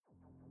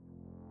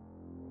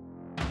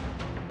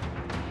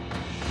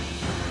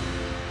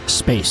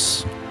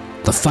Space,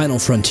 the final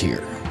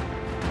frontier.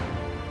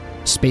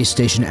 Space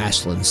Station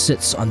Ashland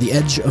sits on the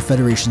edge of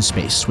Federation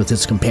space with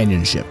its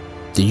companion ship,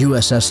 the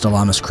USS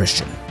Dalamis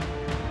Christian.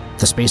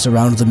 The space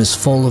around them is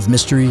full of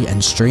mystery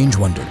and strange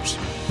wonders,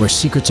 where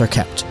secrets are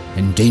kept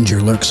and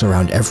danger lurks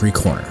around every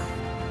corner.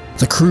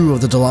 The crew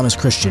of the Dalamis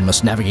Christian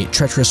must navigate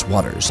treacherous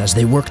waters as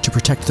they work to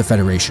protect the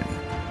Federation.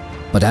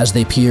 But as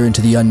they peer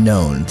into the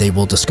unknown, they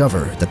will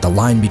discover that the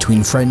line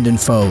between friend and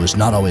foe is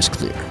not always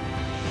clear.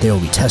 They will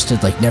be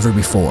tested like never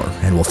before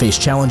and will face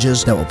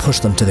challenges that will push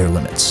them to their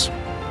limits.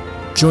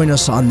 Join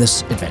us on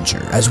this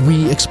adventure as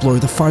we explore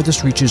the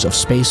farthest reaches of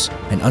space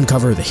and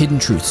uncover the hidden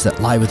truths that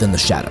lie within the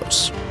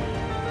shadows.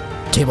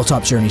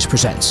 Tabletop Journeys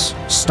presents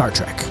Star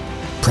Trek: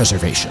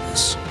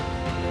 Preservations.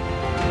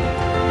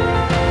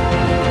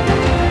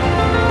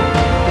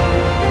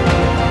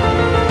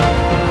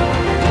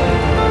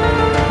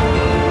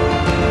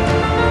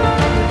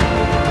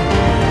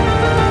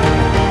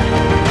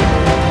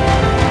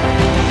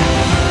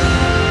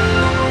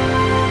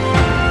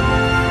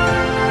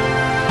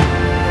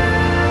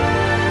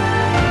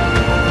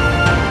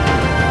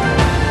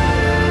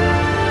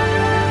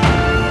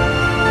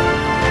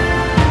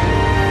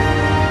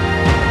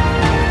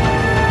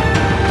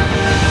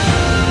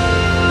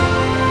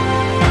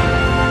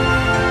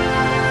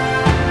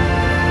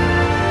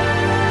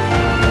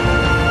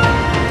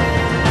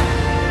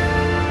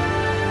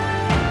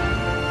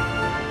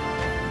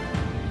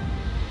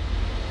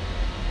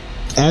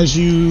 As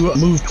you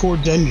move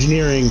towards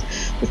engineering,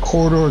 the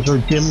corridors are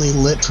dimly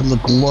lit from the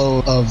glow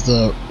of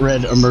the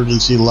red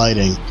emergency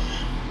lighting.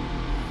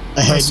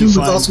 I assume we've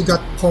also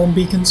got palm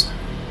beacons?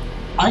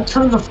 I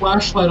turned the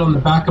flashlight on the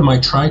back of my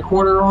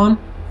tricorder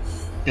on.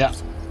 Yeah.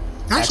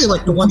 Actually,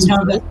 like the ones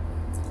have that.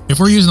 If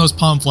we're using those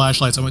palm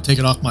flashlights, I'm going to take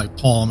it off my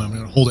palm and I'm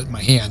going to hold it in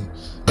my hand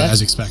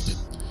as expected.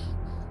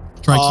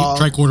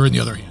 Tricorder in the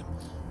other hand.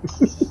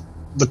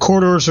 The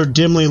corridors are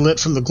dimly lit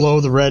from the glow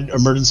of the red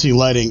emergency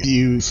lighting.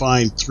 You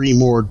find 3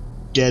 more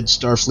dead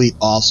Starfleet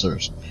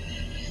officers.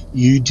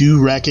 You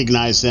do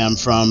recognize them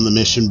from the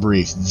mission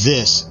brief.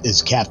 This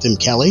is Captain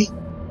Kelly,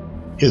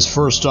 his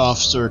first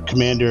officer,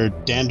 Commander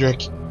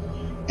Dandrick,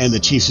 and the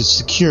Chief of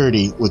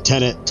Security,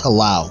 Lieutenant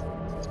Talau.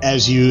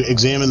 As you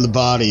examine the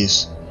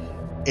bodies,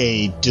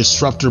 a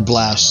disruptor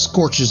blast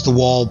scorches the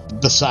wall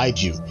beside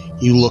you.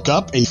 You look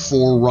up and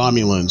 4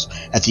 Romulans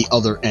at the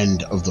other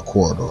end of the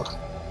corridor.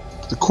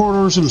 The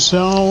corridors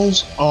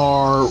themselves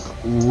are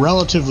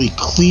relatively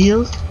clear.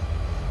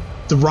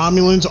 The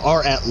Romulans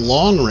are at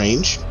long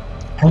range.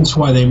 Hence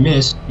why they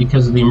missed,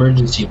 because of the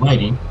emergency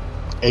lighting.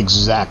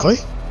 Exactly.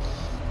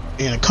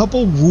 And a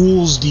couple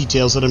rules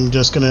details that I'm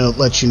just going to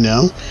let you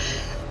know.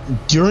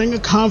 During a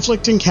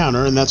conflict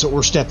encounter, and that's what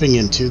we're stepping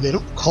into, they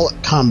don't call it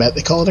combat,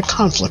 they call it a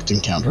conflict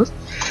encounter,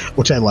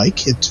 which I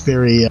like. It's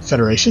very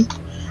Federation.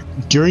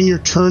 During your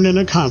turn in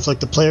a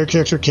conflict, the player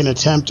character can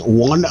attempt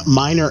 1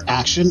 minor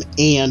action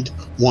and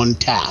 1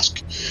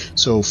 task.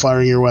 So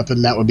firing your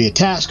weapon, that would be a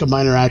task. A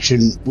minor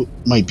action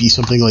might be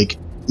something like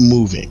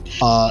moving.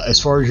 As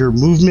far as your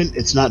movement,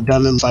 it's not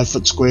done in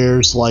 5-foot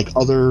squares like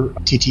other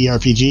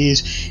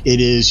TTRPGs.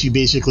 It is, you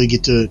basically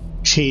get to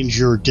change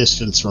your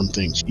distance from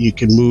things. You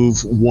can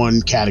move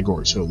 1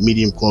 category, so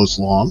medium, close,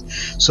 long.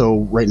 So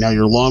right now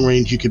you're long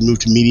range, you can move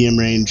to medium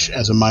range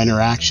as a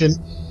minor action.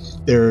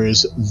 There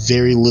is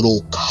very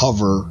little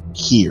cover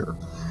here.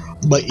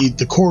 But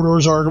the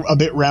corridors are a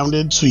bit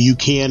rounded, so you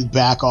can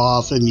back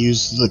off and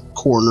use the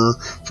corner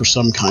for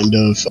some kind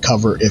of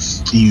cover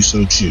if you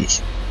so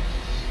choose.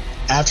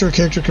 After a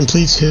character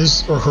completes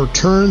his or her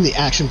turn, the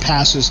action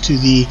passes to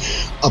the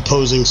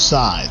opposing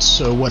side.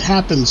 So what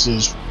happens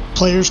is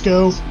players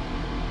go,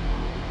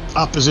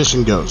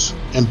 opposition goes,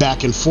 and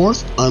back and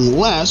forth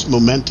unless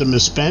momentum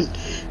is spent,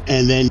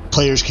 and then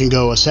players can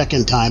go a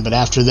second time, but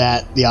after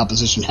that, the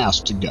opposition has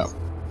to go.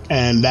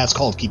 And that's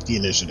called Keep the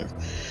Initiative.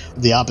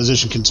 The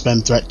opposition can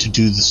spend threat to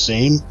do the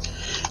same.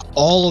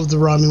 All of the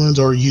Romulans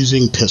are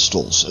using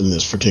pistols in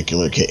this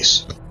particular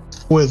case.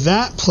 With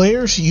that,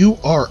 players, you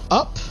are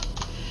up.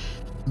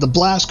 The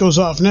blast goes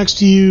off next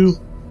to you.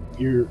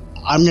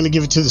 I'm going to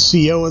give it to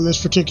the CO in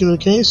this particular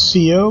case.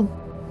 CO,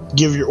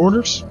 give your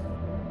orders.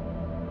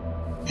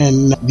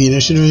 And the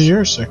initiative is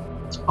yours, sir.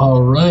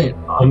 All right.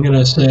 I'm going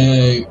to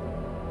say,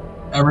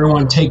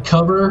 everyone take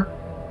cover,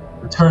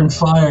 return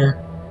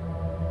fire,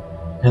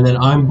 and then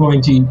I'm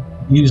going to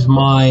use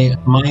my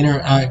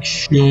minor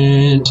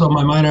action. So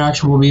my minor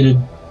action will be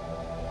to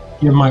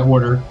give my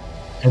order,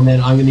 and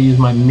then I'm going to use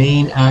my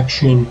main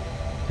action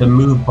to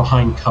move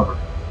behind cover.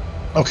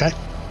 Okay.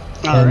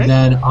 And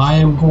then I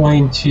am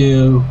going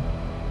to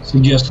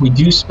suggest we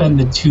do spend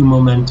the 2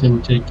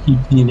 momentum to keep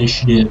the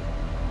initiative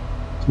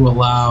to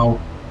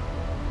allow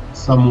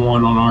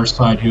someone on our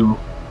side who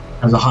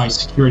has a high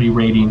security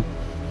rating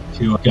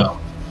to go.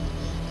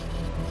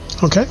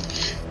 Okay.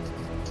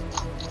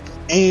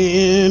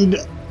 And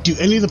do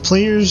any of the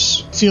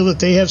players feel that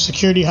they have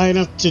security high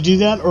enough to do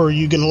that, or are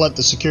you going to let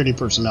the security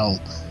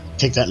personnel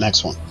take that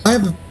next one? I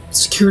have a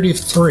security of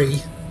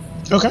 3.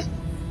 Okay.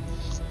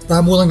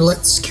 I'm willing to let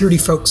the security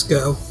folks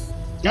go.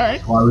 All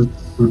right. Well,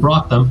 we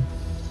brought them.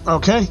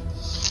 Okay.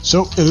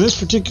 So in this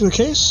particular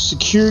case,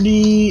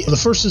 security. The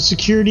first is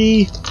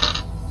security.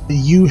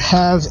 You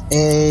have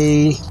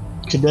a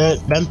cadet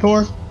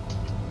Benthor.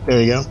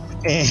 There you go.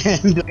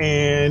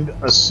 And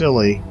a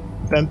silly.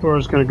 Benthor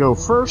is going to go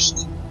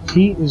first.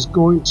 He is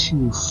going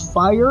to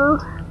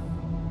fire.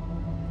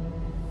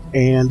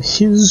 And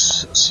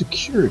his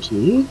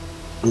security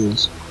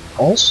is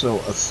also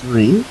a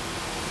 3.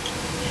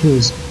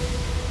 His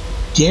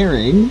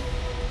daring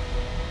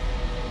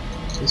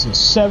is a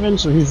 7,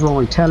 so he's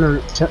rolling 10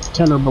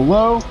 or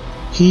below.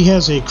 He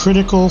has a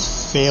critical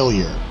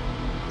failure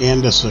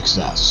and a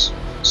success.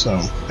 So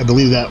I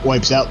believe that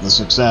wipes out the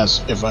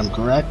success, if I'm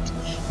correct.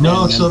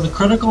 No, so the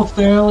critical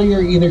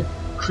failure either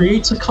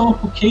creates a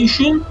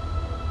complication,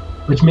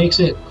 which makes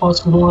it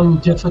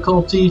 +1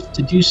 difficulty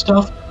to do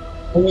stuff,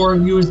 or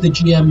you as the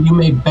GM, you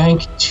may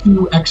bank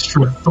 2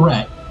 extra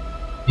threat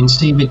and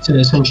save it to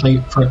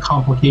essentially for a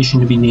complication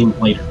to be named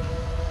later.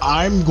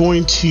 I'm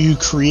going to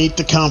create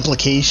the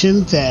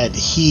complication that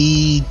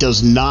he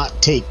does not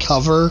take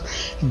cover,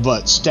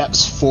 but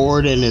steps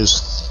forward and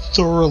is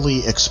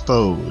thoroughly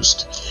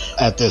exposed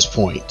at this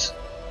point.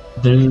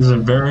 This is a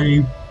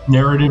very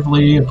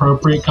narratively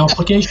appropriate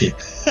complication.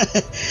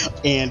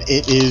 And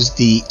it is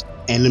the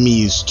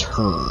enemy's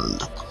turn.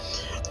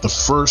 The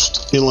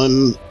first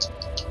villain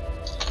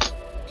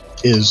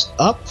is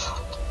up.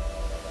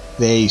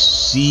 They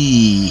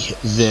see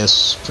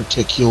this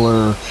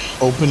particular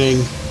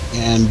opening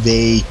and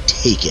they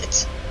take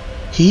it.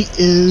 He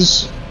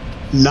is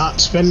not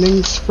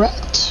spending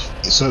threat,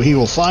 so he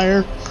will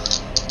fire.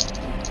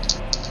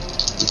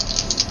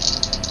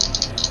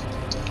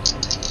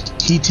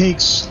 He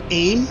takes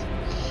aim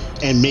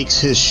and makes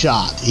his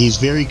shot. He's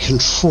very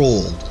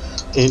controlled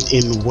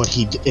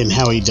in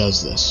how he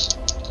does this.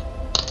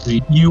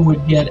 You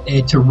would get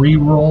to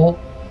re-roll.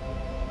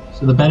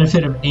 So the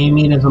benefit of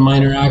aiming as a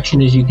minor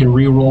action is you can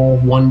re-roll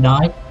 1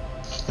 die.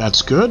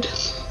 That's good.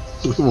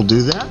 We'll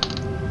do that.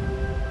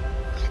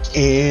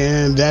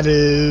 And that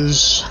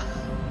is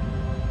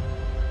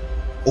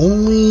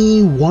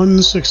only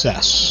 1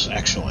 success,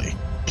 actually.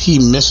 He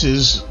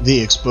misses the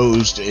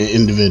exposed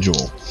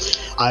individual.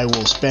 I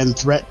will spend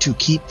threat to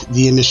keep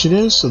the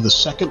initiative, so the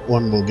second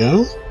one will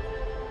go.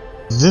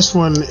 This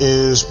one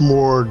is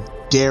more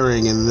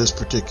daring in this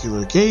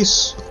particular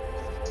case,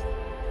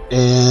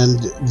 and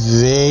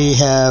they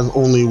have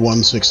only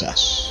 1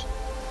 success.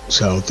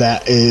 So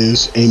that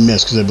is a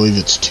miss, because I believe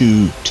it's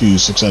 2 to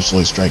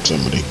successfully strike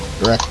somebody,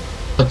 correct?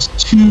 It's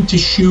 2 to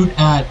shoot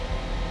at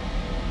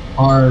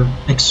our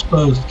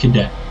exposed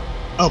cadet.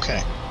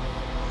 Okay.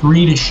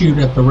 3 to shoot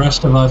at the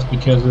rest of us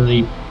because of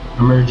the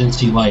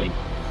emergency lighting.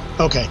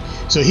 Okay,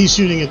 so he's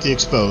shooting at the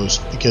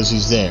exposed because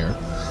he's there,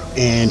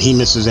 and he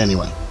misses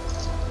anyway.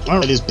 All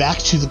right, it is back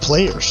to the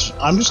players.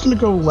 I'm just going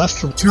to go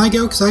left. Can I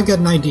go? Because I've got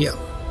an idea.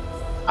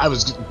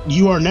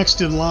 You are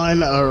next in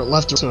line, or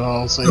left, so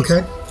I'll say.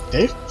 Okay.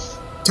 Dave?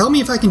 Tell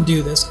me if I can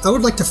do this. I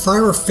would like to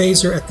fire a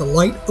phaser at the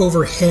light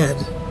overhead,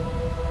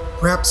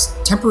 perhaps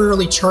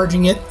temporarily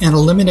charging it and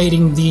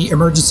eliminating the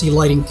emergency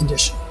lighting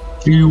condition.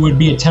 You would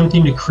be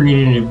attempting to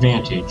create an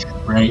advantage,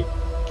 right?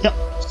 Yep.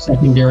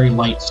 Secondary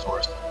light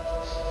source.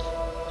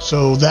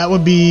 So that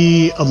would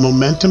be a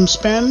momentum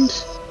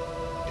spend?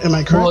 Am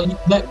I correct?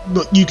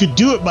 Well, you could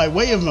do it by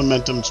way of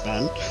momentum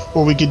spend,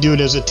 or we could do it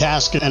as a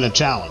task and a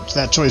challenge.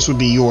 That choice would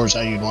be yours,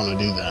 how you'd want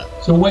to do that.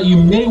 So what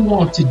you may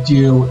want to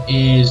do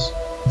is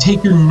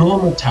take your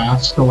normal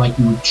task, so like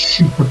you would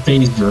shoot the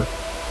phaser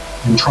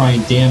and try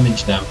and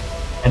damage them.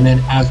 And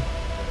then as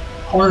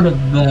part of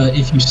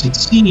if you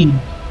succeed,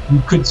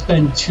 you could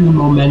spend 2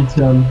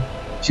 momentum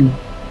to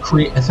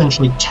create,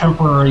 essentially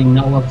temporarily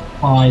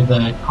nullify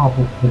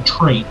the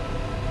trait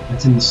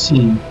that's in the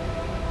scene.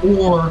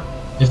 Or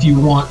if you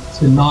want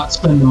to not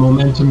spend the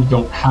momentum,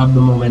 don't have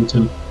the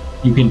momentum,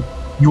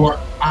 your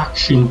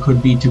action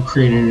could be to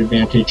create an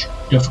advantage.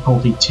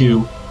 Difficulty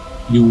 2,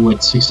 you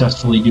would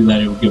successfully do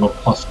that. It would give a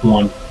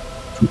 +1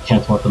 to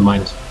cancel out the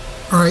minus.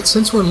 All right,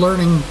 since we're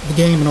learning the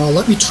game and all,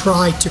 let me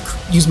try to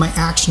use my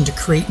action to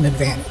create an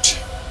advantage.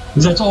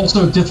 Because that's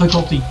also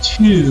difficulty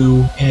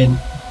 2, and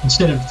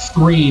instead of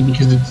 3,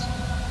 because it's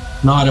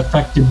not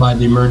affected by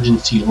the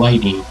emergency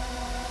lighting.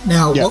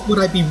 Now, What would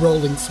I be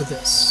rolling for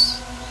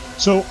this?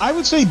 So I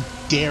would say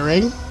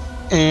daring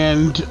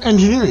and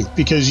engineering,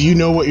 because you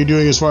know what you're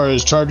doing as far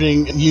as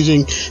charging,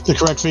 using the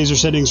correct phaser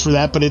settings for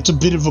that, but it's a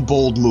bit of a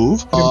bold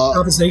move.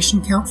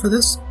 Improvisation count for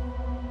this?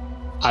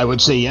 I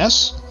would say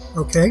yes.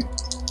 Okay.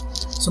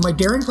 So my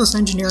daring plus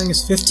engineering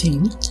is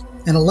 15,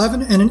 an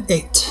 11 and an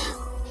 8.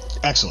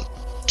 Excellent.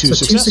 2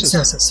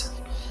 successes.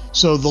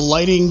 So the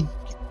lighting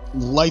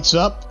lights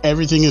up,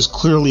 everything is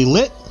clearly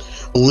lit,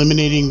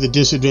 eliminating the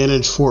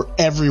disadvantage for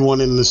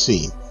everyone in the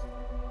scene,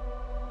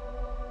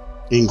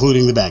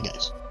 including the bad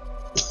guys.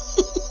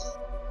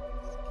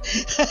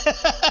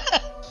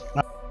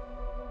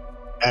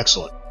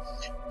 Excellent.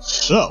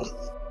 So,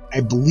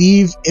 I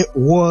believe it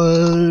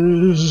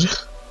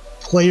was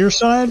player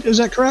side, is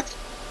that correct?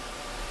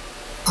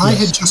 I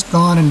had just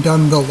gone and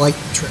done the light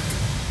trick.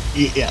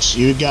 Yes,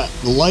 you got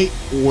the light.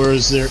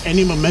 Was there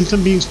any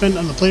momentum being spent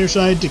on the player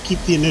side to keep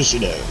the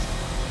initiative?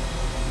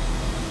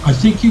 I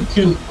think you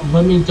can,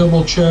 let me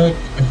double check.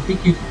 I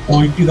think you can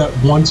only do that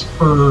once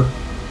per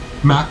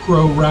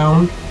macro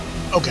round.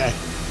 Okay.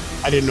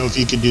 I didn't know if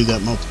you could do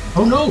that multiple.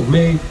 Oh no,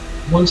 maybe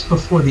once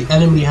before the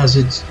enemy has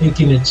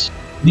taken its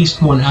at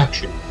least one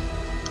action.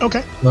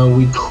 Okay.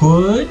 We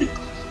could.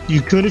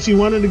 You could if you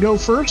wanted to go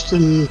first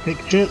and take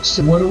a chance.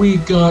 What do we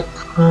got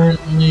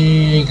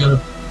currently? Got a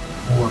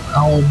 4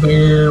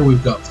 owlbear.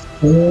 We've got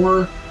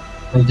 4.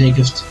 That'll take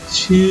us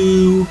to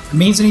 2. If it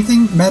means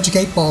anything, Magic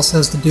 8 Ball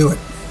says to do it.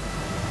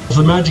 If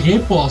the Magic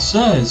 8 Ball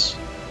says,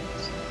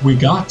 we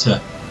got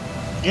to.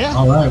 Yeah.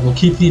 All right, we'll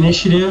keep the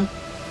initiative.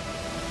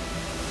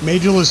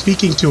 Majel is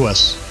speaking to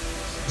us.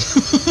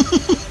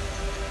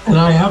 And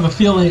I have a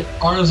feeling,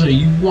 Arza,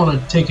 you want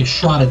to take a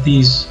shot at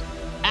these.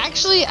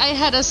 Actually, I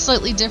had a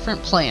slightly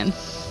different plan.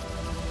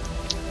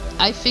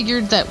 I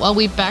figured that while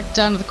we backed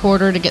down to the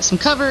corridor to get some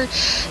cover,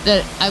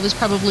 that I was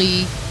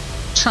probably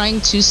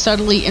trying to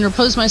subtly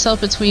interpose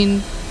myself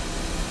between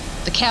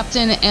the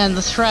captain and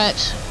the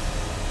threat.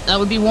 That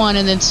would be 1,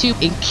 and then 2,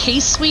 in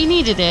case we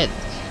needed it,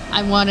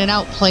 I want an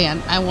out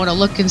plan. I want to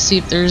look and see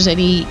if there's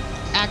any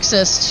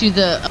access to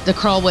the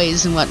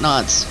crawlways and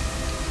whatnots.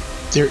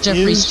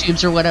 Jeffrey's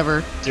tubes or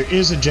whatever. There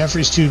is a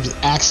Jeffrey's tubes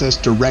access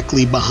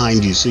directly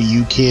behind you, so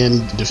you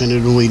can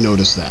definitively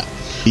notice that.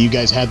 You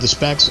guys had the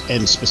specs,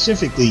 and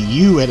specifically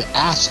you had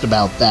asked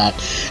about that,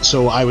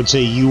 so I would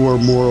say you were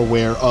more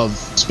aware of,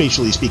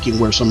 spatially speaking,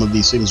 where some of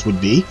these things would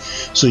be,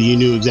 so you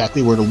knew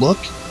exactly where to look.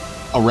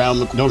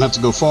 Don't have to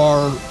go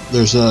far.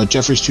 There's a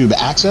Jeffrey's tube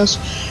access.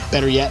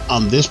 Better yet,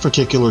 on this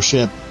particular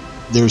ship,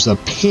 there's a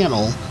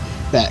panel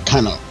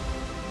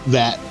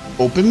that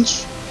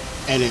opens,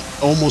 and it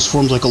almost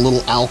forms like a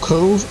little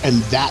alcove, and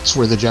that's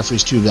where the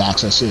Jeffrey's tube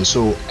access is.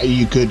 So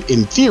you could,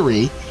 in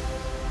theory,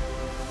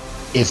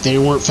 if they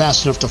weren't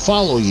fast enough to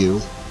follow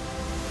you,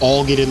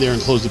 all get in there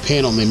and close the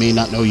panel, and they may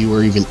not know you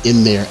were even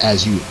in there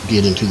as you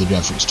get into the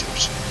Jeffrey's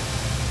tubes.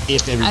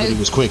 If everybody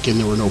was quick and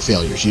there were no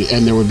failures,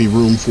 and there would be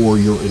room for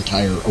your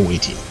entire away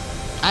team.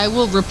 I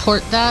will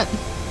report that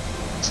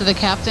to the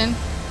captain,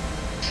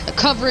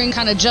 covering,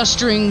 kind of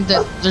gesturing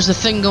that there's a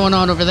thing going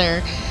on over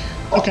there.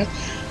 Okay.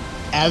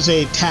 As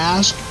a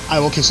task, I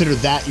will consider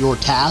that your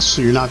task,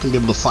 so you're not going to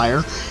be able to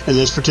fire in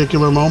this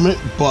particular moment,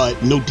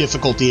 but no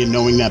difficulty in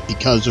knowing that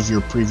because of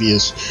your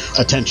previous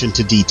attention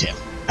to detail.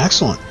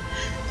 Excellent.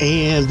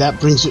 And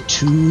that brings it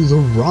to the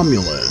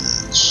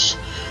Romulans.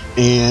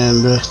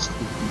 And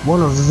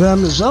one of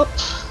them is up.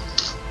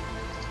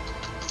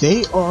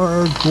 They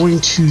are going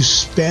to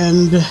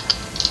spend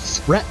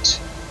threat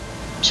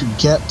to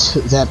get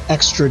that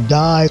extra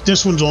die.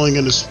 This one's only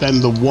going to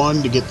spend the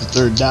 1 to get the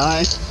 3rd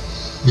die.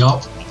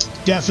 Yup.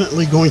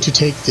 Definitely going to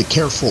take the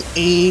careful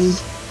aim.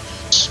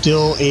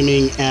 Still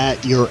aiming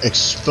at your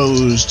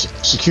exposed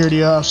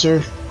security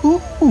officer.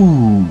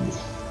 Ooh.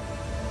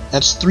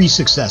 That's 3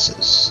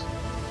 successes.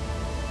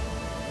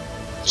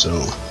 So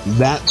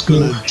that's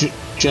going to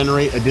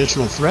generate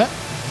additional threat.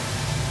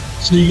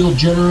 So you'll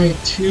generate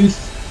 2.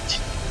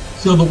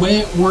 So the way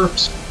it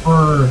works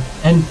for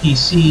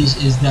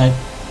NPCs is that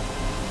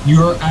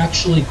you're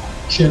actually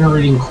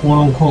generating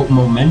quote-unquote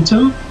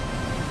momentum.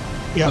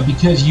 Yeah. But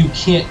because you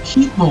can't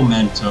keep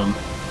momentum,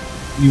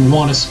 you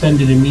want to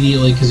spend it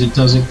immediately because it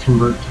doesn't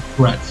convert to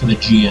threat for the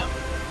GM.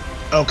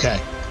 Okay.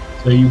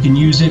 So you can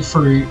use it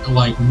for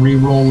like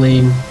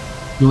re-rolling,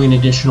 doing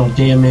additional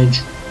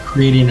damage,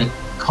 creating a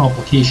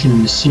complication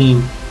in the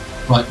scene,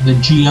 but the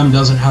GM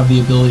doesn't have the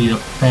ability to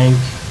bank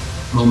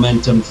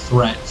momentum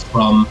threat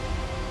from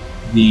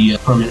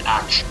an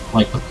action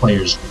like the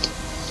players do.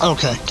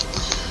 Okay.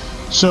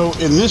 So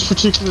in this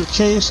particular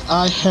case,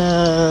 I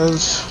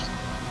have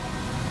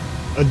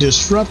a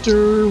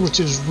disruptor, which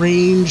is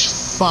range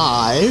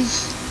 5,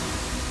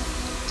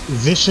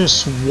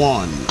 vicious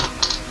 1.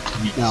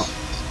 Yes. Now,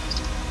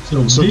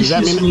 so does vicious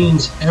that mean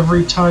means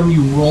every time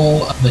you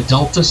roll the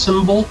delta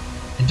symbol,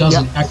 it does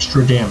an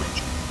extra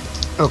damage.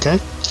 Okay.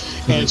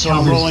 So And so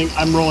I'm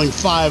rolling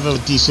 5 of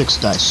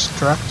D6 dice,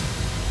 correct?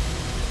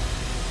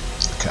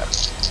 Okay.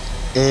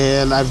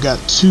 And I've got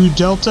 2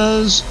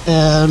 deltas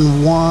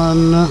and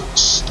 1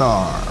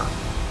 star.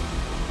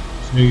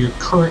 So you're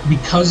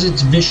because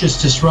it's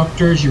vicious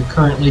disruptors, you're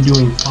currently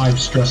doing 5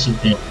 stress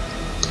of damage.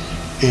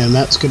 And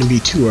that's going to be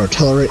to our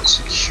Tellarite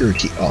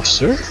security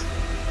officer,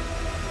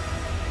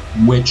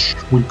 which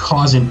would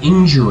cause an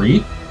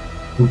injury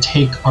and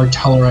take our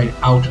Tellarite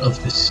out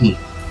of the scene.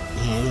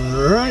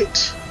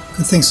 Alright.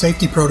 Good thing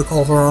safety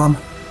protocols are on.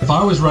 If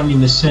I was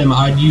running the sim,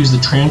 I'd use the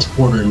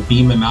transporter and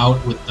beam him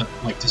out with the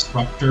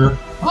disruptor.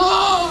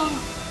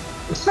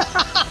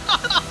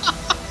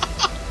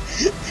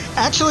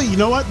 Actually, you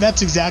know what?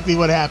 That's exactly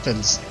what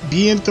happens.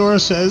 Bianthor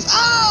says,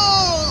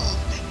 "Oh!"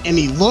 And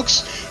he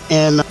looks,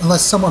 and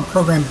Unless someone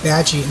programmed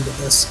Badgie into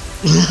this.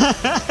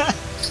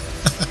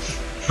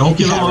 Don't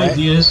give him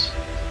ideas.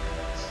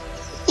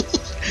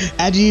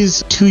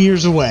 Adji's 2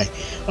 years away,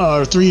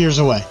 or 3 years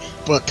away,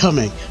 but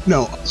coming.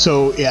 No,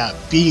 so yeah,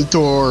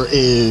 Bianthor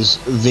is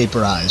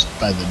vaporized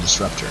by the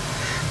disruptor.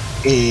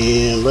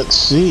 And let's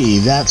see,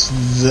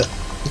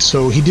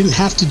 so he didn't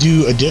have to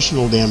do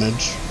additional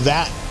damage.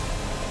 That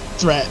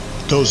threat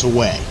goes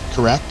away,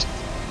 correct?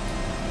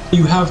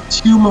 You have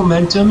 2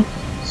 momentum,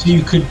 so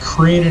you could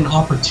create an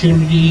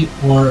opportunity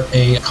or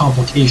a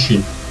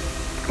complication.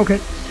 Okay.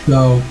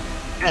 So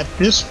at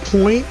this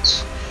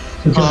point,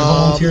 can I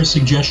volunteer a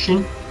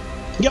suggestion?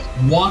 Yep.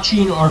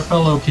 Watching our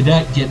fellow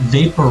cadet get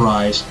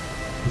vaporized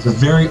is a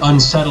very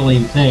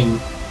unsettling thing.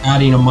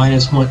 Adding a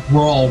 -1,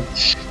 we're all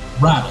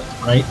rattled,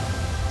 right?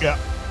 Yeah.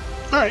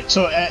 All right.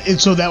 So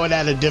that would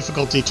add a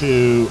difficulty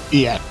to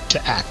act.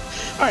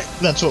 All right.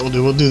 That's what we'll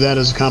do. We'll do that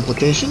as a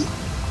complication.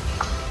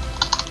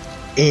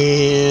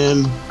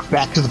 And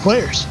back to the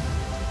players.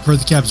 Per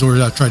the cap's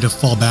order, I've tried to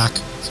fall back.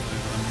 So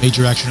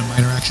major action and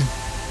minor action.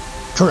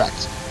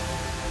 Correct.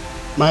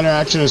 Minor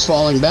action is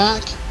falling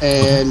back,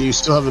 and you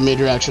still have a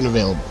major action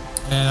available.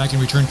 And I can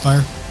return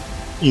fire?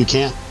 You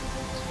can.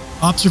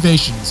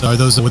 Observations, are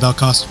those without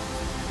cost?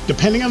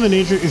 Depending on the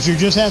nature, if you're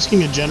just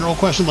asking a general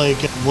question like,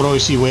 what do I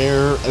see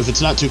where, if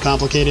it's not too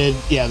complicated,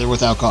 yeah, they're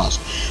without cost.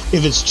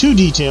 If it's too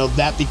detailed,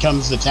 that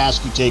becomes the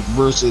task you take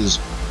versus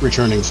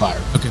returning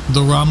fire. Okay,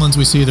 the Romulans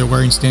we see, they're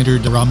wearing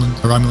standard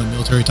Romulan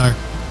military attire?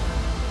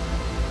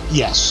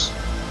 Yes.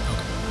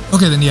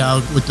 Okay, then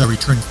yeah, with the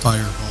return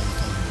fire.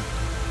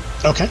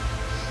 Okay.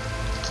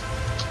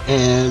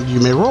 And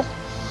you may roll.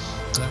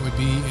 That would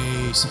be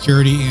a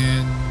security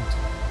and...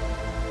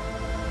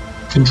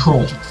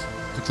 Control.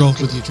 Control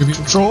with the attribute?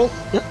 Control,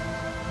 yep.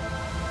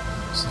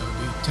 So that would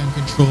be 10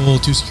 control,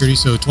 2 security,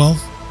 so 12.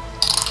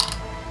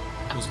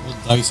 Those old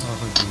dice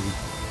off of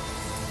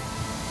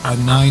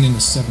the... a 9 and a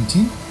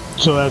 17.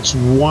 So that's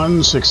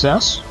 1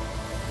 success.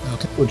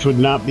 Okay. Which would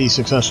not be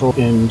successful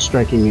in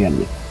striking the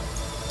enemy.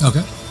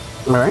 Okay.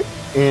 All right.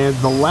 And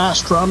the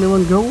last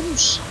Romulan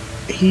goes.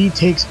 He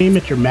takes aim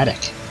at your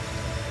medic.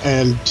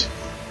 And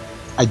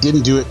I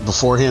didn't do it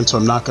beforehand, so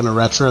I'm not going to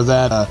retro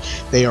that.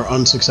 They are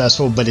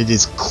unsuccessful, but it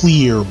is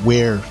clear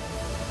where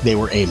they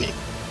were aiming.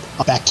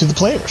 Back to the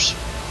players.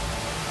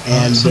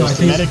 And so there's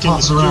the medic and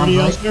the security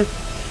officer.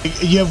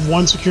 You have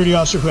 1 security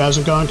officer who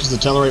hasn't gone because the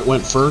Tellarite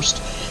went first.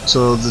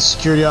 So the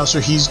security officer,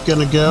 he's going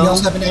to go. We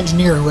also have an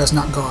engineer who has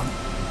not gone.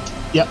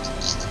 Yep.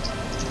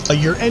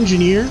 Your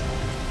engineer,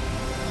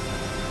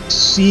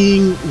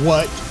 seeing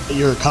what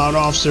your con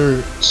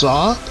officer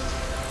saw,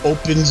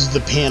 opens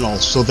the panel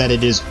so that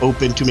it is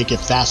open to make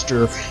it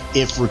faster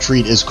if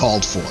retreat is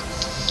called for,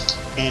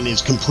 and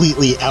is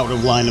completely out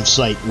of line of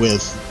sight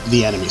with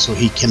the enemy, so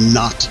he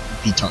cannot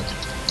be targeted.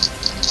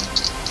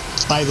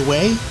 By the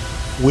way,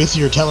 with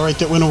your Tellarite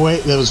that went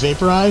away, that was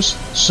vaporized,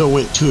 so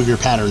went 2 of your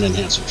pattern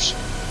enhancers.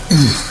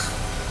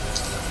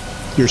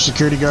 Your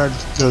security guard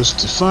goes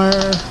to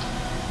fire.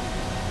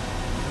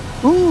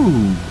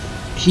 Ooh,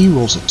 he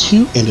rolls a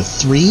 2 and a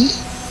 3.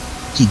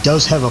 He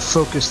does have a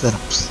focus that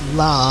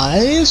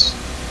applies.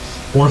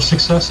 4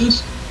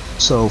 successes.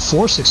 So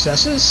 4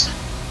 successes.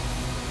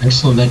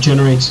 Excellent. That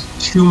generates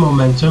 2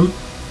 momentum.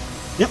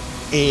 Yep.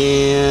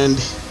 And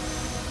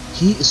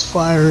he is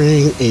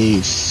firing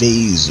a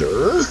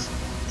phaser.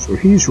 So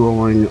he's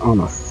rolling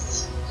on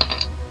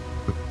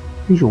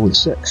he's rolling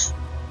 6.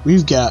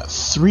 We've got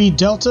 3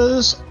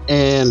 deltas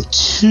and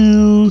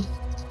 2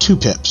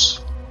 pips.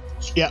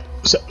 Yep.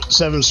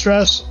 7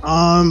 stress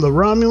on the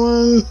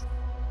Romulan.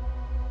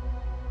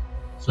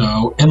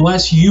 So,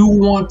 unless you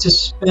want to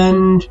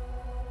spend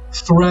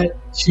threat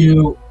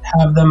to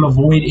have them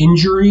avoid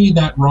injury,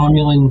 that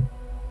Romulan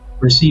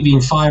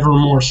receiving 5 or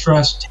more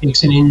stress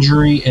takes an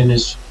injury and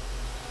is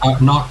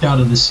knocked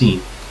out of the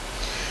scene.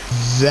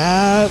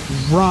 That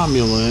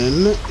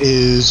Romulan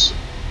is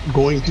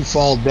going to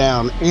fall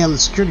down, and the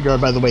security guard,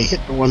 by the way,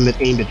 hit the one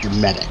that aimed at your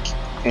medic,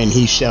 and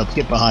he shouts,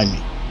 "Get behind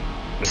me."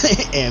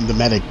 And the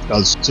medic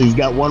does. So you've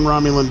got 1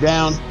 Romulan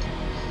down.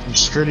 Your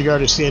security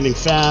guard is standing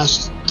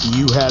fast.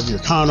 You have your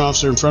con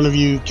officer in front of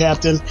you,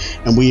 Captain,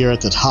 and we are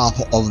at the top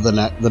of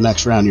the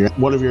next round.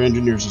 One of your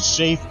engineers is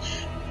safe.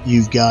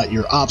 You've got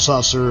your ops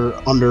officer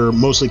under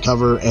mostly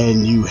cover,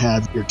 and you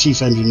have your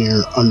chief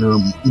engineer under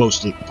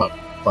mostly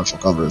partial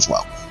cover as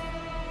well.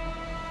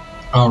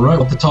 All right,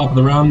 at the top of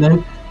the round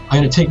then, I'm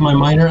going to take my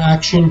minor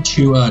action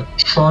to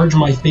charge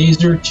my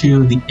phaser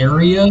to the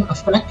area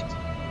effect,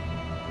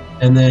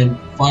 and then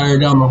fire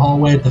down the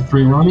hallway at the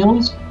 3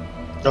 Romulans.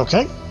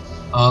 Okay.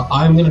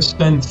 I'm going to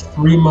spend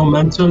 3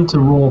 momentum to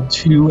roll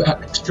 2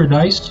 extra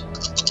dice.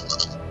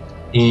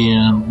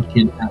 And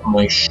looking at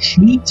my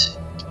sheet,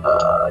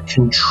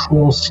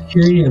 control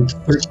security, I'm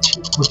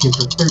 13, looking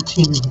for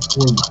 13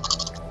 before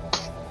that.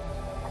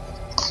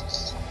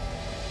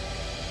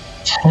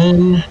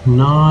 10,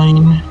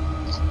 9,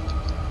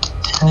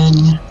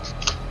 10,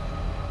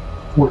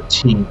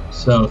 14.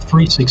 So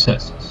 3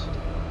 successes.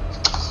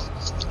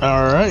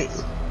 All right.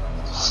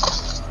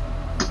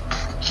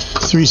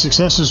 3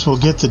 successes will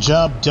get the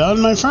job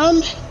done, my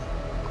friend.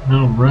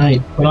 All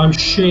right, but I'm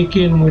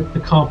shaken with the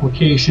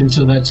complication,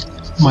 so that's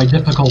my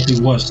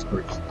difficulty was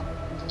 3. Right?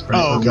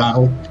 Oh, okay.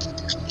 Rattle.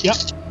 Yep.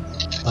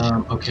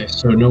 Okay,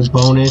 so no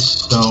bonus,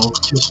 so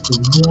just the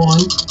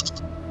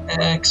 1.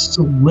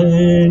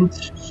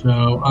 Excellent.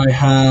 So I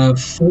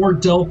have 4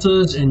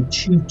 deltas and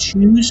 2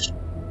 2s.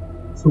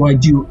 So I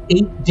do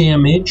 8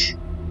 damage.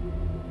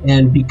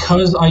 And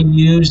because I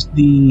used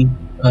the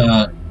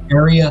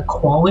area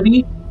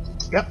quality,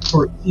 Yep.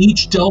 for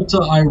each delta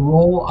I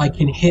roll, I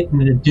can hit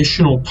an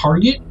additional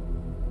target.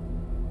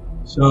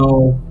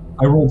 So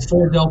I rolled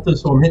 4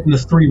 deltas, so I'm hitting the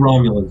 3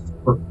 Romulans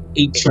for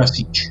 8 stress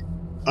each.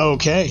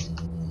 Okay.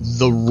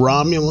 The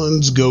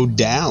Romulans go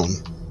down.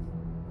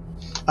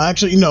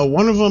 Actually, no,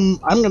 one of them,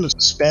 I'm going to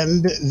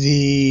suspend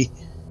the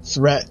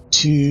threat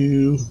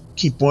to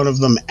keep one of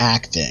them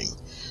acting.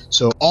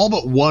 So all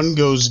but one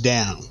goes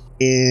down.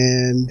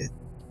 And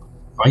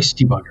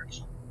Feisty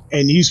buggers.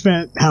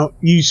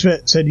 you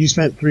said you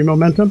spent 3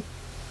 momentum?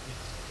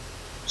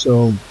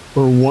 So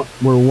we're 1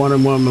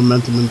 and 1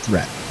 momentum and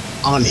threat.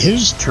 On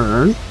his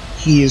turn,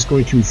 he is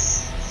going to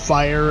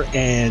fire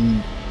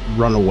and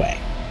run away.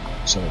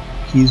 So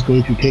he's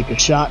going to take a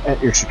shot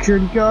at your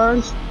security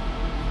guards.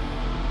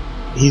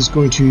 He's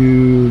going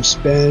to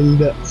spend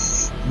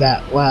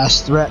that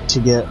last threat to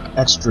get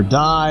extra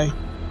die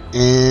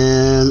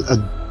and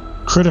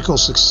a critical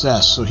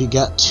success. So he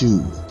got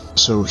 2.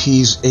 So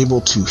he's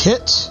able to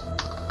hit.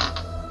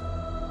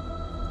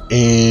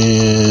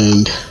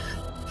 And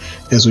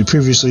as we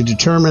previously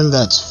determined,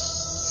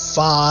 that's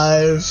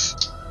 5.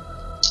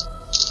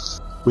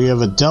 We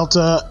have a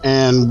delta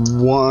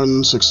and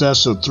 1 success,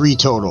 so 3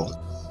 total.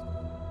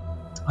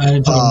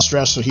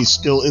 Stress, so he's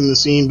still in the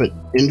scene but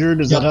injured.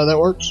 Is that how that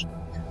works?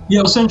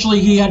 Yeah, essentially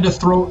he had to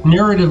throw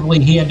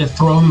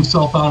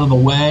himself out of the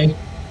way,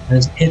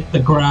 has hit the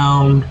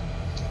ground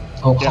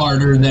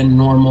harder than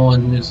normal,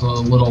 and is a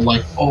little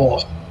like,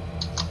 oh.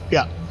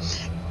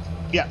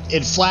 Yeah,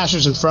 it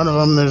flashes in front of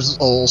him. There's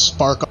a little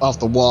spark off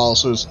the wall,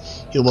 so he's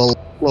a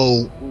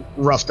little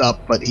roughed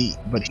up, but he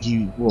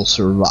will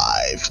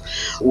survive.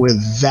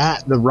 With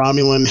that, the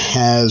Romulan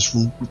has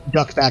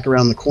ducked back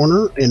around the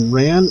corner and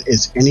ran.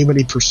 Is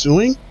anybody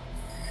pursuing?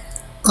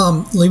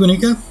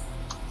 Lewanika?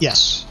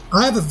 Yes.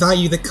 I have a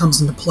value that comes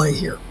into play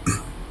here.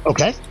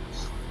 Okay.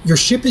 Your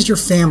ship is your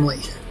family.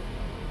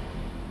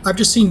 I've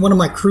just seen one of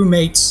my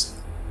crewmates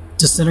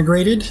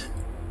disintegrated.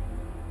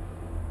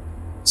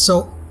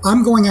 So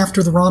I'm going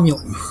after the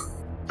Romulan.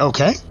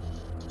 Okay.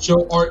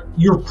 So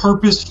you're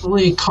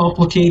purposefully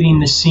complicating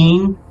the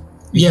scene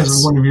because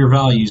of one of your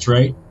values,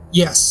 right?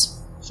 Yes.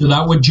 So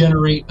that would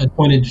generate a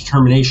point of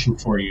determination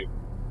for you.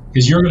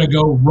 Because you're going to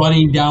go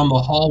running down the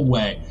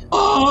hallway.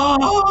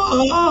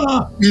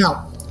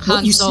 Now,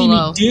 what you see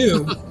me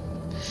do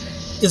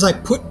is I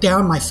put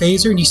down my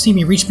phaser, and you see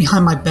me reach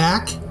behind my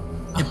back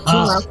and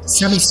pull out a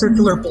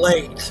semicircular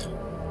blade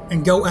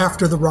and go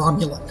after the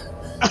Romulan.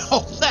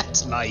 Oh,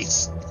 that's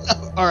nice.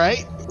 All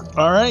right.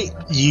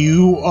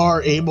 You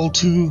are able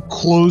to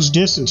close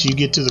distance. You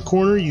get to the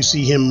corner. You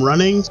see him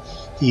running.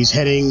 He's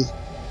heading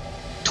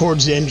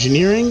towards the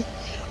engineering.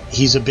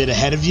 He's a bit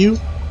ahead of you.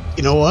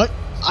 You know what?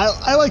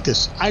 I like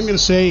this. I'm going to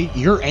say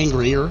you're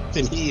angrier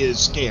than he is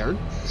scared.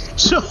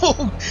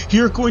 So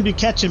you're going to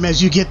catch him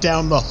as you get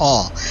down the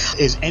hall.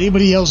 Is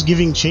anybody else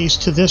giving chase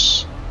to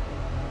this?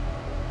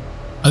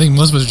 I think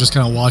most of us are just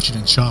kind of watching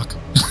in shock.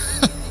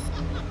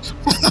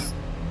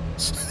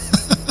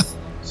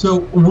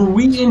 So were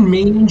we in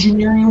main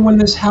engineering when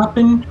this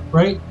happened,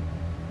 right?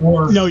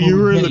 Or no, you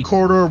were in the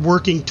corridor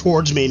working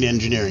towards main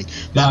engineering.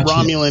 That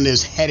Gotcha. Romulan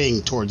is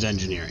heading towards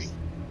engineering.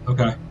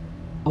 Okay.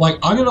 Like,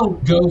 I'm going to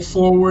go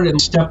forward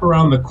and step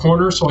around the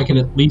corner so I can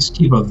at least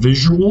keep a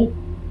visual.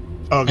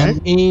 Okay.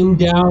 And aim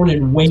down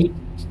and wait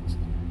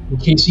in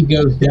case he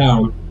goes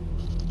down.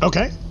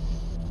 Okay.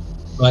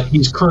 But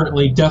he's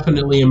currently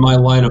definitely in my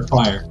line of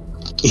fire.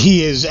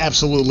 He is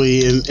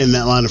absolutely in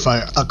that line of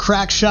fire. A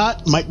crack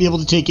shot might be able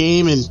to take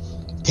aim and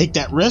take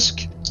that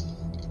risk.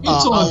 It's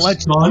all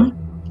fun.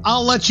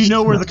 I'll let you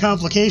know where the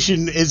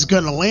complication is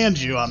going to land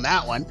you on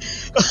that one.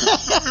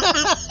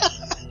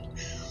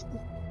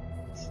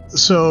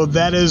 So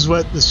that is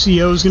what the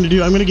CO is going to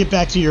do. I'm going to get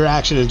back to your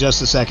action in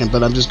just a second,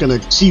 but I'm just going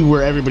to see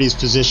where everybody's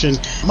positioned.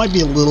 Might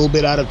be a little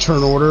bit out of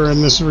turn order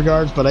in this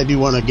regards, but I do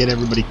want to get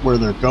everybody where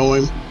they're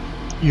going.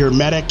 Your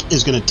medic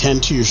is going to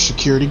tend to your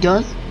security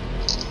guard.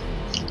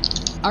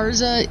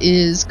 Arza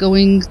is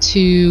going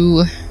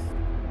to,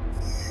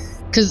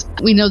 because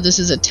we know this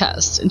is a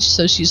test, and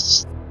so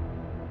she's,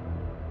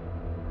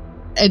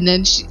 and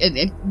then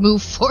and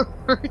move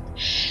forward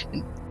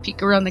and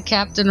peek around the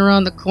captain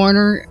around the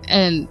corner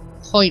and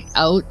point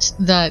out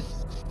that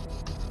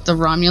the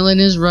Romulan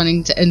is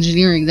running to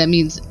engineering. That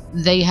means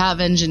they have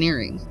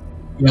engineering.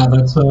 Yeah,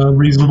 that's a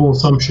reasonable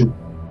assumption.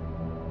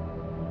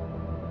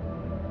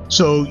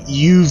 So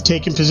you've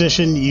taken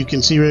position, you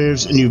can see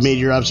Rivers, and you've made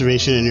your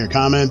observation and your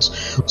comments.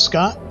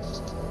 Scott?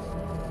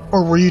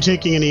 Or were you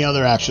taking any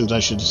other actions, I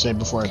should say,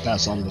 before I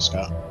pass on to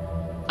Scott?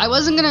 I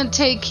wasn't going to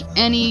take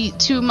any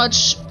too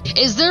much.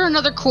 Is there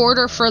another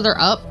corridor further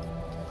up?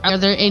 Are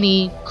there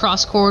any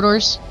cross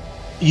corridors?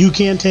 You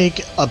can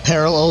take a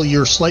parallel.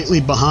 You're slightly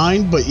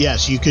behind, but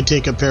yes, you could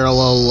take a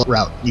parallel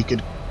route. You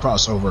could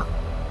cross over.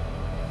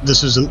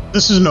 this is an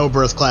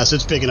Oberth class.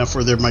 It's big enough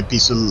where there'll be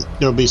some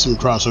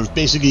crossovers.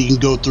 Basically, you can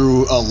go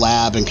through a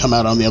lab and come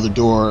out on the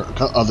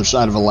other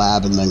side of a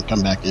lab, and then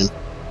come back in.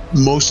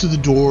 Most of the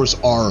doors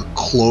are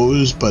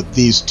closed, but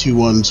these 2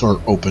 ones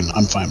are open.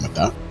 I'm fine with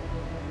that.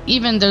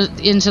 Even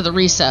into the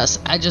recess,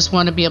 I just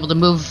want to be able to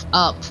move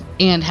up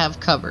and have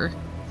cover.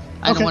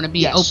 I don't want to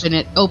be open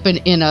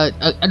in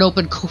an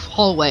open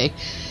hallway.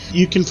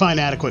 You can find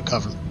adequate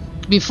cover.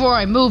 Before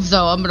I move,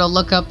 though, I'm going to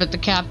look up at the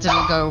captain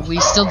and go, "Are we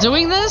still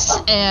doing this?"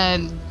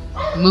 And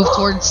move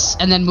towards,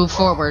 and then move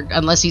forward,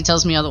 unless he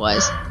tells me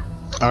otherwise.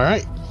 All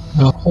right.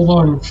 Hold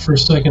on for a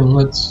second.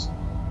 Let's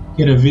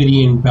get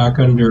Avidian back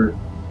under.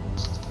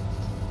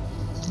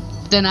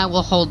 Then I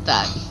will hold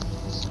that.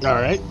 All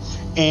right.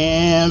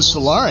 And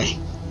Solari.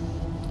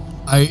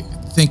 I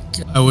think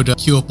I would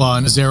queue up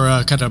on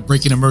Azera, kind of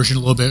breaking immersion a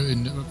little bit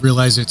and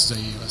realize it's a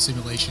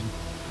simulation.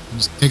 And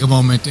just take a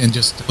moment and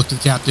just look to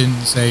the captain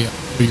and say,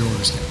 "What are your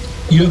orders,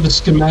 Captain?" You have the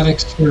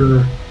schematics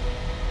for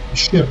the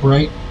ship,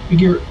 right?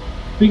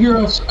 Figure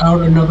us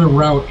out another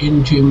route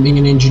into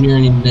main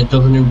engineering that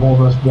doesn't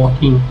involve us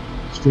walking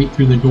straight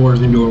through the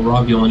doors into a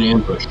Romulan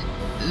ambush.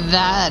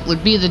 That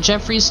would be the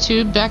Jeffries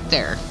tube back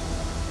there.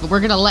 We're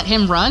going to let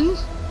him run?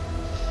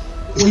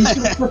 Well, he's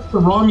going to touch the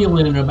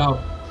Romulan in about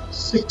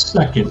 6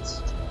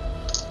 seconds.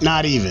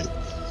 Not even.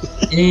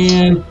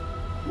 And...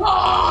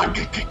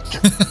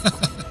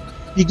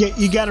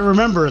 You got to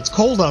remember, it's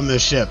cold on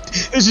this ship.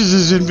 This is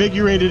as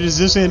invigorated as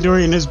this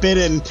Andorian has been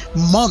in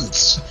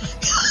months.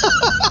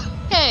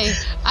 Hey,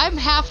 I'm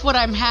half what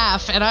I'm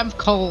half, and I'm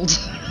cold.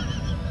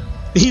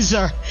 These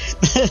are...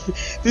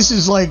 This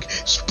is like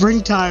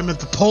springtime at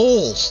the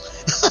poles.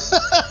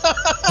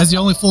 As the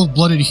only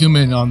full-blooded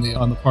human on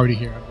the party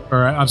here,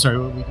 or I'm sorry,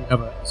 we do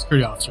have a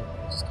security officer.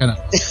 Just kind of,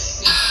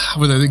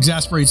 with an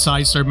exasperated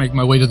sigh, start making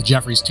my way to the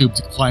Jeffries tube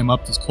to climb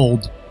up this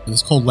cold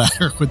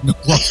ladder with no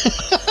gloves.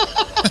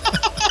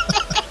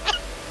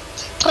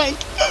 Clank.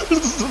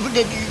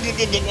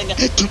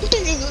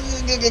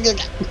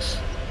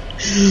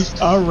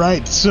 All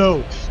right,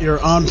 so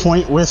you're on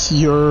point with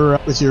your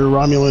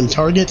Romulan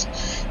target.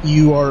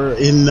 You are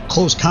in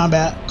close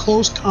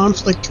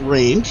conflict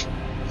range,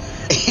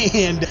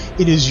 and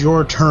it is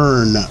your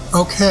turn.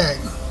 Okay.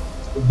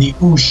 The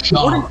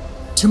Ushan.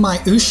 To my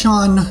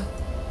Ushan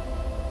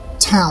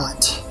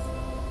talent,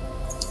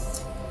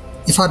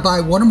 if I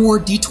buy one or more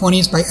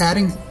D20s by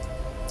adding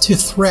to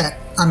threat,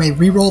 I may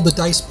reroll the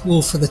dice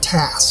pool for the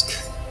task.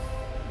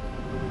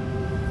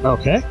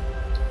 Okay.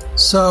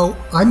 So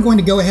I'm going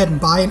to go ahead and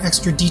buy an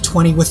extra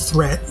D20 with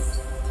threat.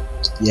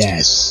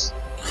 Yes.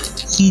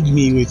 Feed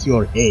me with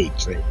your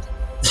hatred.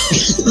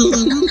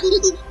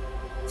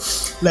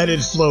 Let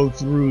it flow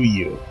through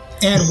you.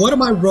 And what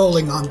am I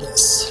rolling on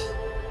this?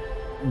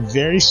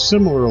 Very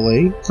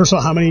similarly. First of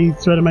all, how many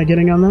threat am I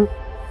getting on that?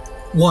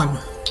 1.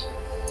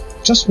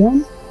 Just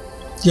 1?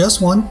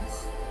 Just 1.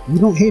 You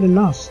don't hate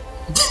enough.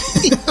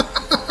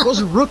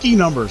 Those are rookie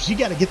numbers. You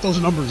got to get those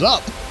numbers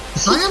up.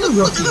 I am a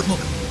rookie.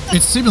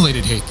 It's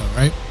simulated hate, though,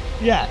 right?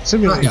 Yeah,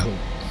 simulated Yeah. hate.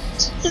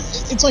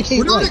 It's like hate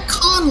We're not light. at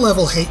con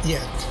level hate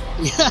yet.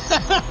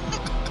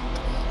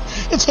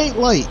 It's hate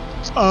light.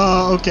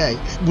 Okay.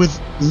 With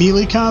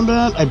melee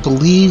combat, I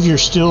believe you're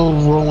still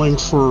rolling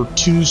for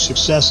 2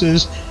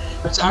 successes.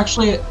 It's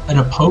actually an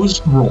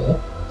opposed roll.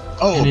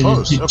 Oh, and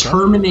opposed. it is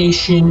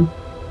determination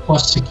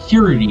plus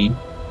security.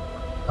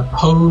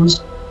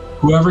 Opposed.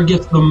 Whoever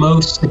gets the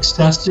most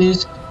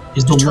successes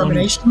is the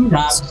Determination,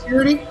 one.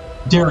 security?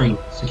 Daring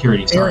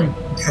security. Sorry. Daring.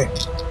 Okay.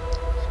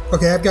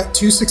 Okay, I've got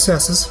 2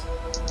 successes.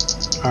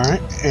 All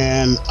right,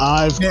 and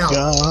I've Now,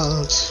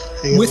 got...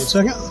 Hang on one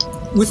second.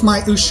 With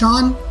my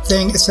Ushan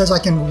thing, it says I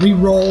can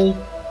re-roll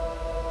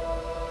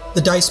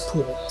the dice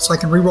pool. So I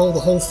can re-roll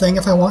the whole thing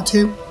if I want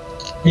to?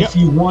 If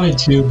you wanted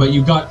to, but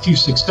you got 2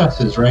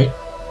 successes, right?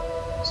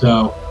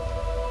 So,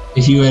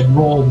 if you had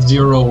rolled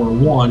 0 or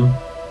 1,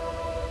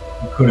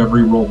 you could have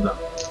re-rolled them.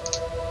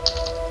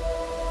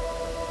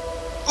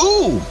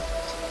 Ooh!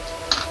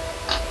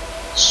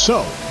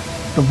 So,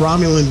 the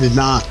Romulan did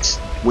not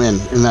win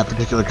in that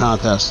particular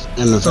contest,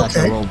 and in fact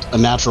I rolled a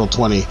natural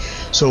 20.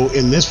 So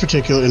in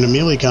a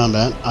melee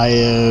combat, I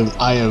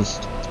have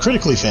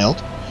critically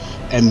failed,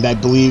 and I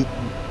believe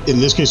in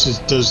this case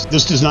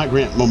this does not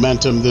grant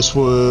momentum.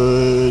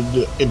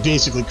 It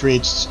basically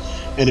creates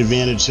an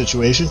advantage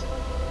situation.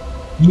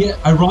 Yeah,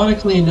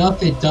 ironically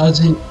enough, it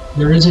doesn't.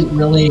 There isn't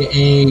really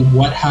a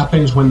what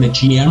happens when the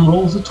GM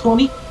rolls a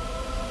 20.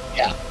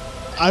 Yeah,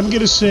 I'm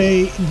gonna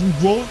say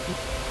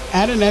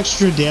add an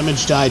extra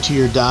damage die to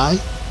your die.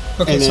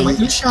 Okay, so my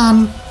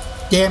Ushan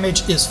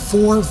damage is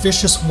 4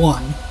 vicious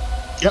 1.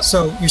 Yep.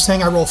 So you're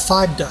saying I roll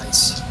 5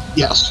 dice?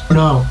 Yes.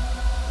 No.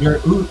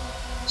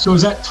 So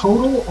is that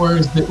total, or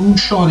is the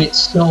Ushan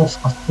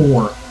itself a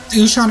 4?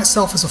 The Ushan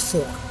itself is a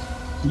 4.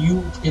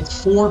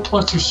 It's 4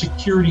 plus your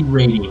security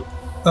rating.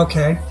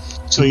 Okay.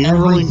 So you're Every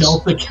rolling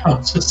delta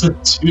counts as a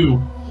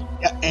 2.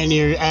 Yeah, and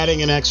you're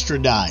adding an extra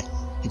die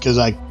because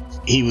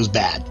he was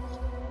bad.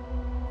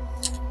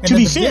 And To then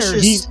be the fair,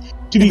 vicious,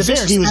 To be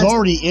fair, he was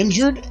already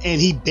injured, and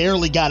he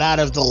barely got out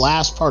of the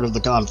last part of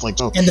the conflict.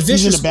 So and the he's in a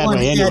vicious bad one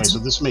way anyway, adds, so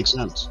this makes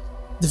sense.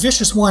 the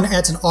vicious one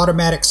adds an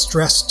automatic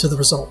stress to the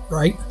result,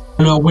 right?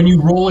 No, when you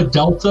roll a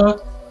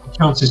delta, it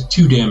counts as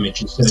 2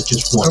 damage instead of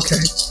just 1. Okay.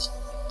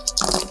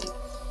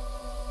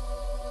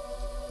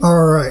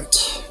 All right.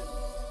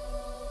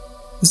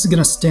 This is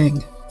going to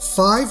sting.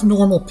 5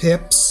 normal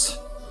pips,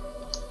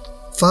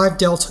 5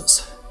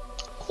 deltas.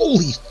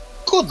 Holy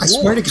good I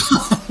swear to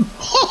God.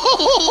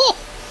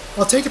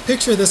 I'll take a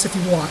picture of this if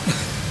you want.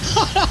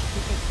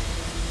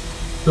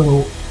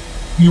 So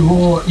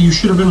you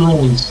should have been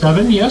rolling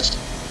 7, yes?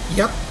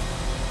 Yep.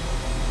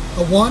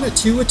 A 1, a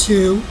 2, a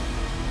 2,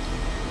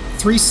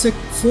 4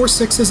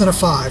 6s, and a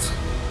 5.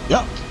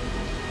 Yep.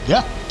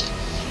 Yeah.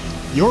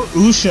 Your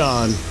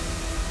Ushan,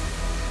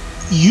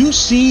 you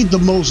see the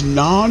most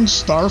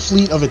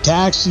non-Starfleet of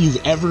attacks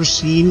you've ever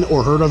seen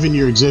or heard of in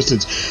your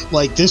existence.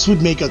 Like, this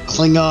would make a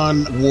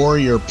Klingon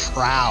warrior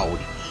proud.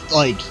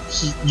 Like,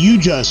 you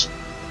just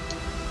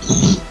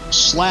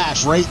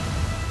slash right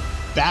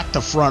back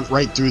to front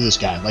right through this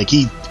guy. Like,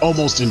 he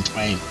almost in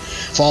twain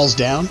falls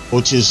down,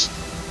 which is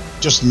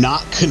just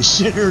not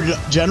considered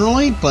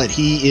generally, but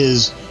he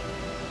is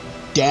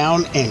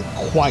down and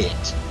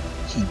quiet.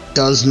 He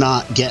does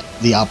not get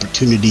the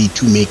opportunity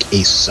to make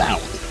a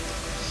sound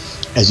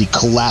as he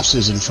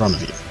collapses in front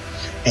of you.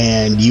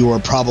 And you are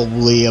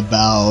probably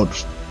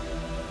about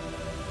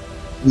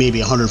maybe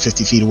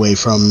 150 feet away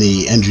from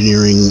the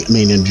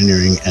main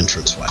engineering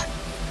entranceway.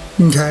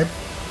 Okay.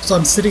 So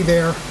I'm sitting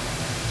there,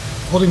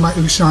 holding my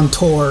Ushan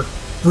Tor,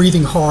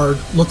 breathing hard,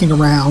 looking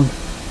around.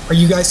 Are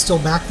you guys still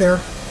back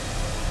there?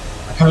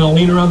 I kind of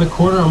lean around the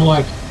corner. I'm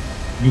like,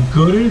 you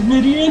good,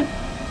 Midian?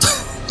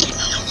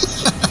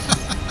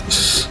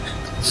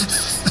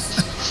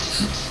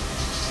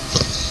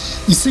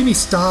 You see me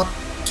stop,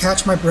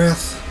 catch my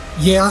breath.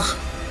 Yeah.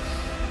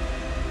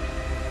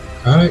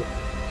 All right,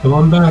 come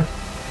on back.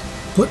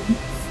 Put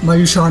my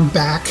Ushan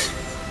back.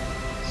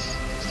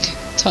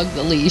 Tug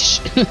the leash.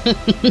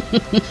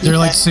 They're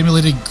like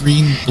simulated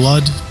green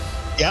blood.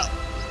 Yep.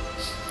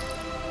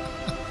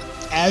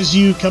 As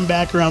you come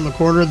back around the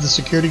corner, the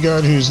security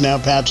guard, who's now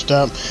patched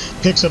up,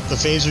 picks up the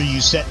phaser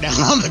you set down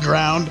on the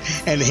ground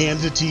and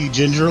hands it to you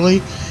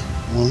gingerly.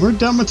 When we're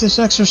done with this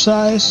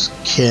exercise,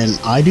 can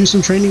I do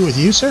some training with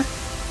you, sir?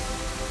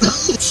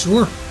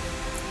 Sure.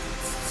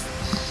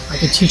 I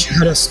can teach you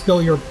how to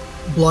spill your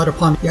blood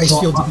upon the ice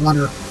fields of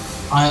honor.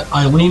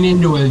 I lean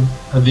into a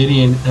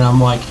Vidian and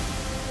I'm like,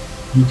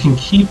 you can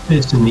keep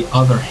this in the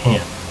other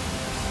hand.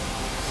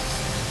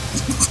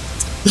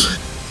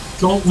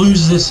 Don't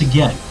lose this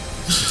again.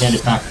 Hand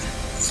it back.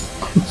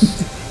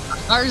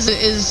 Ours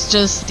is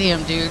just,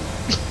 damn, dude.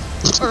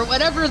 Or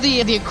whatever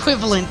the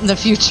equivalent in the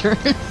future.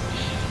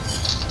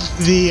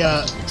 The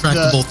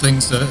Retractable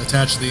things to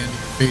attach to the end of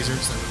your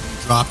phasers, so when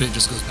you drop it, it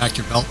just goes back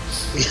to your belt.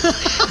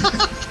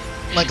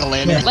 like a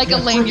lanyard. Like a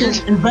lanyard.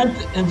 Invent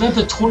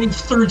the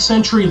 23rd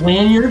century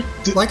lanyard.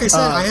 Like I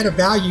said, I had a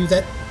value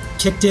that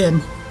kicked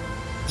in.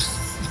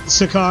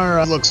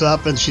 Sakaar looks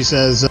up and she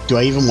says, do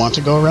I even want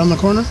to go around the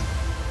corner?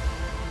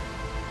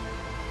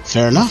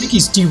 Fair I enough. think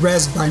he's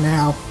de-rezzed by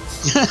now.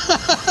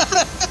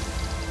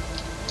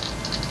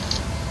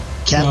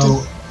 Captain?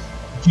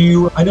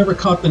 So, I never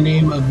caught the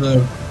name of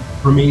the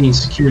remaining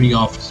security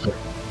officer.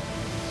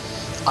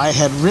 I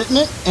had written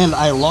it and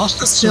I lost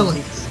it.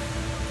 Vasily.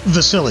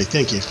 Vasily,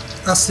 thank you.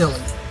 Vasily.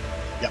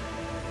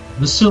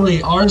 Vasily,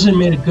 Arzin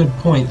made a good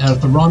point that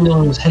if the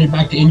Romulan was headed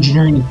back to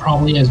engineering, he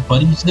probably has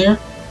buddies there.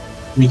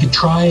 We could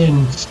try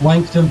and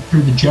flank them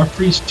through the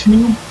Jeffries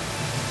tube.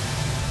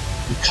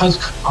 Because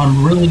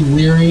I'm really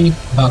leery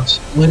about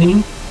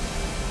splitting,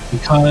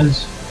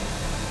 because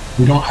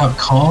we don't have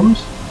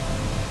comms,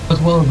 as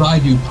well as I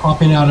do,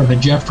 popping out of a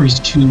Jeffries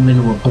tube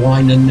into a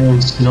blind unknown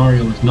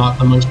scenario is not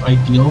the most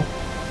ideal.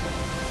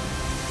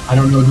 I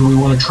don't know, do we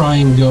want to try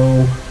and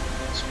go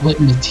split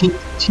into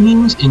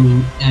teams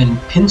and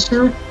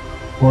pincer,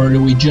 or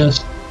do we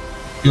just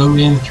go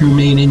in through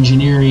main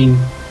engineering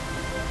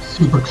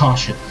super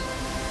cautious?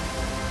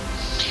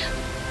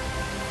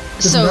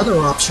 There's another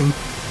option.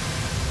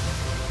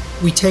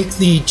 We take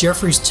the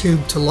Jeffries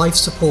tube to life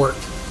support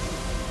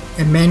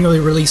and manually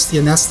release the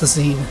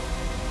anesthetizine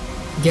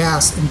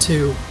gas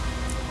into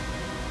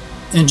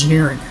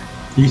engineering.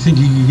 Do you think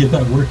you can get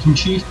that working,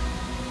 Chief?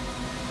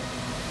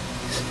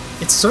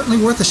 It's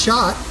certainly worth a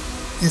shot.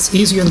 It's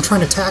easier than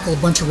trying to tackle a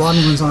bunch of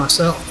Romulans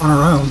on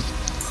our own.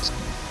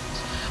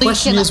 The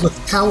question is, with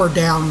power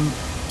down,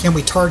 can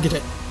we target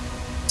it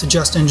to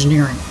just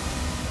engineering?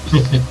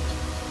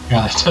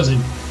 Yeah, it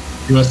doesn't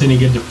do us any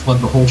good to flood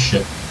the whole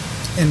ship.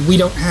 And we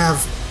don't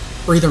have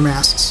breather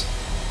masks.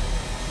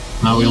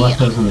 No, we left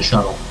those in the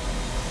shuttle.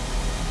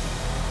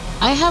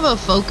 I have a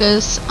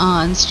focus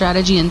on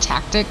strategy and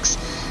tactics,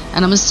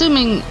 and I'm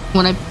assuming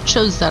when I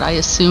chose that, I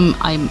assume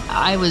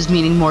I was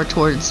meaning more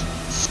towards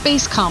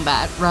space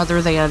combat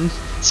rather than,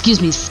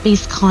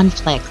 space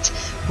conflict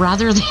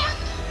rather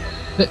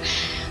than.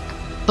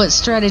 But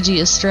strategy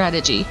is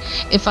strategy.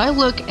 If I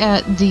look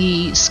at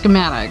the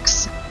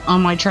schematics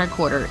on my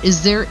tricorder.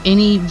 Is there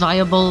any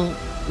viable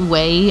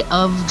way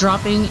of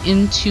dropping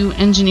into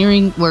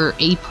engineering where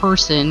a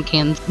person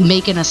can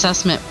make an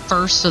assessment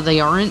first so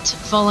they aren't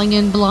falling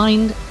in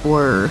blind,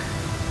 or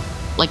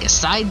like a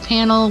side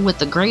panel with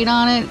the grate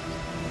on it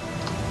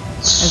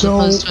as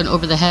opposed to an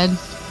over the head?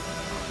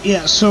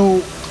 Yeah,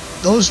 so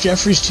those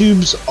Jeffries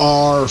tubes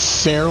are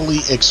fairly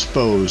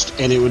exposed,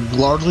 and it would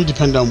largely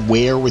depend on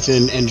where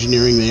within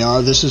engineering they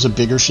are. This is a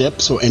bigger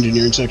ship, so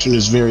engineering section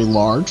is very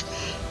large.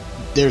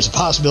 There's a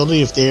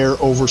possibility if they're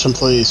over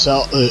someplace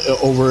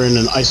over in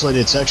an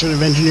isolated section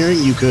of engineering,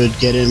 you could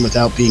get in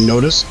without being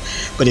noticed.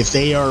 But if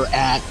they are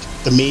at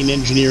the main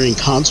engineering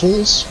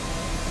consoles,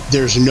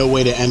 there's no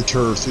way to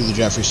enter through the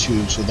Jeffries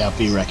tubes without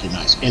being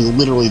recognized. And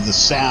literally the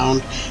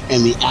sound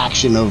and the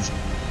action of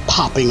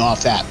popping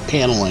off that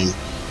paneling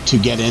to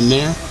get in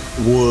there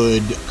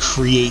would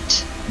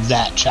create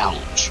that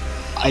challenge.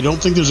 I don't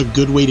think there's a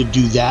good way to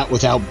do that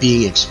without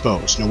being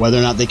exposed. Now, whether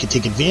or not they could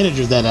take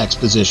advantage of that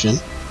exposition,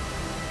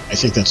 I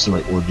think that's the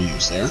right word to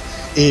use there,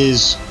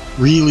 is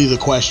really the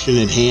question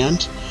at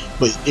hand,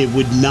 but it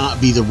would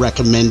not be the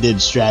recommended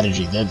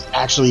strategy. That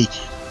actually,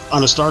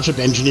 on a starship,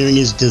 engineering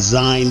is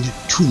designed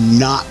to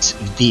not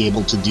be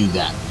able to do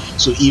that.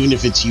 So even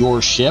if it's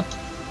your ship,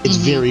 it's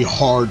very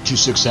hard to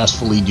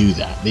successfully do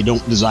that. They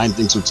don't design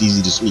things so it's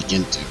easy to sneak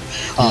into.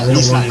 At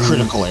least not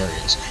critical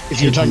areas.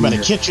 If you're talking about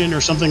a kitchen or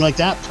something like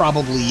that,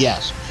 probably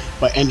yes.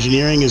 But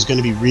engineering is going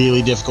to be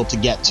really difficult to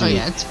get to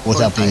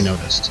without being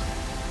noticed.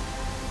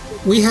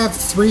 We have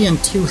 3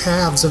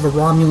 2.5 of a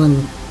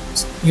Romulan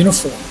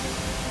uniform,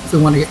 if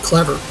we want to get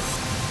clever.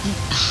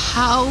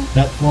 How?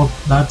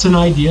 That's an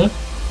idea.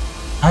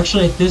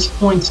 Actually, at this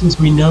point, since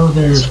we know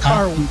there's...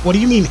 Car, what do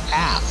you mean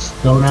half?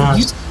 Don't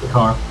ask the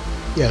car.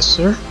 Yes,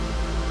 sir.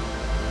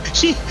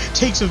 She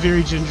takes a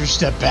very ginger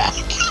step back.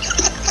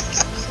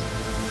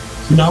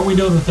 Now we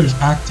know that there's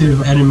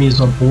active enemies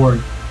on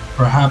board.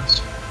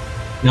 Perhaps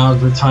now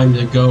is the time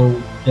to go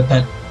get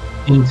that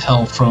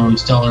intel from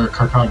stellar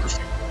cartography.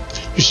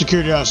 Your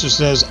security officer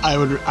says,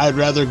 I'd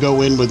rather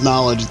go in with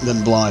knowledge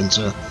than blind,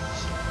 sir.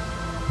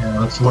 Yeah,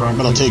 that's what I'm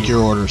But I'll take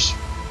your orders.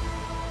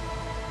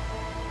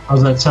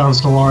 How's that sound,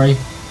 Stellari?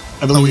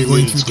 Are we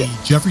going through the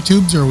Jeffrey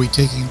tubes, or are we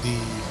taking the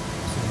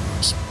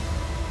corridors?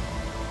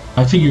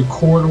 I figure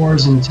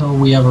corridors until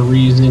we have a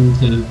reason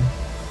to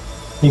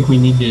think we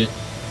need to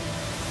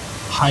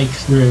hike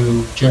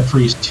through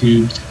Jeffrey's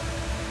tubes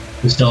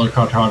with stellar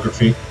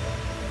cartography.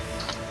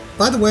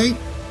 By the way,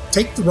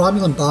 take the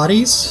Romulan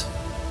bodies,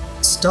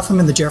 stuff them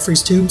in the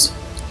Jeffries tubes.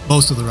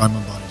 Most of the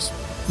Romulan bodies.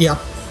 Yeah.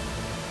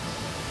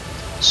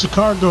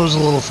 Sakaar goes a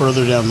little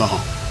further down the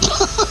hall.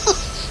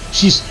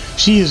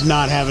 She is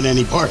not having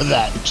any part of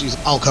that.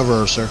 I'll cover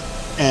her, sir.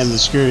 And the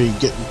security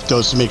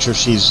goes to make sure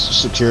she's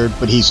secured,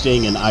 but he's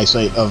staying in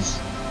eyesight of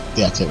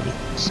the activity.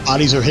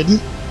 Bodies are hidden.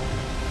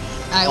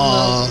 I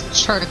will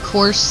chart a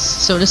course,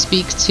 so to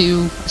speak,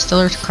 to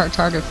stellar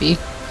cartography.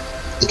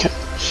 Okay.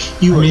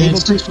 You were able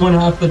to... It's one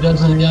half the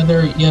dozen the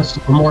other. Yes,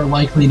 we're more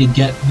likely to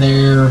get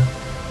there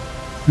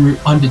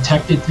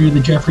undetected through the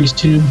Jeffries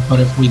tube, but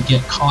if we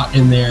get caught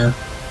in there,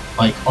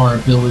 like, our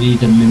ability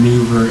to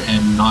maneuver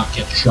and not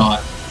get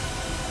shot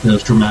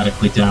goes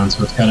dramatically down.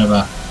 So it's kind of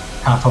a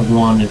half of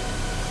one and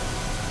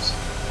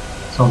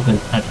something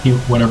at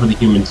whatever the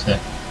humans say.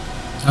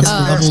 How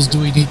many levels do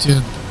we need to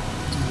do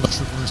rush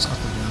reverse up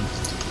or down?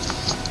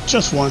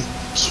 Just one.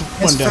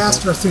 It's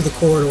faster through the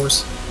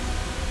corridors.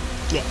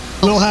 Yeah.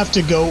 We'll have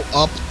to go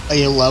up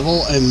a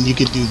level, and you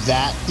could do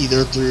that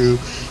either through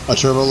a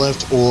turbo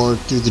lift or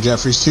through the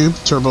Jeffries tube.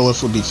 Turbo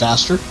lift would be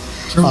faster.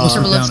 Turbo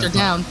lifts are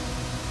down.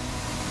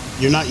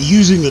 You're not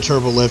using the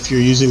turbo lift, you're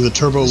using the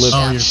turbo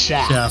lift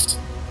shaft.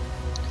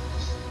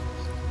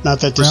 Not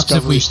that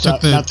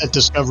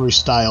Discovery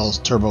style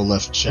turbo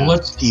lift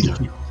shaft either.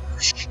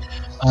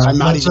 I'm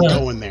not even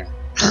going there.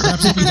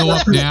 Perhaps if we go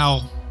up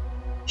now.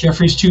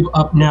 Jeffries tube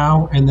up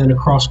now and then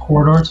across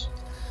corridors.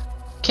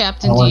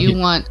 Captain, do you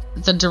want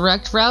the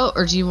direct route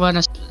or do you want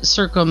a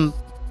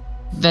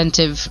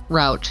circumventive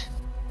route?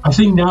 I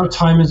think now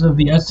time is of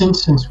the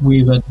essence, since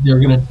they're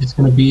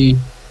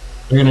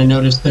gonna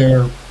notice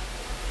their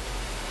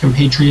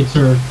compatriots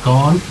are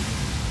gone.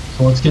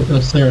 So let's get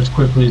us there as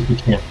quickly as we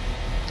can.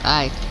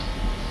 Aye.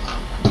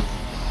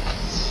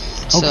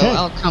 So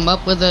I'll come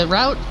up with a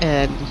route,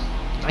 and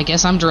I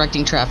guess I'm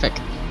directing traffic.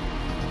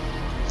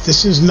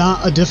 This is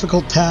not a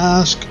difficult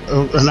task,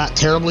 or not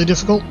terribly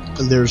difficult.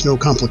 There's no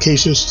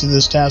complications to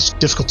this task.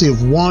 Difficulty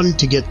of 1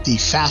 to get the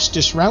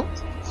fastest route,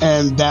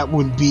 and that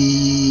would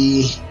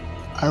be,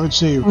 I would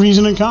say,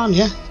 reason and con.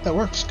 Yeah, that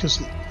works,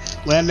 because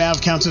land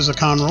nav counts as a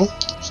con roll.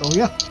 So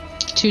yeah.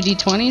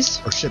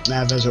 2d20s? Or ship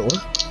nav, as it were.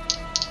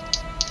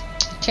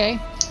 Okay.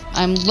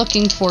 I'm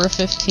looking for a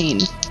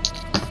 15.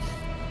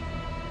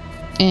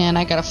 And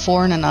I got a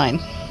 4 and a 9.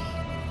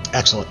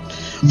 Excellent.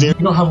 You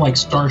don't have like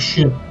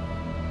Starship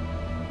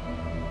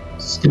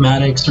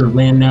schematics or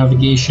land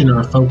navigation or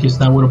a focus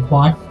that would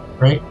apply,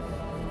 right?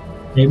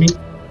 Maybe?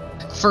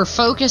 For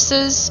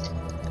focuses,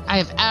 I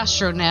have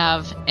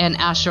Astronav and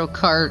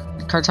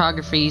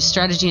Cartography,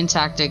 strategy and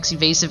tactics,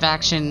 evasive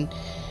action,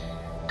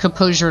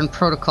 composure and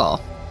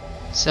protocol.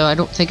 So I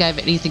don't think I have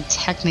anything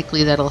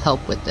technically that'll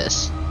help with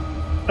this.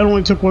 It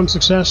only took one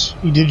success.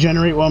 You did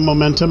generate one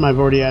momentum. I've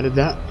already added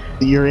that.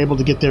 You're able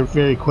to get there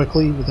very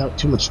quickly without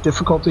too much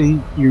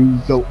difficulty. You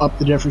go up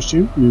the Jeffries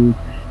tube. You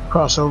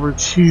cross over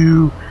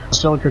to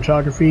stellar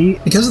cartography.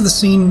 Because of the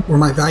scene where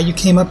my value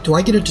came up, do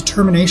I get a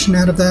determination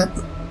out of that?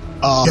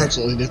 Oh, Okay.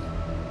 absolutely do.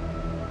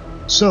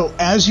 So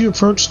as you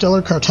approach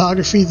stellar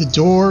cartography, the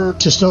door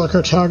to stellar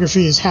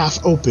cartography is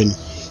half open.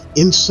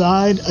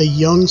 Inside, a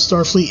young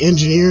Starfleet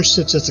engineer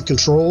sits at the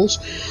controls.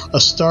 A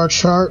star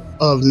chart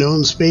of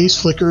known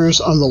space flickers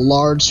on the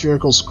large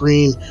spherical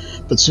screen,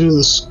 but soon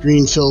the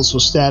screen fills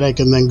with static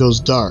and then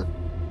goes dark.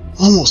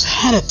 Almost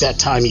had it that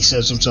time, he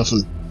says to himself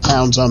and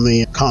pounds on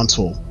the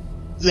console.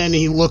 Then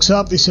he looks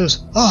up and he says,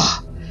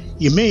 "Ah,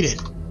 you made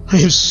it. I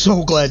am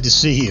so glad to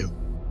see you."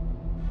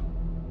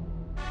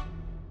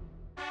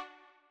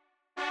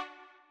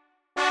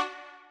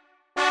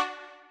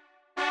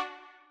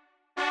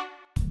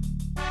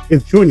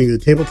 If joining the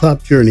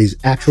Tabletop Journeys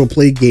actual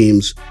play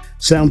games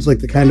sounds like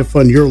the kind of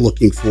fun you're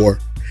looking for,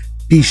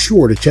 be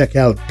sure to check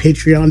out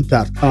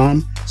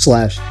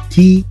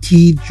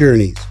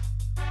patreon.com/ttjourneys,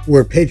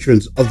 where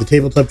patrons of the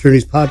Tabletop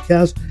Journeys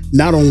podcast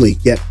not only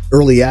get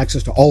early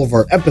access to all of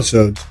our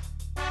episodes,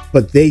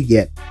 but they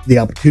get the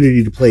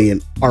opportunity to play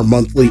in our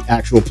monthly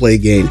actual play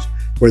games,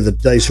 where the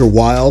dice are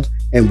wild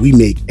and we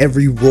make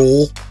every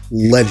roll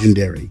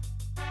legendary.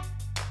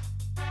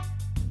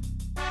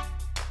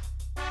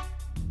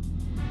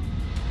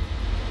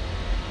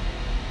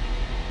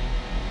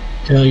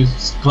 Okay,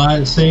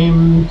 glad,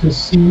 same to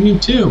see you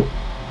too.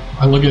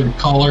 I look at the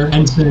caller,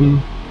 Ensign.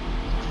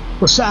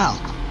 LaSalle.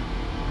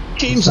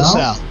 James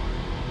LaSalle? LaSalle.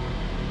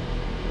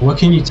 What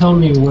can you tell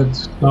me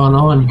what's gone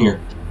on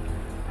here?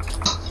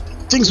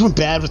 Things went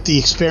bad with the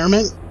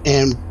experiment,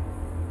 and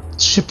the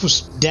ship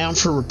was down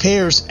for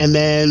repairs, and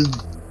then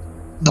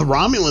the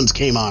Romulans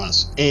came on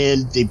us,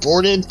 and they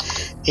boarded,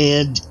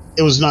 and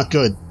it was not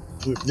good.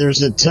 There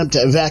was an attempt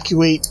to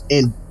evacuate,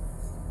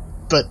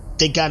 but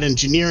they got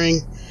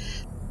engineering.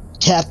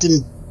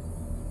 Captain,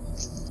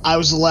 I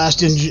was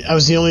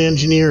the only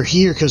engineer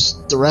here because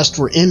the rest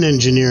were in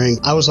engineering.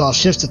 I was off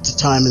shift at the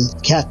time,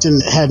 and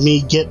Captain had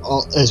me get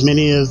as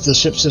many of the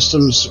ship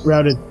systems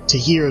routed to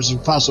here as we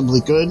possibly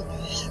could,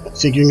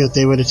 figuring that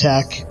they would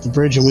attack the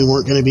bridge and we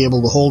weren't going to be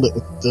able to hold it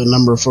with the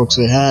number of folks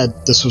they had.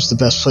 This was the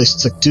best place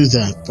to do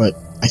that, but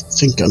I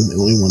think I'm the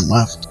only one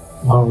left.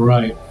 All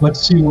right, let's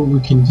see what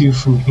we can do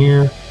from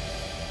here.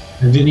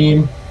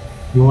 Vivian,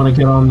 you want to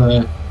get on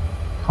the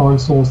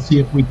console, see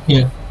if we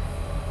can't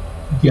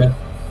get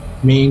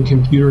main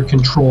computer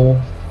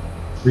control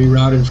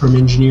rerouted from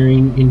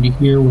engineering into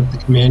here with the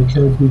command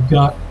code we've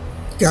got.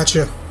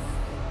 Gotcha.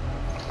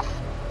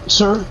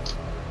 Sir,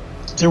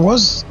 there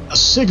was a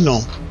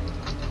signal.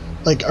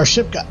 Like, our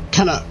ship got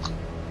kind of,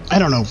 I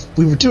don't know,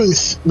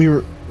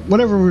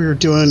 whatever we were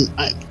doing,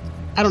 I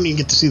don't even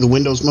get to see the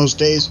windows most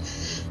days.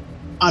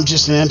 I'm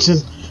just an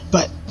ensign,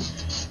 but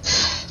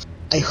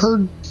I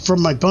heard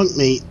from my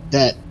bunkmate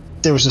that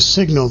there was a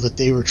signal that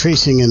they were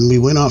tracing, and we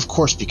went off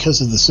course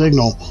because of the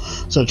signal.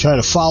 So I tried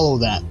to follow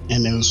that,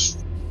 and it was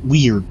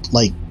weird.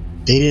 Like,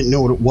 they didn't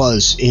know what it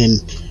was, and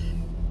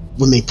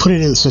when they put it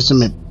in the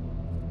system, it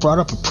brought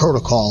up a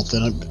protocol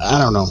that I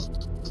don't know.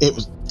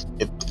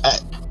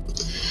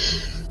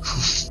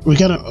 We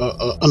got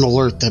an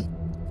alert that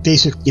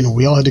basically,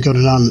 we all had to go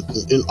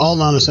to all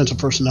non-essential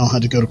personnel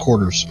had to go to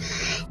quarters.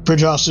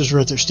 Bridge officers were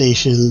at their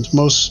stations.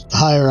 Most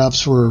higher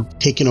ups were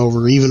taken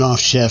over, even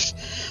off shift.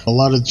 A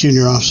lot of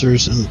junior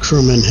officers and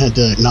crewmen had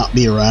to not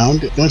be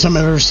around. The only time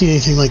I've ever seen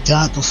anything like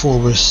that before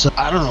was,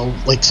 I don't know,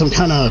 like some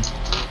kind of,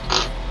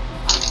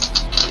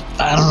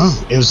 I don't know.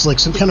 It was like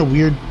some kind of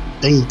weird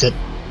thing that,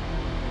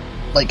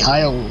 like,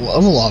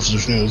 high-level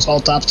officers knew. It was all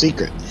top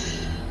secret.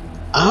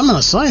 I'm on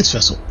a science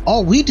vessel.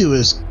 All we do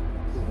is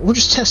we're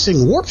just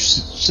testing warp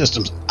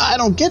systems. I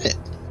don't get it.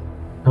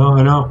 Oh,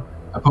 I know.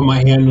 I put my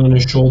hand on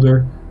his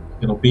shoulder.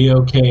 It'll be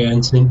okay,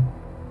 Ensign.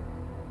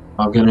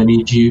 I'm going to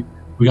need you.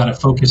 We got to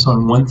focus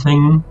on one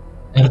thing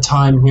at a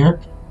time here.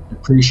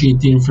 Appreciate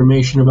the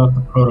information about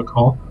the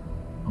protocol.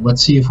 But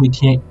let's see if we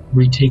can't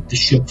retake the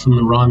ship from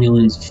the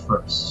Romulans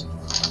first.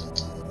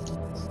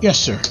 Yes,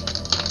 sir.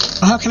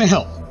 How can I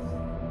help?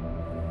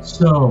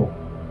 So,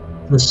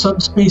 the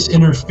subspace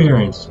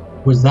interference,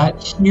 was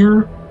that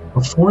here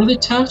before the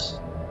test?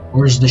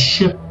 Or is the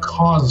ship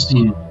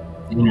causing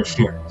the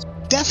interference?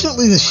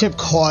 Definitely the ship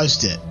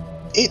caused it.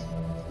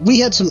 We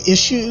had some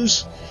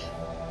issues.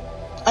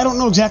 I don't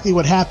know exactly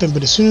what happened,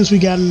 but as soon as we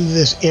got into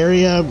this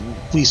area,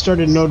 we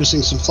started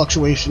noticing some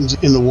fluctuations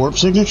in the warp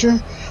signature,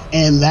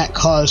 and that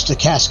caused a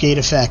cascade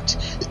effect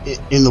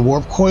in the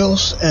warp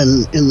coils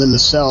and in the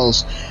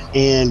nacelles.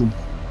 And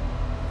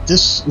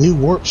this new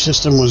warp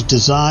system was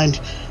designed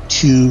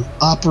to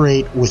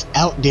operate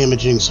without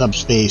damaging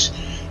subspace,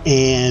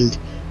 and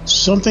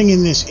something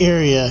in this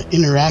area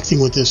interacting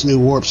with this new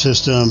warp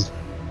system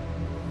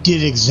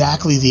did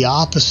exactly the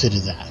opposite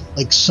of that.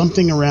 Like,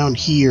 something around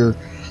here,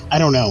 I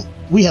don't know.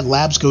 We had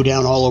labs go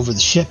down all over the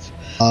ship.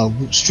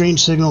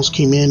 strange signals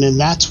came in, and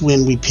that's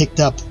when we picked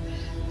up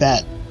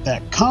that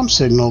comm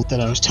signal that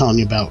I was telling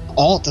you about,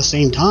 all at the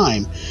same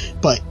time.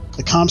 But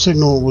the comm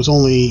signal was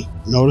only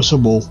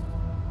noticeable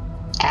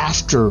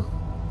after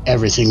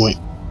everything went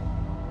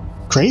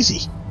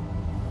crazy.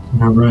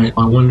 All right.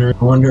 I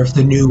wonder if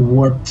the new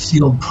warp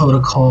field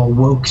protocol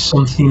woke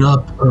something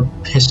up or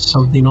pissed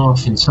something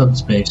off in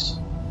subspace.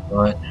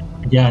 But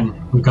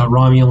again, we've got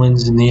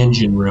Romulans in the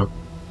engine room.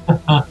 We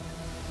got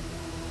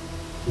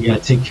to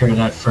take care of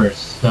that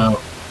first. So,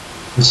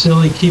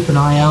 Vasily, keep an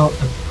eye out at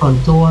the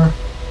front door.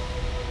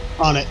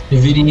 On it.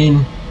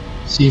 Davidian,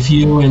 see if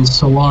you and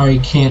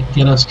Solari can't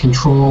get us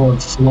control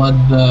and flood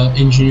the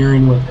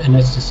engineering with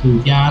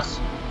anesthesia gas.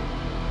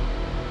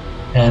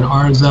 And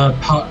Arza,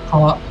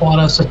 plot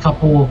us a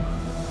couple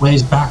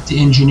ways back to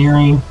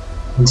engineering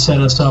and set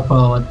us up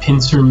a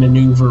pincer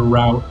maneuver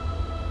route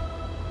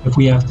if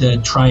we have to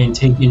try and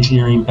take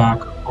engineering back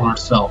on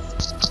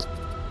ourselves.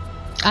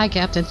 Aye,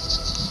 Captain.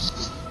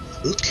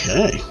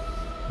 Okay.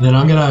 And then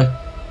I'm gonna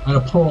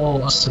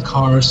pull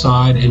Sakara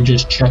aside and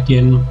just check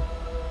in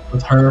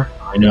with her.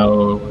 I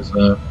know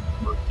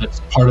that's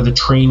part of the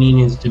training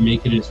is to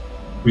make it as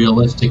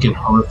realistic and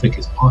horrific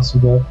as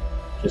possible.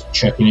 Just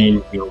checking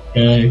in, you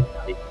okay?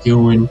 How you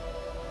doing?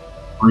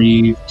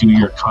 Breathe, do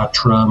your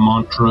Katra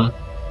mantra,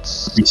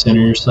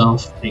 recenter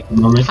yourself, take a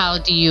moment. How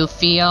do you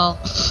feel?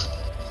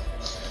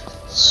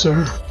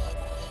 Sir,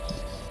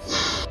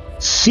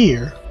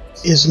 fear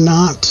is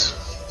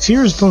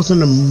both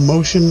an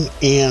emotion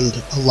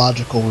and a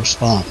logical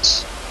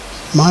response.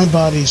 My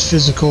body's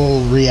physical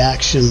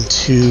reaction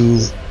to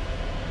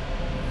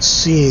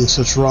seeing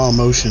such raw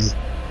emotion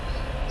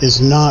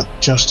is not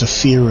just a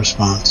fear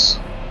response.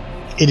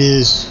 It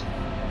is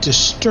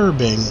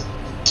disturbing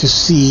to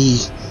see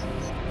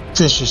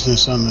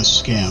viciousness on this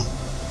scale.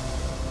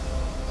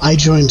 I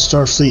joined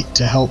Starfleet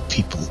to help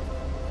people.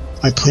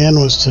 My plan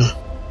was to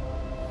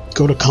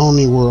go to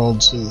colony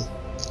worlds and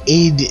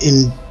aid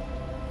in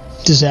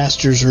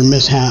disasters or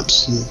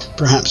mishaps and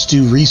perhaps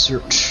do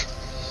research,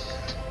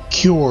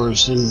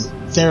 cures, and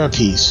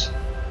therapies.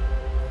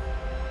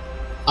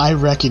 I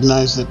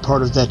recognize that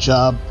part of that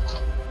job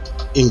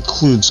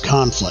includes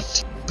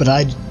conflict, but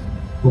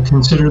We'll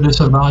consider this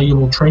a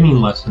valuable training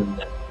lesson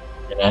then,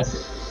 Cadet.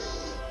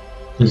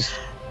 Because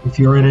if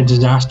you're in a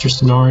disaster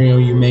scenario,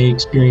 you may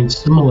experience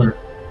similar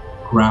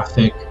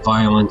graphic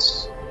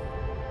violence.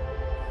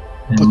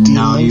 And but the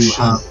now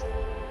emotion,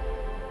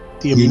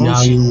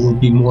 now you will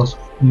be more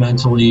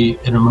mentally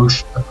and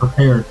emotionally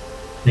prepared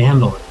to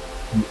handle it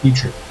in the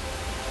future.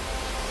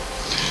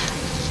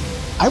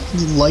 I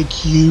would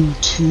like you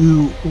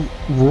to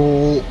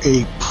roll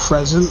a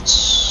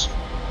presence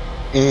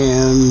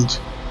and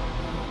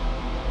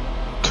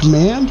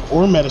command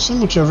or medicine,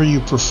 whichever you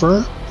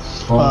prefer.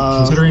 Well,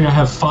 considering I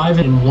have 5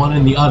 and 1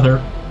 in the other,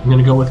 I'm going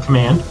to go with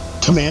command.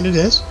 Command it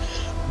is.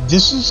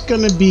 This is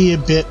going to be a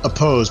bit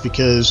opposed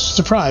because,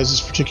 surprise,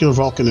 this particular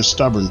Vulcan is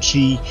stubborn.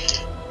 She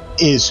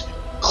is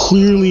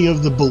clearly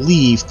of the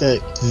belief that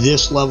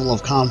this level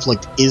of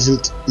conflict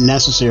isn't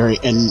necessary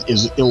and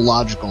is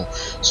illogical.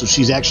 So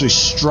she's actually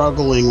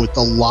struggling with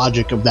the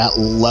logic of that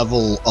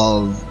level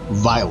of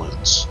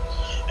violence.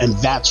 And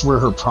that's where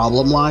her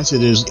problem lies.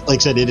 It is,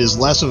 like I said, it is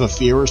less of a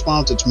fear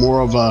response. It's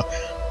more of a,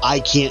 I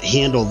can't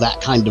handle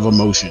that kind of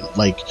emotion.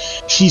 Like,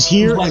 she's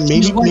here, and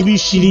maybe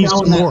she needs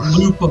more. That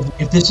loop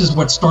of, if this is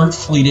what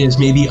Starfleet is,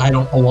 maybe I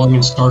don't belong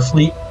in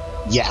Starfleet.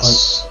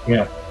 Yes.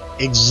 Yeah.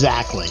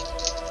 Exactly.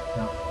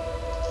 Yeah.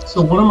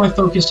 So one of my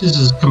focuses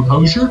is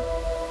composure.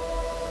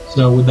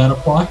 So would that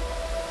apply?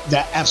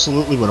 That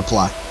absolutely would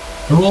apply.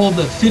 I rolled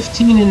a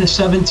 15 and a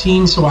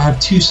 17, so I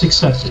have 2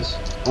 successes.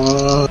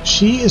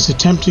 She is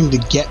attempting to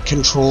get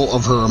control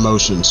of her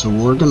emotions, so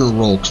we're going to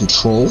roll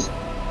control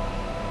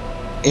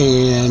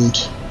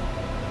and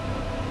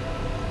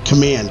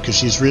command, because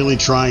she's really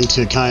trying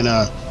to kind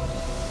of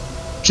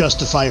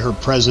justify her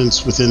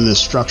presence within this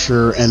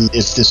structure and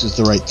if this is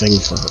the right thing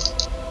for her.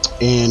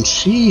 And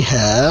she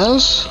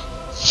has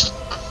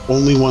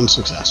only 1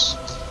 success.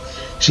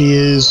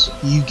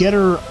 You get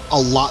her a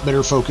lot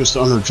better focused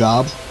on her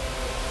job.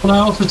 But I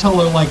also tell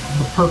her, like,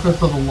 the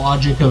purpose of the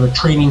logic of a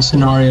training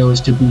scenario is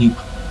to be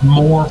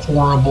more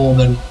horrible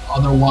than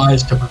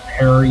otherwise, to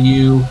prepare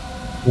you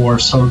for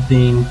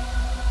something.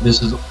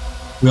 This is,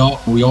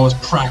 we always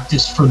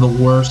practice for the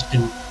worst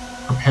and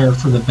prepare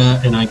for the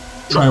best, and I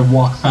try and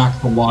walk back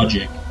the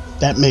logic.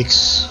 That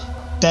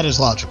is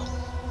logical.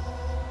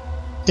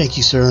 Thank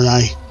you, sir, and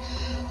I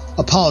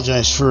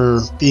apologize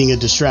for being a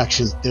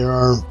distraction. There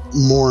are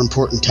more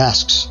important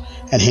tasks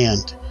at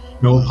hand.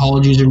 No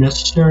apologies are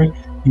necessary.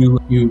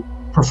 You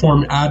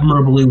performed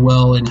admirably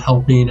well in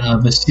helping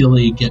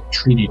Vasily get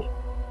treated.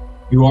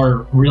 You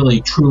are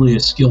really, truly a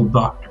skilled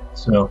doctor,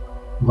 so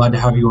I'm glad to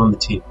have you on the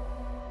team.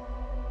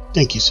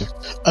 Thank you, sir.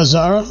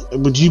 Azara,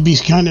 would you be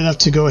kind enough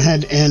to go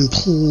ahead and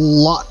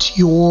plot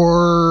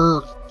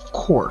your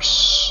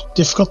course?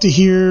 Difficulty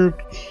here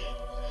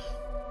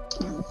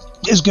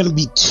is going to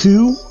be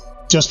 2.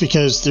 just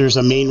because there's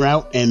a main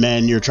route and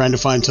then you're trying to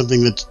find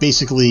something that's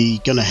basically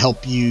going to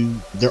help you.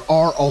 There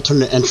are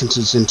alternate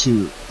entrances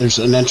there's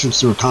an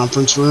entrance through a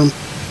conference room,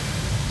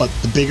 but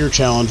the bigger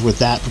challenge with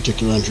that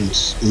particular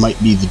entrance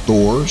might be the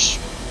doors.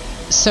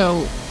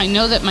 So I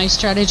know that my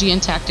strategy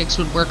and tactics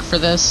would work for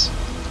this.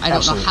 I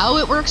don't know how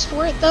it works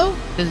for it, though.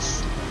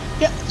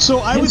 So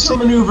I would say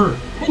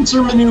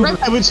pincer maneuver.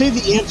 Right. I would say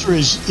the answer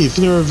is, if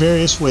there are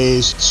various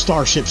ways,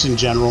 starships in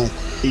general,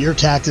 your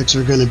tactics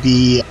are going to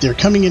be, they're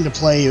coming into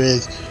play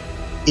with,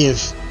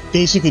 if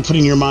basically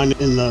putting your mind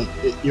in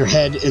your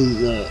head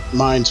in the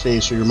mind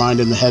space or your mind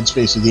in the head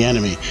space of the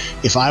enemy.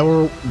 If I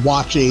were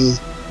watching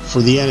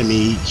for the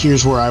enemy, here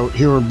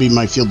would be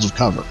my fields of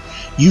cover.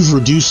 You've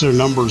reduced their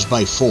numbers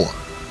by 4.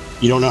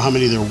 You don't know how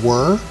many there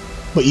were,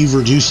 but you've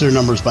reduced their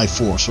numbers by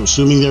 4. So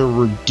assuming they're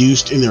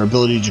reduced in their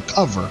ability to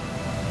cover,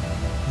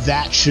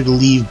 that should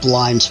leave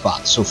blind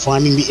spots. So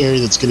finding the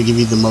area that's going to give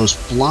you the most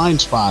blind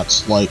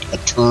spots, like a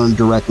turn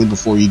directly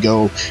before you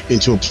go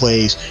into a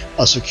place,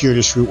 a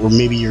circuitous route where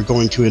maybe you're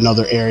going to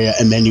another area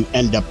and then you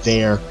end up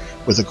there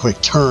with a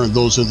quick turn,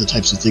 those are the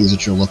types of things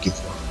that you're looking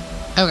for.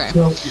 Okay.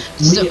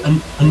 So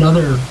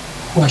another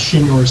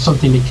question or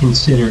something to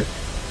consider.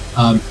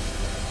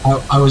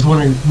 I was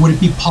wondering, would it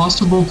be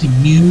possible to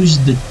use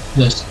the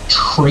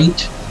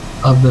trait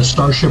of the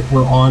starship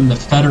we're on, the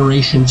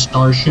Federation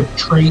starship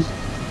trait?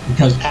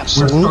 Because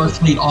Absolutely. We're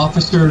Starfleet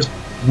officers,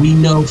 we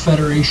know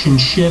Federation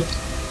ships,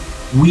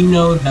 we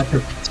know that they're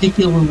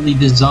particularly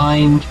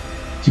designed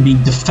to be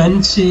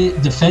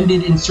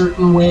defended in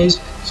certain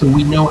ways, so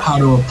we know how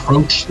to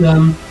approach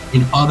them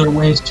in other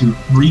ways to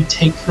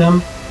retake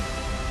them.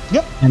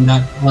 Yep. And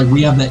that,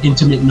 we have that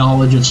intimate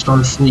knowledge of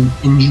Starfleet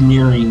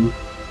engineering,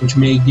 which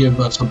may give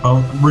us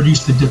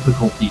reduce the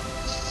difficulty.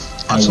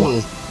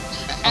 Absolutely.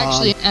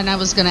 Actually, and I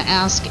was going to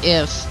ask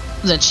if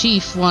the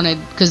chief wanted,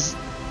 because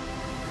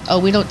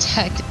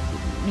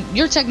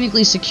you're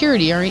technically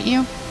security, aren't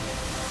you?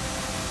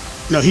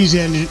 No, he's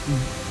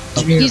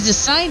He's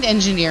assigned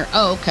engineer.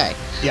 Oh, okay.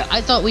 Yeah.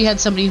 I thought we had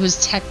somebody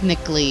who's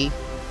technically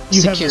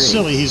you security. have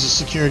Silly. He's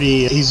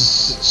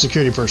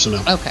security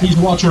personnel. Okay. He's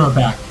watching our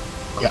back.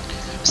 Yeah.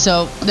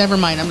 So never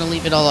mind. I'm gonna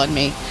leave it all on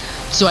me.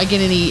 So I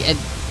get any? I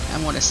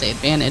want to say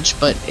advantage,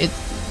 but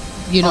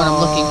you know what I'm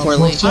looking for.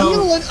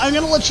 I'm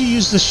gonna let you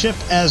use the ship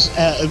as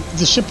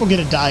the ship will get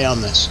a die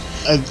on this.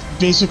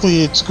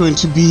 Basically, it's going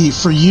to be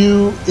for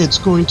you. It's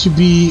going to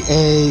be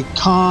a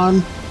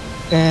con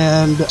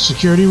and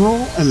security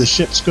roll, and the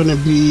ship's going to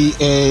be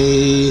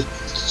a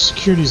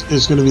security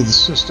is going to be the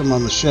system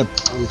on the ship.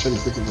 I'm trying to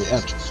think of the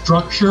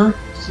structure.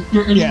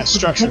 Security. Yeah,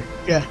 structure.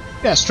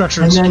 Yeah,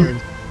 structure and security.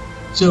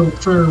 So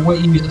for what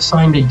you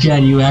assigned to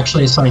Jen, you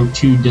actually assigned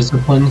 2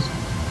 disciplines,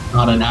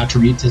 not an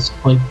attribute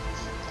discipline.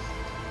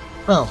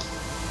 Oh.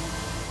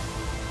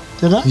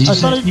 Did I?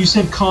 You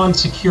said con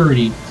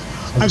security.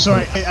 I'm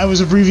sorry, I was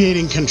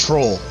abbreviating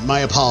control. My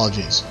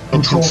apologies.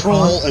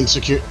 Control and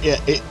secure.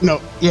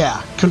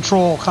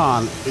 Control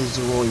con is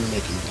the role you're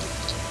making.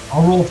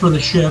 I'll roll for the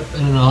ship,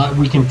 and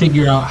we can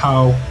figure out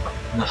how.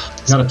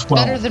 Got a 12.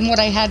 Better than what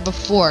I had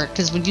before,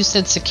 because when you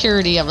said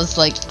security, I was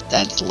like,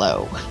 that's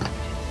low.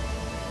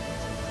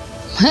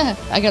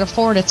 I got a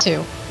 4 and a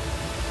 2,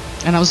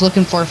 and I was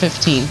looking for a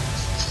 15.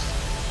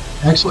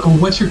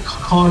 Excellent. What's your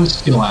con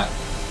skill at?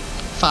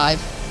 5.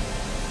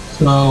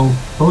 So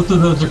both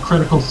of those are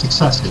critical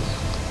successes.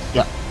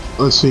 Yeah.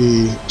 Let's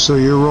see. So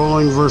you're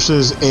rolling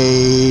versus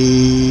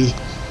a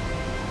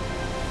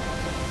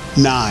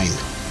 9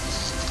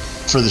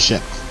 for the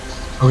ship.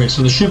 Okay,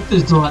 so the ship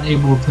is not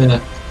able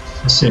to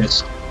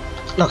assist.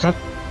 Okay.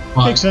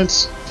 Makes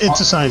sense. It's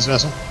a science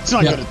vessel. It's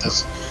not good at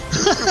this.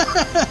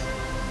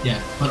 Yeah,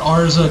 but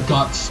Arza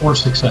got 4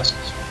 successes.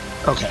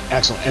 Okay,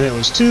 excellent. And it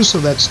was 2, so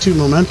that's 2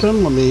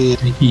 momentum. Let me...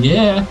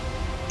 Yeah.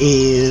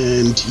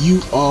 And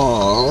you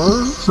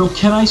are... So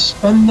can I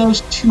spend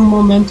those 2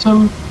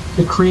 momentum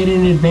to create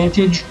an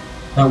advantage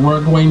that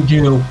we're going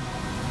to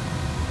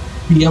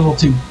be able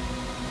to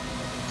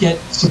get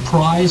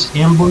surprise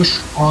ambush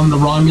on the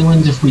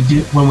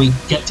Romulans when we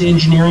get to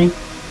engineering?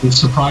 We've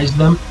surprised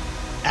them.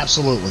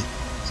 Absolutely.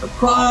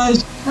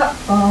 Surprise!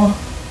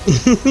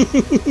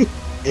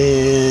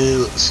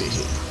 And let's see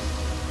here.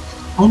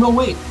 Oh no,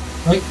 wait.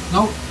 Right?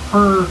 No,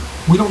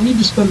 we don't need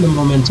to spend the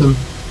momentum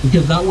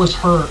because that was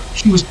her.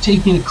 She was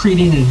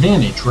creating an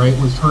advantage, right?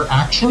 Was her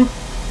action?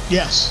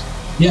 Yes.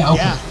 Yeah,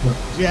 okay.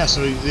 Yeah,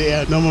 so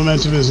no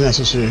momentum is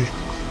necessary.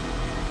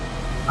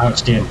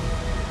 Outstanding.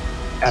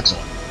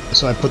 Excellent.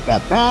 So I put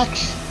that back.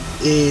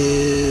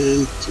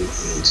 And 1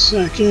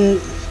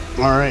 second.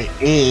 Alright,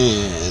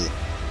 and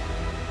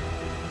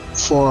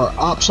for our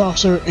ops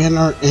officer and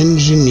our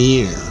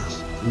engineer,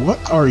 what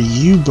are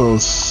you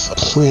both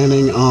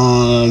planning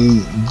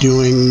on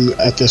doing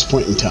at this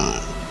point in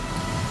time?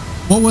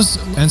 What was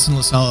Ensign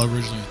LaSalle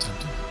originally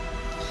attempting?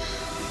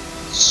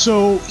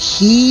 So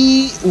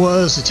he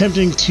was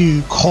attempting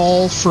to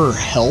call for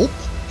help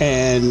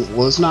and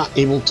was not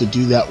able to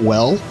do that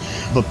well.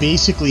 But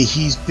basically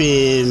he's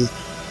been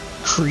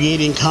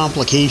creating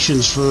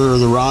complications for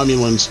the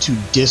Romulans to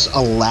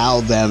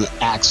disallow them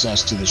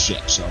access to the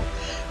ship. So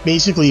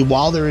basically,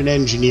 while they're in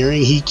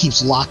engineering, he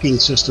keeps locking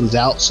systems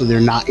out so they're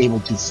not able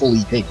to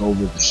fully take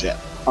over the ship.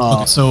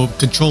 Okay, so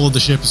control of the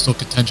ship is still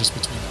contentious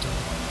between the two.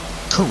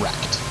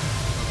 Correct.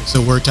 Okay,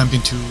 so we're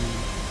attempting to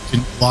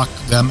lock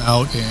them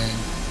out and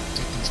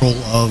take control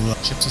of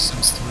ship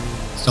systems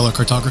through stellar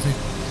cartography.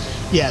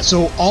 Yeah,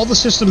 so all the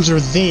systems are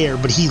there,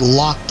 but he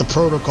locked the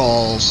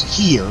protocols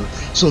here,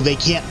 so they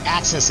can't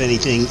access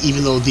anything,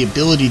 even though the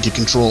ability to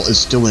control is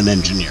still in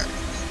engineering.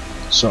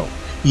 So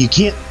you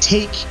can't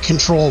take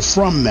control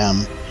from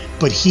them,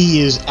 but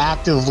he is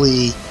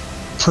actively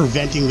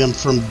preventing them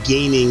from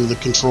gaining the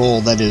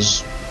control that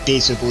is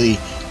basically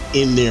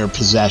in their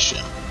possession.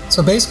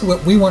 So basically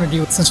what we want to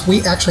do, since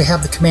we actually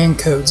have the command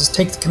codes, is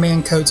take the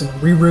command codes and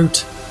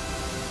reroute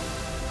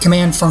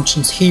command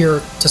functions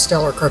here to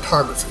stellar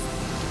cartography.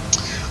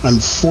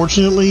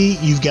 Unfortunately,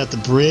 you've got the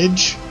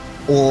bridge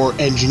or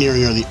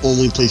engineering are the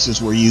only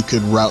places where you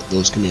could route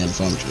those command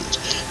functions.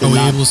 Are we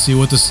able to see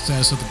what the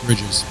status of the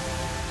bridge is?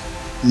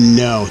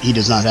 No, he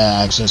does not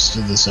have access to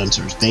the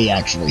sensors. They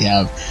actually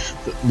have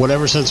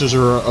whatever sensors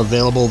are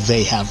available,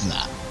 they have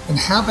that. And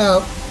how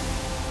about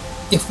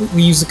if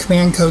we use the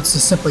command codes to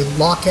simply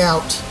lock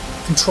out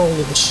control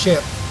of the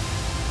ship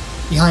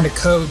behind a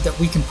code that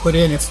we can put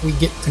in if we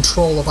get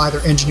control of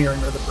either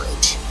engineering or the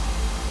bridge?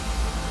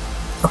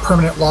 A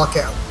permanent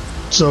lockout.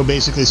 So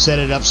basically set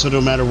it up so no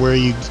matter where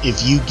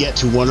if you get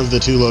to one of the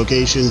two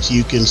locations,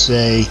 you can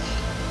say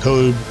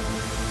code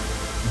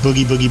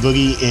boogie boogie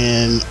boogie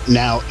and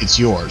now it's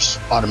yours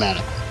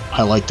automatically.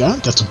 I like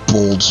that. That's a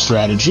bold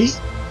strategy. So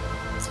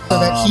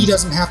that he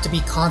doesn't have to be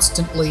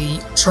constantly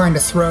trying to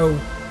throw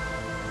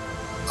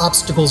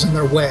obstacles in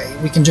their way.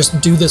 We can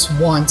just do this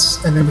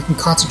once and then we can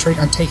concentrate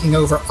on taking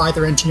over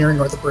either engineering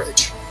or the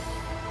bridge.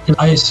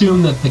 I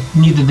assume that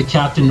neither the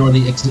captain nor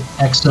the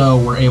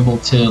XO were able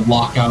to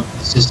lock out the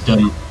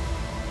system.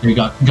 They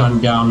got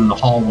gunned down in the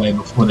hallway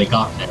before they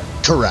got there.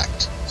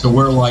 Correct. So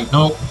we're like,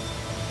 nope.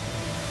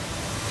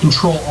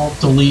 Control Alt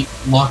Delete,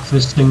 lock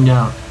this thing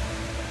down.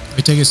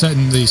 I take it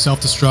setting the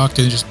self-destruct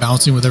and just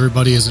bouncing with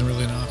everybody isn't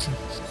really an option.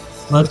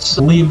 Let's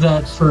leave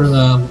that for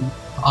the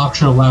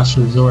option of last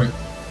resort.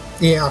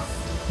 Yeah.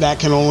 That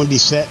can only be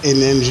set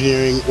in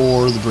engineering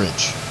or the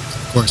bridge.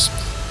 Of course.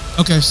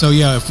 Okay, so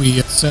yeah, if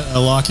we set a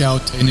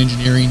lockout in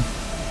engineering,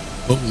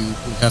 but we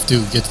have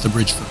to get to the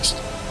bridge first.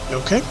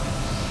 Okay.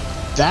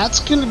 That's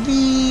going to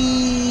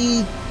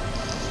be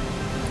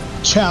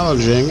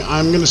challenging.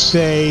 I'm going to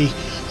say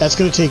that's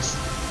going to take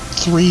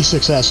 3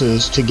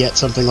 successes to get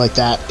something like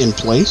that in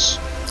place.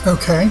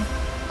 Okay.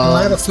 Well,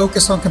 I have a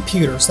focus on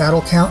computers.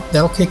 That'll count.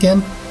 That'll kick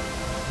in.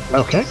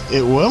 Okay,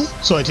 it will.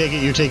 So I take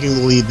it you're taking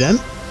the lead then?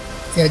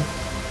 Yeah.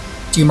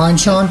 Do you mind,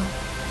 Sean?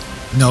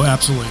 No,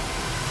 absolutely.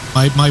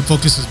 My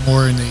focus is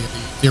more in the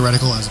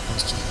theoretical as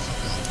opposed to...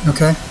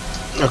 Okay.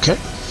 Okay.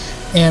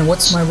 And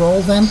what's my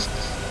role then?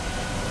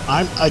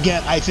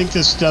 I think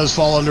this does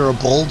fall under a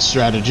bold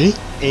strategy,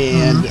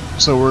 and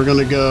so we're going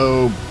to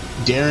go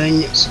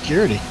daring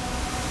security.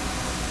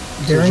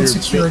 Daring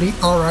security.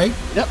 All right.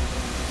 Yep.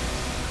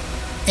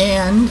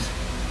 And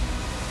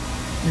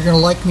you're going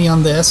to like me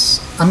on this.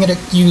 I'm going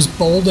to use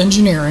bold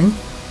engineering.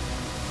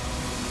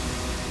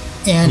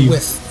 And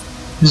This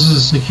is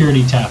a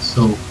security task,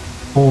 so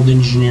bold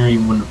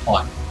engineering wouldn't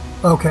apply.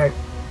 Okay.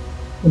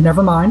 Well,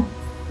 never mind.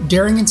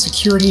 Daring and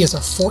security is a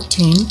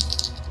 14.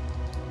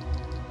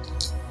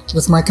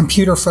 With my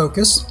computer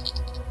focus.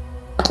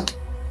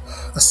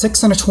 A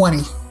 6 and a 20.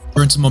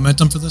 Burn some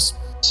momentum for this?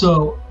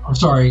 So, I'm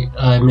sorry,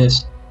 I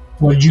missed.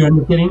 What did you end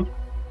up getting?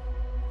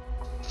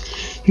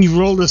 He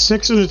rolled a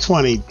 6 and a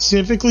 20.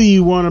 Typically,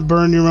 you want to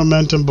burn your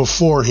momentum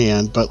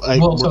beforehand, but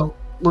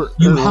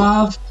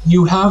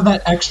you have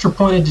that extra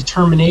point of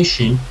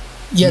determination.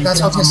 Yeah,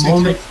 that's what I was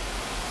going to say.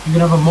 You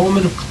can have a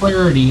moment of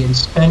clarity and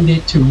spend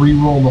it to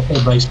re-roll the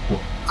whole dice pool.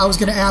 I was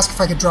going to ask if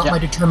I could drop my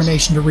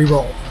determination to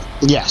re-roll.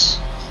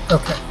 Yes.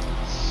 Okay.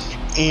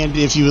 And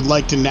if you would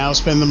like to now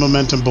spend the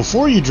momentum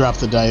before you drop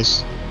the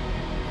dice.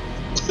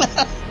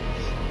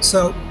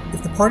 So,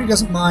 if the party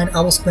doesn't mind,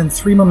 I will spend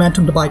 3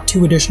 momentum to buy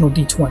 2 additional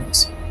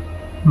d20s.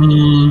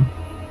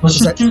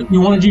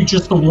 You want to do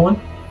just the one?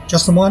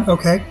 Just the one?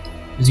 Okay.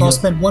 So I'll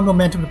spend 1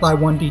 momentum to buy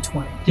 1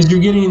 d20. Because you're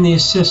getting the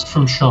assist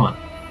from Sean.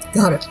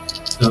 Got it.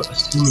 So,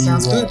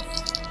 sounds good.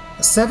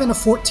 A 7, a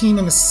 14,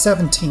 and a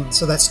 17.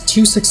 So that's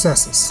 2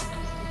 successes.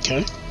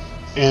 Okay.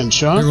 And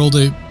Sean?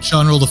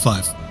 Sean rolled a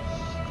 5.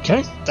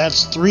 Okay.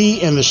 That's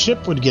 3, and the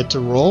ship would get to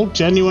roll.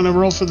 Jen, you want to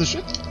roll for the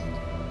ship?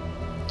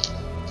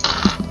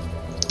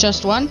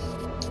 Just 1?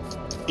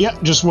 Yeah,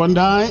 just 1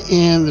 die,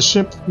 and the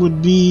ship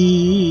would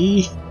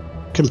be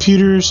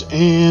computers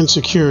and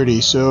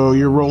security. So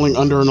you're rolling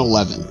under an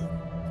 11.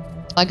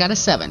 I got a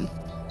 7.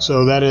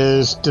 So that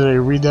is, did I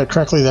read that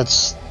correctly?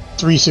 That's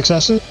 3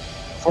 successes?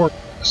 4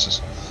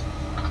 successes.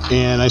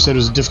 And I said it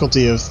was a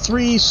difficulty of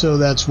 3, so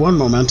that's 1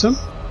 momentum.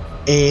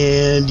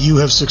 And you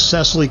have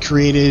successfully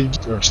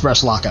created your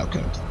express lockout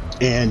code.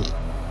 And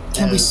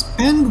can we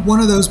spend one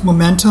of those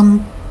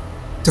momentum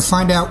to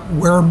find out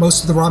where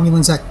most of the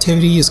Romulans'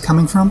 activity is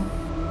coming from?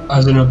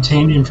 As an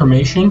obtained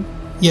information?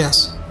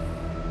 Yes.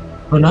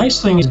 The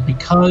nice thing is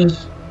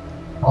because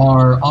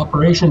our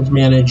operations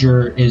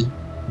manager is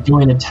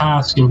doing a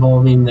task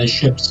involving the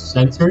ship's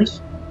sensors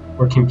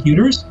or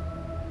computers,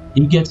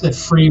 he gets a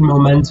free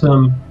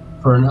momentum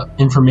for an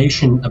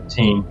information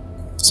obtained.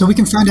 So we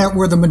can find out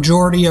where the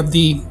majority of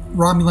the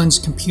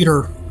Romulans'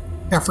 computer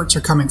efforts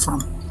are coming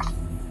from.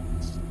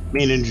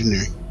 Main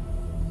engineering.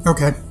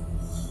 Okay.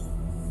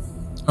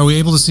 Are we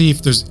able to see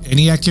if there's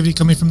any activity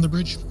coming from the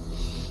bridge?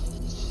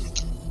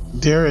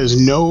 There is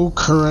no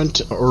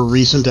current or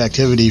recent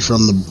activity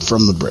from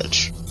the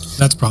bridge.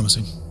 That's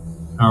promising.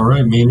 All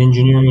right, main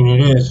engineering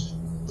it is.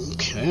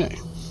 Okay.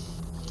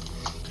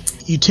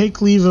 You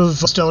take leave of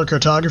stellar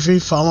cartography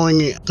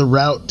following the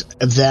route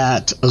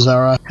that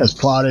Azara has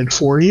plotted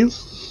for you.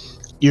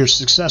 You're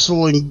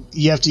successful, and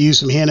you have to use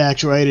some hand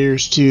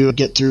actuators to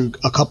get through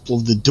a couple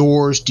of the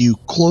doors. Do you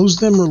close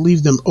them or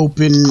leave them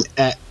open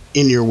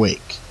in your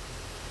wake?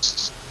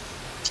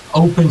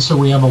 Open so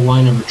we have a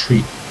line of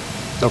retreat.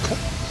 Okay.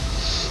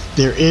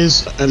 There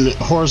is a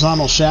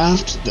horizontal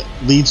shaft that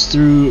leads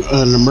through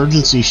an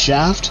emergency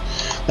shaft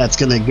that's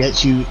going to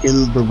get you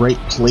in the right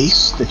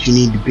place that you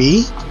need to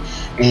be.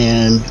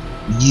 And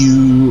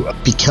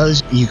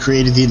because you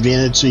created the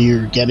advantage, so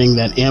you're getting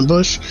that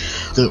ambush,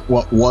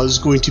 what was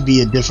going to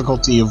be a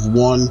difficulty of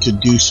 1 to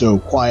do so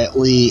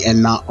quietly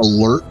and not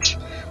alert,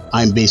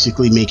 I'm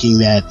basically making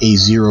that a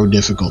 0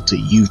 difficulty.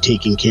 You've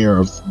taken care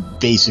of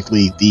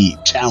basically the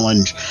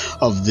challenge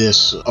of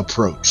this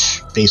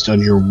approach based on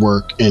your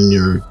work and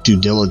your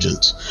due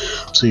diligence.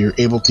 So you're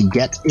able to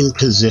get in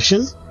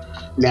position.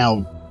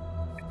 Now,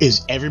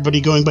 is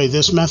everybody going by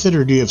this method,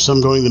 or do you have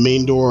some going the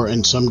main door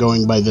and some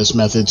going by this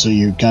method, so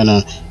you kind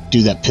of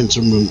do that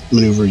pincer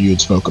maneuver you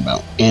had spoke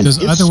about? And does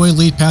either way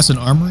lead past an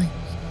armory?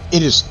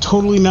 It is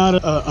totally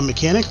not a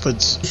mechanic,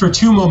 but... For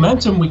 2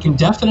 momentum, we can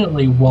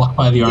definitely walk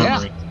by the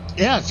armory.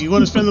 Yeah, if you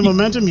want to spend the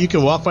momentum, you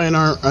can walk by an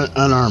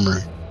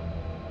armory.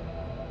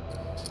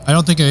 I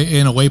don't think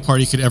an away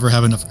party could ever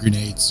have enough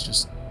grenades.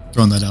 Just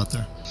throwing that out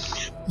there.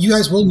 You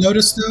guys will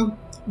notice, though,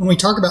 when we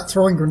talk about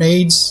throwing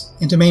grenades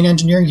into main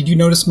engineering, did you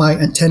notice my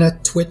antenna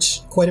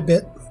twitch quite a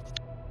bit?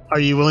 Are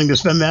you willing to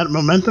spend that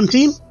momentum,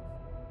 team?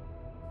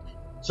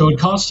 So it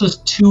costs us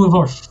 2 of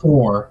our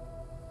 4.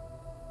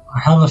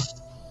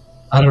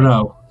 I don't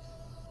know.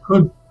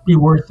 Could be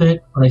worth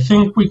it, but I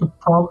think we could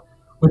probably,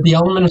 with the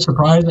element of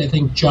surprise, I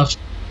think just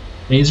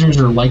lasers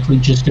are likely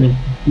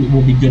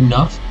will be good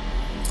enough.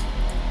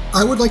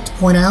 I would like to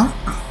point out...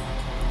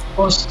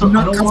 Plus, I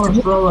don't want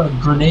to throw a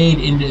grenade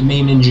into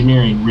main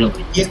engineering,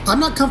 really. Yeah, I'm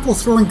not comfortable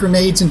throwing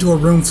grenades into a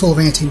room full of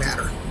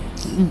antimatter.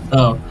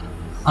 Oh,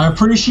 I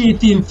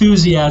appreciate the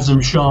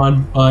enthusiasm,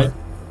 Sean, but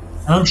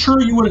I'm sure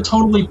you would have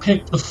totally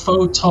picked the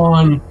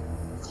photon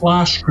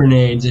flash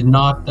grenades and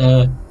not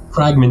the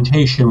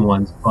fragmentation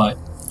ones, but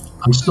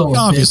I'm still...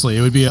 Obviously,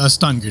 it would be a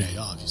stun grenade,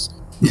 obviously.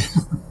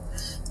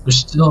 There's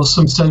still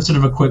some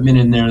sensitive equipment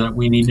in there that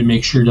we need to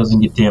make sure doesn't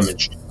get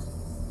damaged.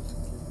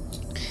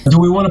 Do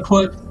we want to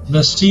put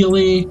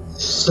Vasily,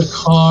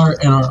 Sakar,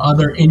 and our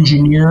other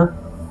engineer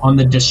on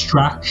the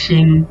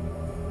distraction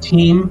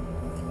team,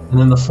 and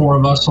then the 4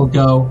 of us will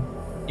go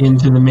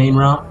into the main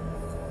route?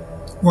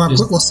 Want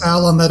to put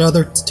LaSalle on that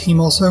other team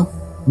also?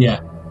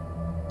 Yeah.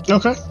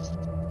 Okay.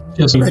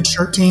 Just red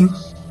shirt team?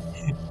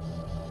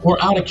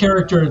 Or out of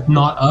character,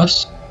 not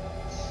us.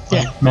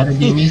 Yeah.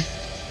 Metagamey.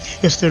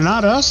 If they're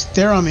not us,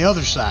 they're on the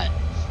other side.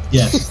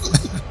 Yes.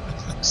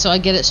 So I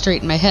get it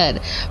straight in my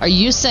head. Are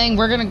you saying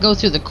we're going to go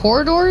through the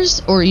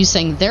corridors, or are you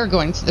saying they're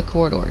going through the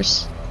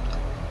corridors?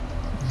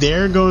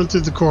 They're going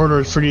through the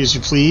corridors pretty as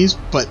you please,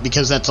 but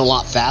because that's a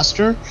lot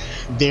faster,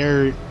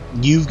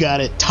 you've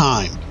got it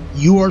timed.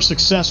 You are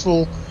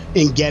successful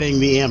in getting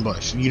the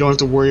ambush. You don't have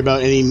to worry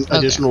about any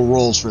additional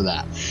rolls for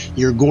that.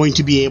 You're going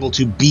to be able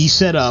to be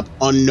set up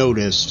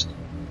unnoticed,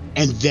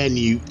 and then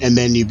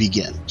you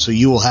begin. So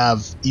you will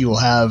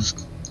have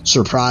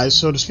surprise,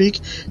 so to speak.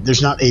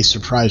 There's not a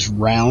surprise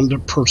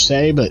round per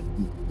se, but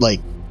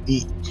like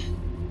the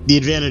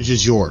advantage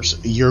is yours.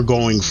 You're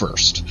going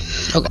first.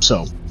 Okay.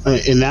 So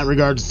in that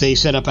regard, they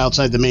set up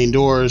outside the main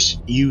doors.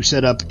 You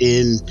set up right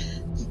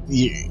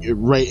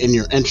in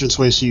your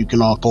entranceway, so you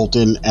can all bolt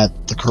in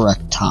at the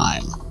correct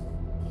time.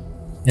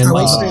 And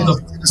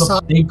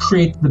they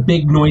create the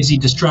big noisy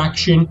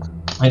distraction.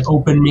 I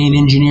open main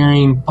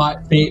engineering,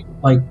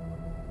 like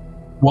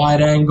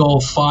wide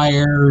angle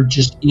fire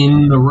just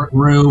in the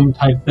room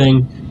type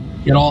thing.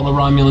 Get all the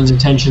Romulans'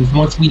 attention.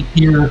 Once we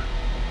hear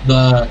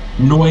the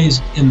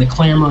noise and the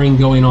clamoring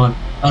going on,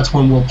 that's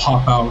when we'll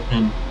pop out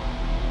and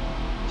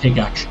take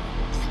action.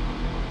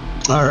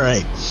 All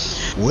right.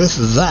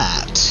 With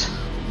that,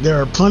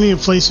 there are plenty of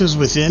places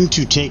within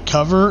to take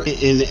cover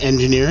in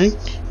engineering.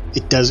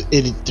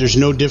 There's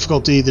no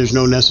difficulty. There's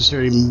no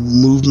necessary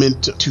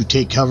movement to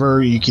take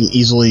cover. You can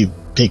easily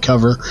take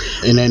cover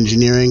in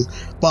engineering,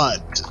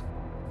 but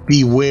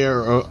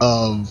beware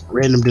of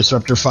random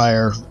disruptor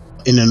fire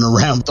in and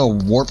around the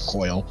warp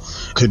coil.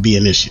 Could be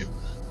an issue.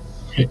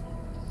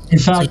 In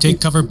fact, so take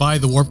cover by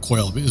the warp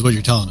coil is what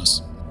you're telling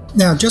us.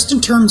 Now, just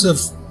in terms of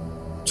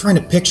trying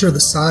to picture the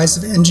size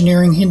of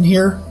engineering in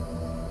here,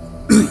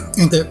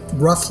 and the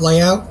rough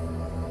layout.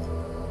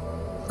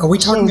 Are we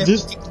talking So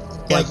this-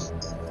 like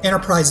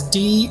Enterprise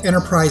D,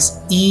 Enterprise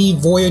E,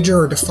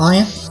 Voyager, or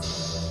Defiant?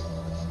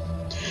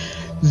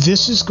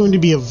 This is going to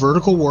be a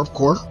vertical warp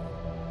core.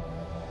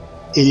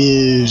 It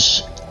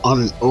is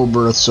on an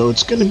Oberth, so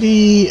it's going to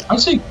be I'd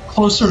say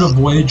closer to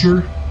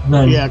Voyager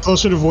than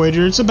closer to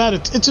Voyager. It's about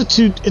it's a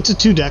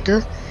two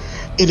decker.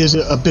 It is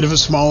a bit of a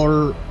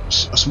smaller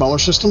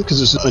system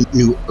because it's a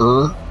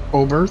newer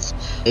Oberth.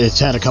 It's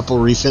had a couple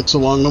refits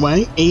along the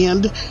way,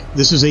 and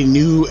this is a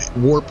new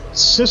warp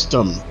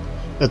system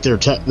that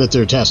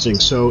they're testing.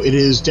 So it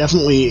is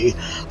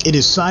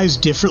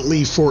sized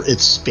differently for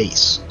its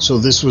space. So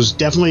this was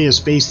definitely a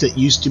space that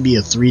used to be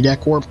a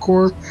 3-deck warp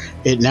core.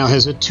 It now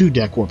has a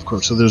 2-deck warp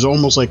core. So there's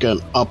almost like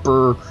an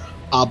upper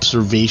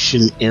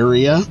observation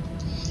area.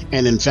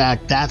 And in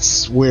fact,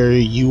 that's where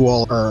you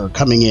all are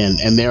coming in.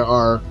 And there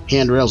are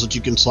handrails that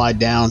you can slide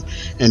down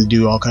and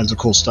do all kinds of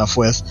cool stuff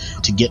with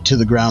to get to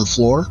the ground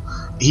floor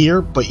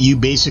here. But you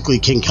basically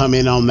can come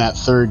in on that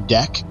 3rd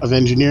deck of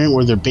engineering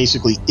where there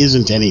basically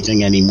isn't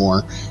anything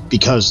anymore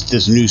because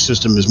this new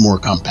system is more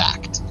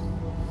compact.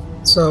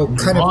 So the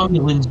kind of.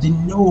 Romulans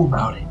didn't know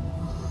about it.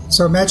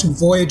 So imagine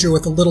Voyager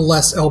with a little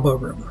less elbow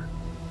room.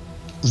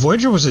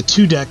 Voyager was a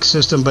 2-deck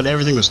system, but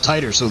everything was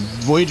tighter, so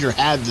Voyager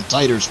had the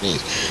tighter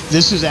space.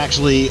 This is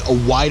actually a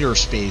wider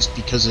space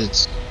because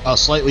it's a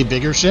slightly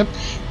bigger ship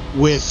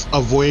with a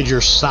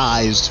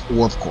Voyager-sized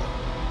warp core.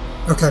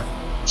 Okay.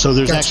 So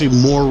there's Gotcha. actually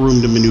more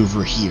room to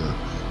maneuver here.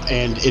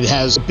 And it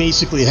has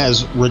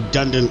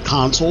redundant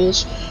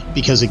consoles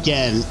because,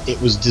 again,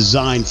 it was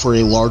designed for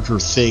a larger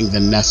thing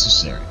than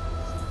necessary.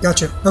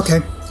 Gotcha.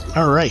 Okay.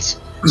 All right.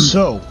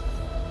 So,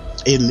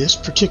 in this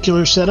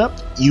particular setup,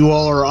 you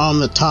all are on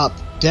the top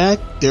deck.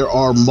 There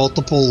are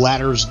multiple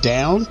ladders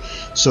down,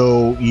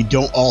 so you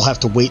don't all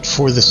have to wait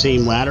for the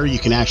same ladder. You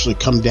can actually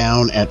come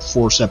down at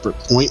 4 separate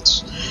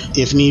points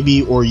if need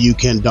be, or you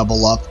can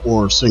double up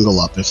or single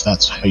up if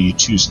that's how you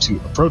choose to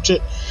approach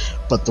it.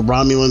 But the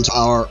Romulans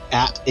are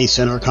at a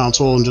center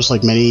console, and just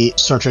like many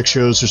Star Trek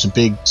shows, there's a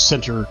big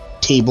center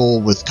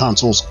table with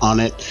consoles on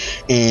it,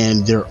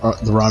 and the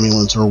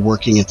Romulans are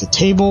working at the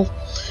table.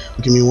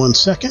 Give me 1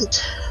 second.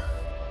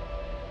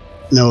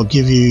 Now I'll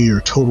give you your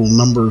total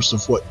numbers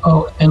of what.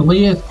 Oh, and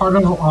Leah, as part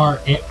of our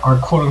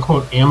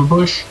quote-unquote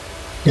ambush,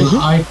 can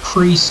I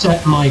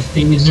preset my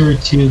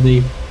phaser to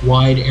the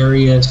wide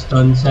area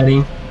stun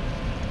setting?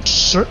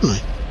 Certainly.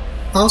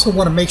 I also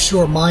want to make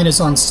sure mine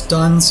is on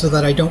stun so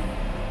that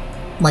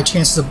my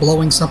chances of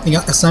blowing something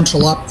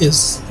essential up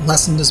is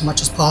lessened as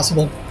much as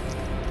possible.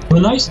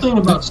 The nice thing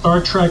about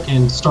Star Trek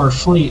and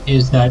Starfleet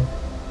is that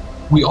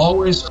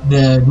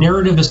the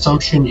narrative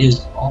assumption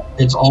is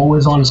it's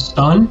always on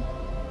stun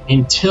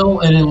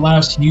until and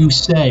unless you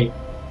say,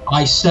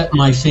 I set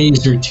my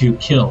phaser to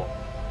kill.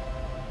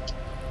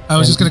 I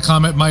was just going to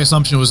comment, my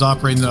assumption was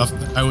operating enough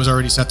that I was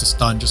already set to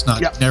stun, just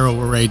not narrow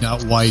array,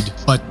 not wide.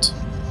 But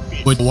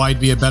would wide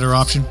be a better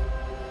option?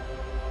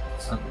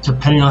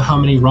 Depending on how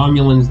many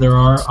Romulans there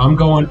are, I'm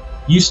going,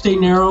 you stay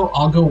narrow,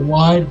 I'll go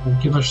wide,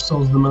 we'll give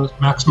ourselves the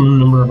maximum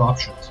number of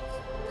options.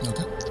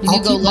 Okay.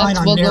 I'll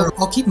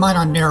keep mine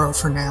on narrow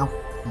for now.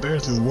 Bear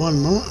with me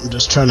 1 moment. I'm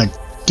just trying to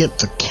get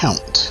the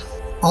count.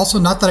 Also,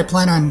 not that I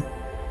plan on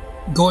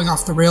going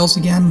off the rails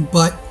again,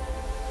 but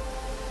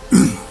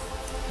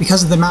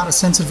because of the amount of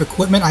sensitive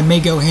equipment, I may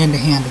go hand to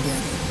hand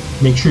again.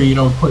 Make sure you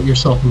don't put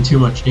yourself in too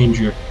much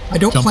danger. I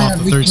don't Jump plan off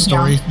on the 3rd leaping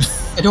story. down.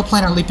 I don't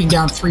plan on leaping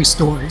down 3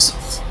 stories.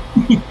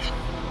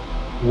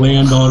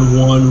 Land on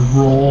one,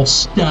 roll,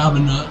 stab,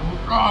 and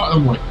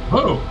I'm like,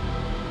 oh,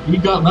 you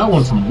got that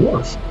one from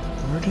Worf.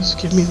 Where does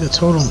it give me the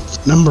total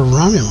number of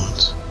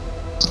Romulans?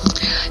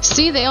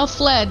 See, they all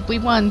fled. We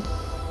won.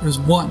 There's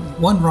one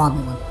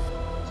Romulan.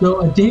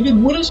 So, David,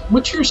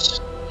 what's your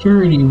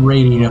security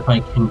rating, if I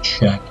can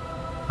check?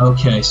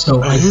 Okay,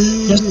 so I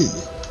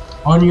just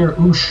on your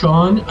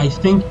Ushan, I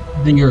think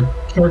that your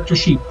character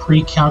sheet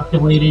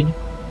pre-calculated,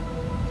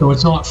 so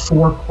it's not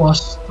 4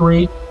 plus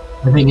 3.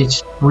 I think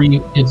it's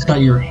 3. It's got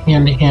your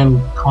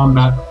hand-to-hand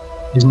combat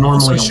is normally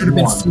So it should have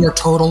been 4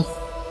 total.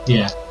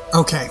 Yeah.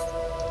 Okay.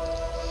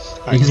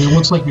 Because it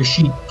looks like your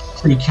sheet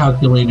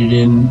pre-calculated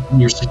in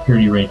your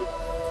security rating.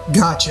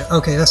 Gotcha.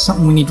 Okay, that's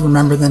something we need to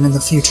remember then in the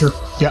future.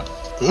 Yeah.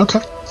 Okay.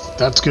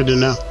 That's good to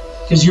know.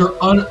 Because you're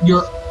on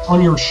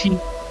your sheet,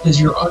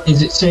 is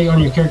it say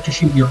on your character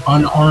sheet your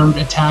unarmed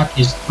attack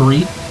is 3?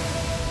 It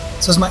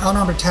says my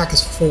unarmed attack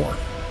is 4.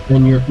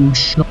 Then your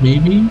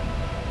maybe?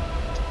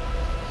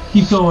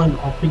 Keep going,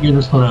 I'll figure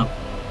this one out.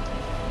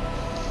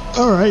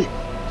 Alright.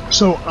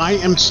 So I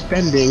am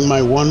spending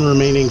my 1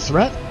 remaining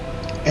threat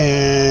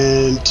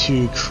and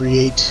to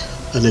create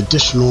an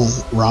additional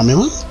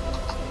Romulan.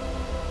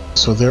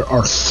 So there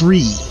are 3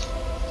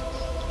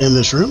 in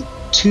this room.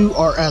 2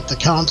 are at the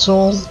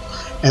console,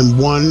 and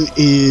 1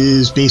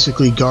 is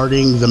basically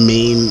guarding the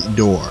main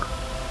door.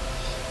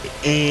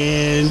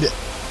 And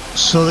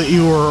so that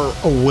you are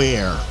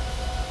aware,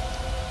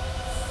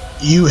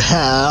 you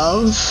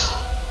have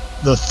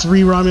the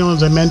 3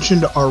 Romulans I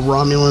mentioned are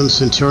Romulan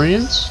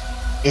Centurions.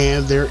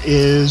 And there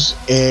is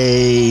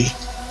a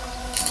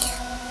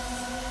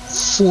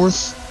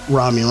fourth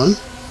Romulan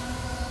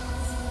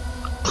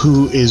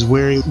who is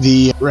wearing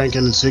the rank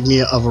and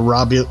insignia of a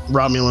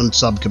Romulan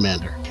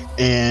sub-commander.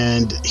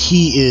 And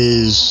he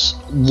is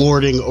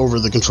lording over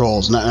the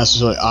controls, not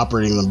necessarily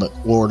operating them, but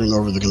lording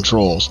over the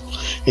controls.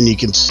 And you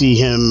can see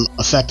him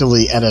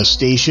effectively at a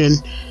station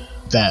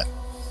that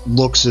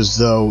looks as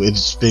though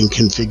it's been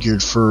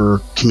configured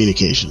for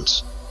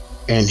communications.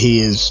 And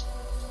he is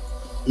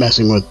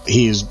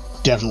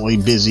definitely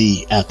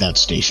busy at that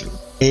station.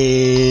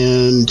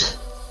 And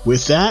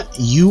with that,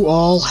 you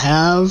all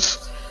have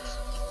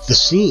the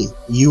scene.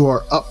 You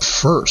are up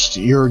first.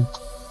 Your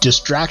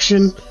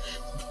distraction,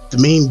 the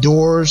main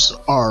doors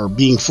are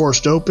being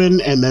forced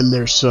open, and then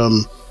there's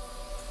some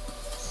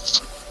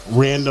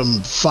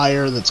random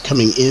fire that's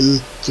coming in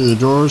through the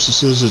doors. As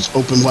soon as it's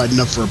open wide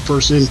enough for a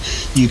person,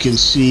 you can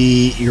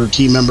see your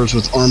team members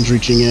with arms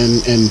reaching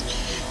in, and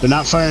they're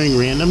not firing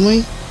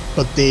randomly,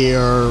 but they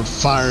are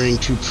firing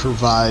to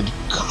provide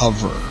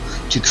cover,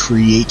 to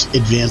create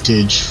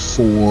advantage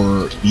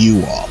for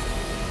you all.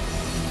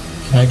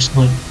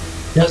 Excellent.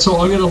 Yeah, so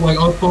I'm gonna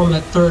up on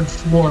that third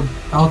floor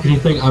balcony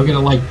thing. I'm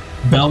gonna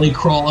belly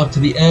crawl up to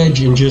the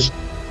edge and just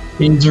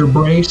phaser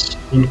brace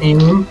and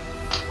aim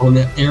on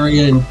that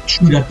area and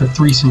shoot at the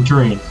 3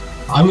 Centurions.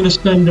 I'm gonna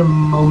spend a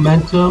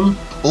momentum.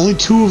 Only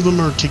 2 of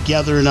them are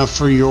together enough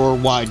for your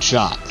wide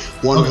shot.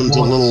 One of them's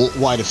a little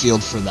wide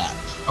afield for that.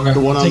 Okay, the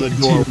one on the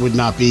door would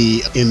not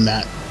be in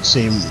that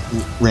same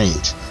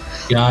range.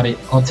 Got it.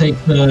 I'll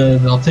take the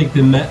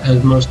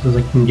as most as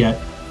I can get.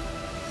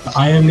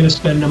 I am going to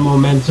spend a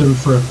momentum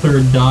for a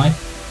third die.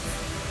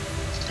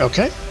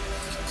 Okay.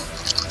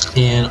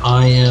 And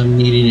I am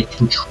needing a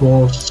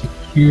control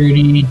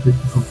security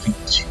difficulty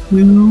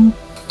 2.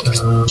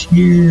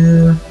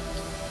 Here.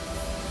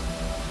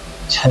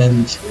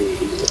 10-3.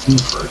 Looking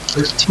for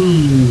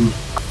 13.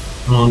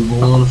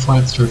 Roll on a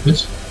flat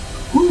surface.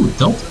 Ooh,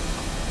 Delta.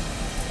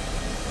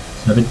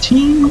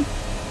 17.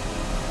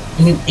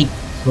 And an 8.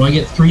 So I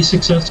get 3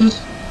 successes.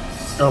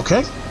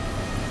 Okay.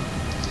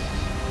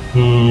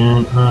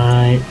 And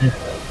I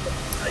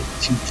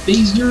have 2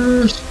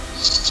 phasers,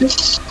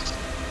 6.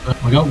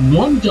 I got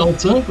 1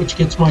 delta, which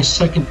gets my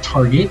second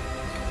target.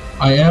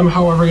 I am,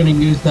 however, going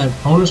to use that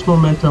bonus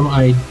momentum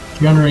I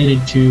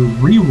generated to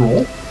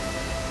reroll.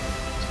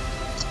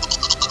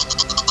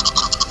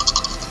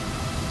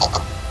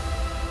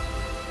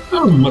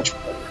 Oh, much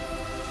better.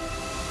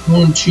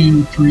 1,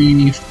 2,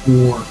 3,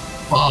 4,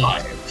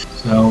 5.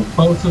 So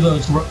both of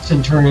those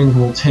Centurions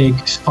will take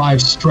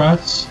 5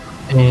 stress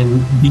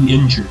and be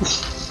injured.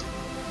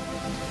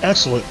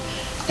 Excellent.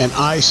 And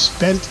I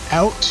spent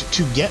out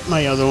to get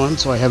my other one,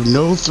 so I have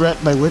no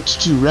threat by which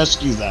to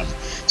rescue them.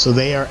 So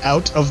they are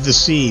out of the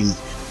scene.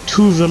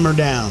 2 of them are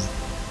down.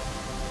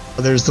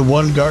 There's the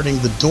one guarding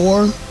the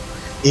door.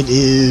 That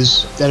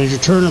is your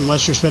turn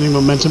unless you're spending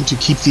momentum to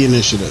keep the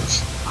initiative.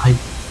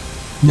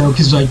 No,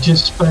 because I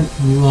just spent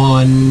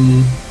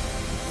 1.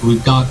 We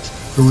got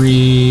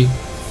 3.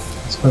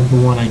 I spent the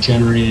 1 I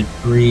generated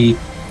 3.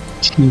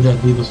 2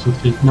 that leave us with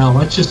 2. Now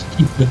let's just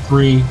keep the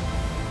 3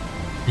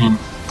 and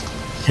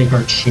take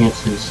our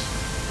chances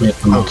with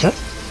them. Okay.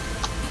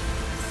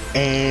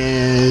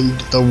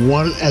 And the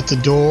one at the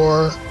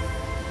door,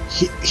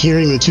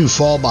 hearing the 2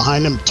 fall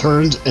behind him,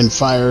 turns and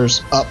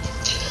fires up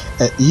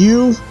at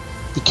you.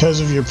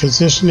 Because of your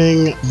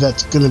positioning,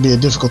 that's going to be a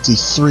difficulty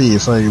 3,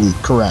 if I'm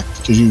correct,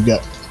 because you've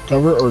got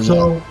cover, or is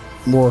that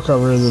more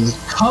cover than...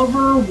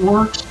 Cover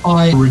works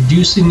by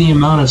reducing the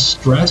amount of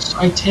stress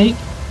I take.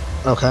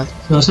 Okay.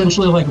 So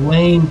essentially,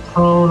 laying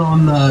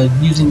prone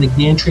using the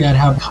gantry, I'd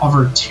have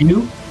cover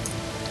 2.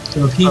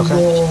 So if he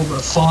rolled a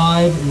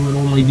 5, it would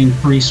only do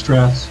 3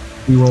 stress.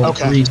 If he rolled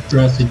 3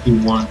 stress, it'd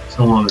do 1,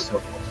 so on and so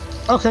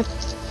forth. Okay.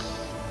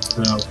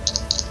 So,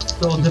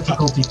 still a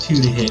difficulty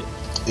 2 to hit.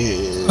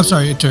 I'm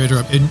sorry to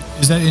interrupt.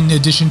 Is that in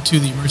addition to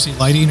the emergency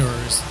lighting, or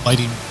is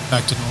lighting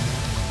back to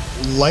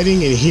normal?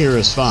 Lighting in here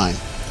is fine.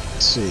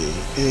 Let's see.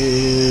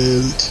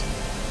 And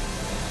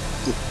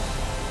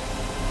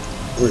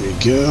where'd he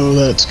go?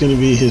 That's going to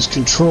be his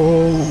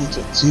control.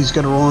 He's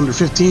got to roll under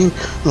 15.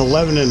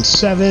 11 and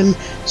 7.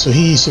 So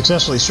he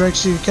successfully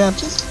strikes you,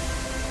 Captain.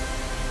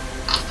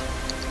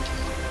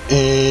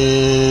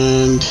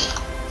 And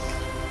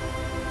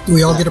do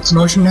we all get a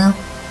promotion now?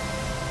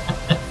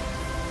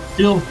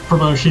 Still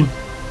promotion.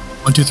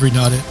 1, 2, 3,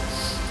 not it.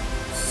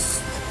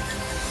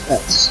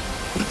 That's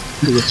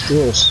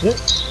roll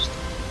 6.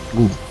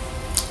 Ooh.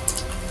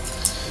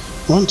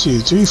 1, 2,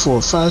 3,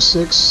 4, 5,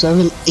 6,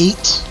 7,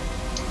 8.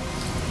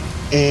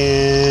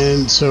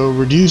 And so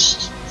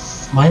reduced.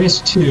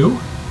 -2.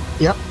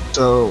 Yep.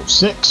 So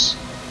 6.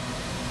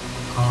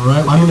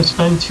 Alright, I'm going to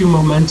spend 2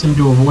 momentum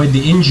to avoid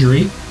the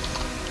injury.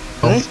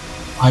 Okay.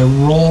 I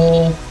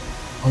roll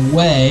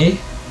away,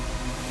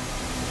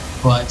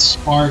 but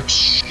sparks,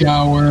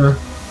 shower,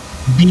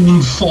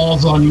 beam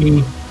falls on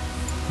me,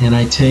 and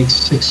I take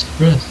 6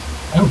 stress.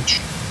 Ouch.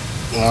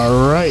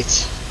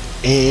 Alright.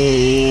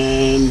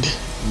 And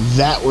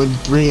that would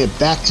bring it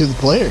back to the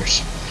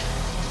players.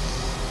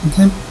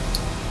 Okay.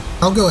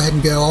 I'll go ahead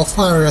and go. I'll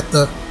fire at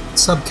the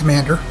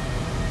sub-commander.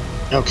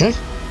 Okay.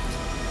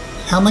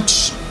 How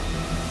much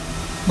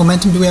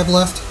momentum do we have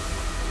left?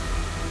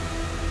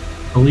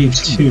 I believe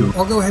 2.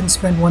 I'll go ahead and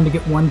spend 1 to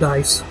get 1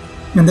 dice.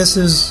 And this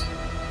is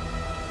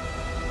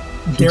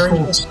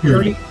daring plus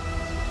security.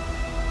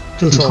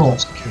 Control.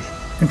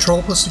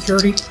 Control plus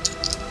security.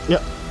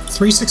 Yep.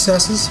 3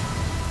 successes.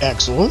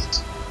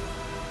 Excellent.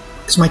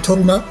 Because my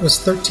total note was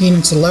 13.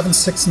 It's 11,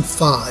 6, and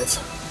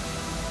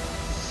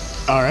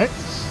 5. All right.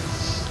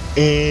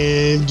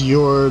 And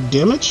your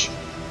damage?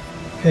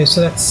 Okay,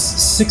 so that's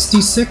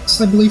 66,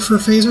 I believe, for a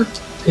phaser.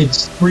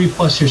 It's 3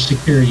 plus your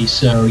security,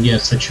 so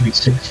yes, that should be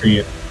 6 for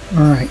you.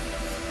 All right.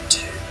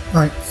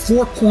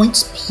 4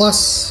 points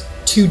plus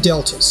 2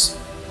 deltas.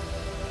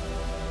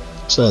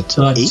 So that's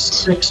So that's 8.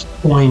 6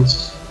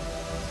 points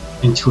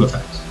and 2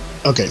 effects.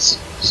 Okay,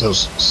 so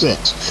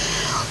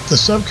 6. The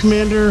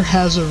sub-commander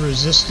has a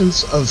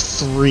resistance of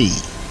 3.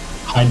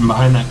 Hiding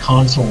behind that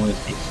console is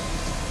he?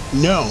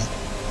 No.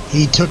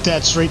 He took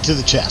that straight to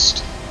the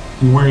chest.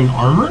 You wearing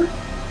armor?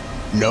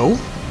 No.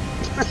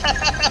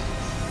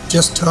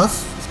 Just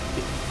tough.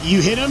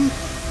 You hit him,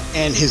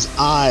 and his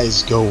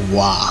eyes go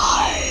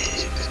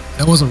wide.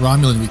 That was a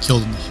Romulan we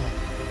killed in the hall.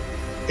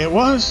 It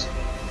was.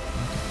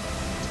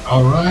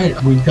 All right,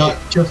 we've got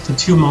just the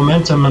 2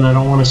 momentum, and I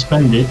don't want to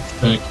spend it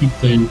to keep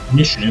the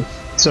initiative.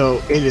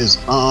 So it is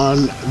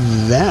on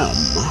them.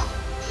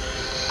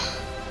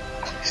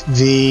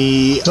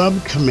 The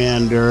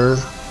sub-commander...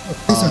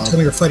 Please don't tell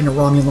me you're fighting a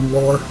Romulan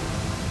war.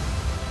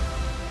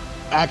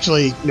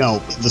 Actually, no.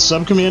 The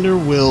sub-commander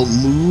will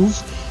move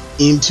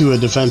into a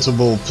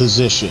defensible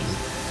position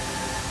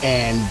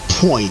and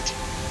point.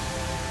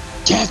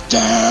 Get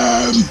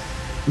them!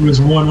 There was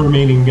 1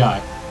 remaining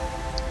guy.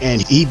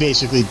 And he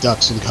basically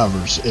ducks and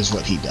covers is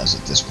what he does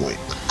at this point.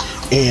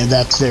 And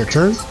that's their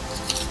turn.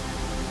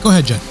 Go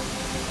ahead, Jen.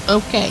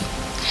 Okay.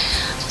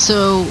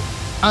 So,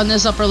 on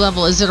this upper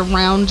level, is it a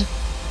round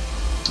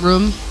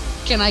room?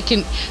 So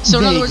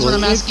in other words, what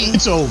I'm asking...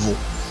 It's oval.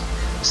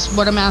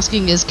 What I'm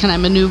asking is, can I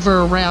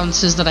maneuver around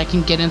so that I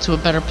can get into a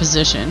better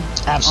position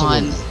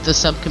Absolutely. on the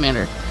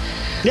sub-commander?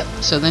 Yep.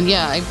 So then,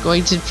 yeah, I'm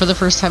going to, for the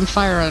first time,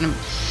 fire on him.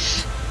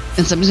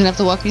 And somebody's going to have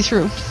to walk me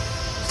through.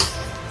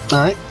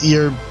 All right.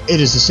 It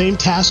is the same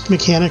task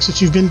mechanics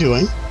that you've been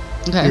doing.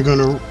 Okay.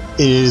 It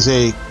is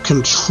a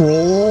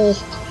control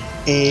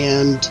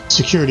and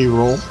security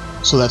roll.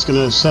 So that's going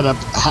to set up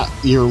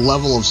your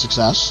level of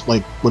success,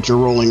 like what you're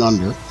rolling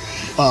under.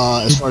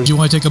 Do you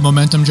want to take a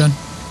momentum, Jen?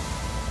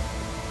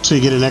 So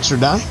you get an extra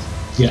die?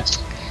 Yes.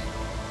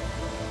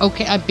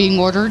 Okay, I'm being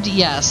ordered.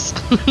 Yes.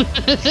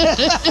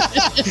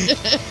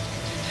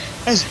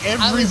 As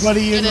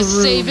everybody in the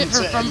room save it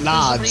for somebody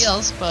nods.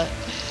 else, but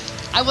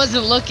I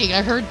wasn't looking.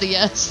 I heard the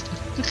yes.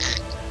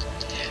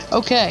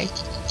 Okay.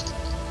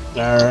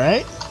 All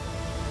right.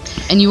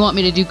 And you want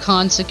me to do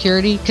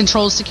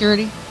control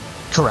security?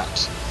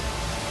 Correct.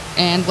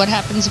 And what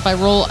happens if I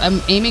roll?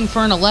 I'm aiming for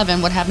an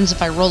 11. What happens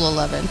if I roll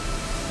 11?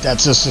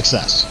 That's a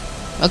success.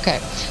 Okay,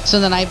 so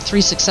then I have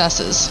 3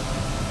 successes.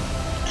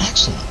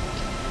 Excellent.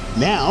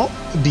 Now,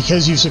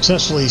 because you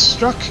successfully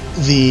struck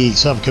the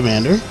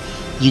sub-commander,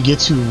 you get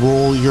to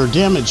roll your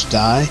damage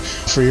die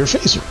for your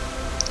phaser.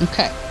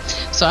 Okay,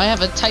 so I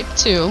have a type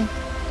 2.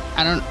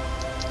 I don't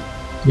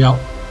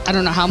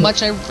know how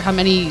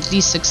many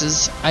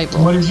d6s I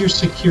roll. What is your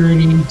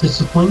security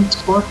discipline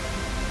score?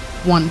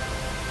 1.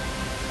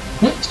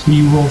 Okay, so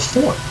you roll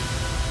 4.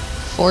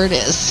 4 it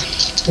is.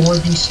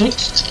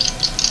 4d6.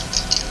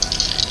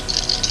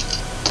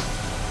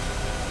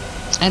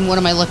 And what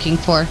am I looking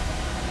for?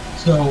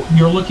 So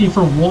you're looking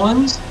for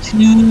 1s,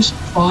 2s,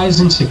 5s,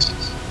 and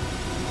 6s.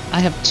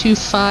 I have 2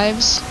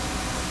 5s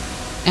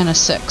and a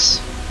 6.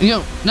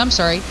 I'm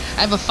sorry.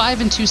 I have a 5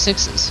 and 2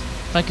 6s.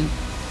 If I can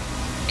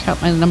count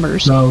my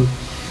numbers. So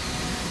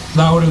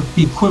that would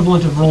be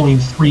equivalent of rolling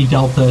 3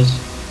 deltas,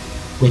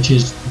 which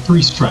is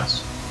 3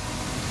 stress.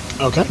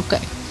 Okay.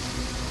 Okay.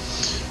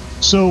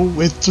 So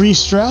with 3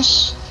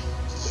 stress,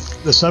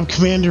 the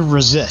sub-commander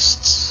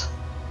resists.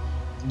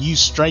 You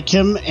strike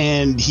him,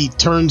 and he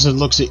turns and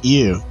looks at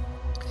you.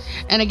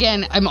 And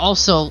again, I'm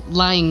also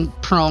lying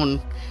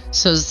prone,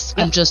 so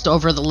I'm just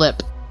over the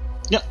lip.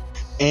 Yep.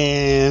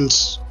 And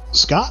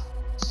Scott?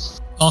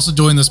 Also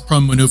doing this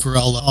prone maneuver,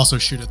 I'll also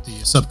shoot at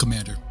the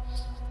sub-commander.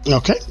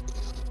 Okay.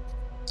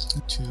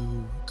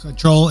 To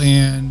control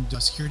and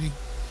security?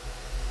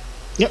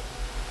 Yep.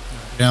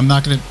 Yeah, I'm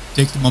not going to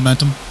take the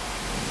momentum.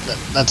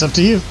 That's up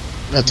to you.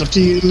 That's up to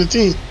you and the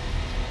team.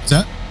 Is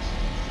that?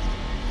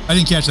 I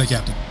didn't catch that,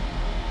 Captain.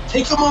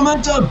 Take the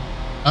momentum!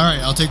 All right,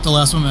 I'll take the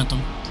last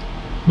momentum.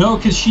 No,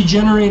 because she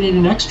generated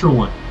an extra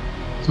 1.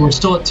 So we're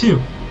still at 2.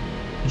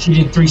 And she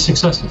did 3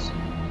 successes.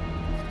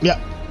 Yep.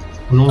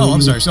 Oh,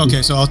 I'm sorry.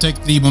 Okay, so I'll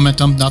take the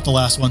momentum, not the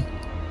last one.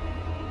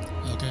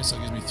 Okay, so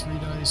it gives me 3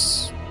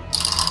 dice.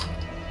 I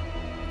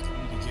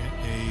need to get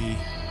a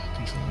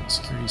control and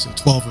security, so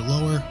 12 or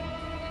lower.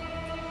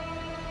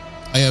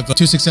 I have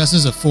 2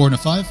 successes, a 4 and a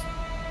 5.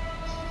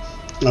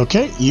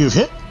 Okay, you've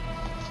hit.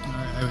 All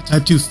right, I have a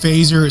type 2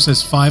 phaser. It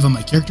says 5 on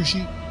my character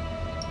sheet.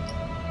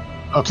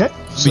 Okay.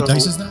 How many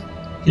dice is that?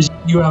 Because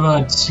you have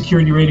a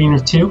security rating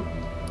of 2?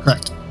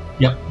 Correct.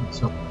 Yep.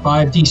 So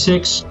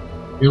 5d6.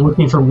 You're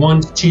looking for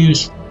 1s,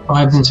 2s,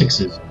 5s, and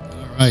 6s.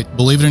 All right.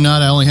 Believe it or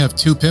not, I only have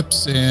 2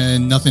 pips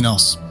and nothing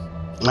else.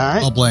 All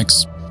right. All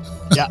blanks.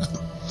 Yeah.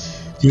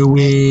 Do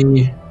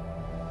we...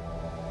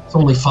 It's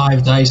only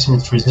 5 dice and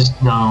it's resist...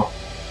 No.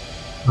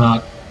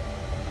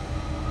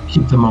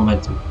 Keep the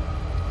momentum.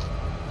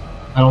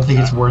 I don't think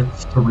it's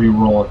worth to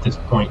re-roll at this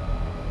point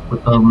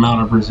with the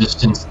amount of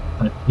resistance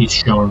that he's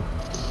shown.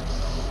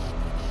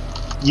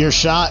 Your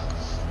shot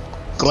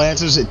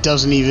glances. It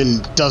doesn't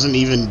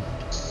even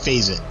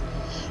phase it.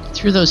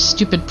 Through those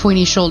stupid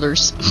pointy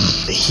shoulders.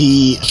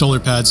 Shoulder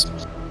pads.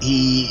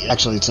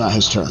 Actually, it's not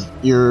his turn.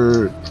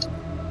 Your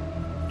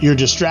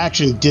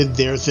distraction did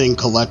their thing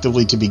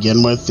collectively to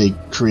begin with. They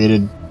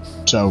created,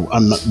 so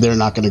they're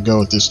not going to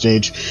go at this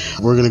stage.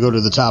 We're going to go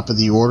to the top of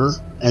the order,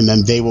 and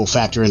then they will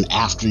factor in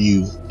after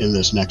you in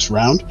this next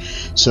round.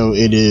 So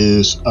it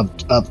is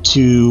up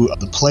to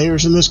the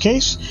players in this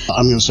case.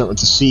 I'm going to start with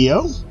the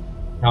CEO.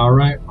 All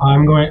right, I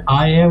am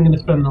going to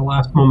spend the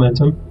last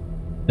momentum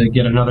to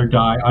get another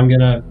die. I'm going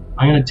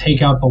to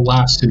take out the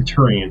last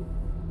Centurion.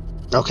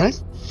 Okay.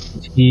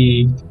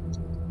 He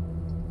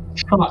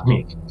shot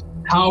me.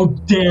 How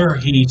dare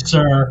he,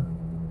 sir?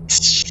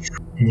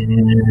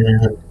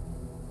 And,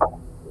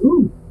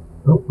 ooh,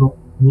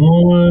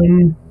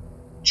 1,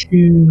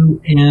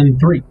 2, and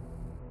 3.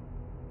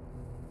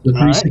 So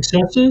 3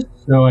 successes.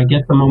 So I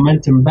get the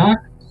momentum back.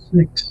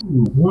 6.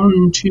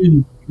 1,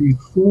 2, 3,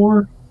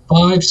 4,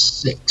 5,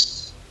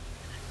 6.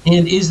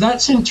 And is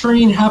that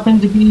Centurion happen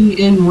to be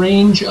in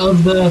range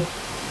of the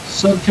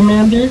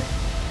sub-commander?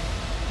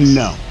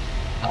 No.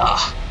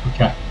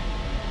 Okay.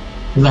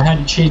 Because I had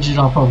to change it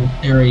off of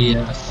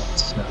area.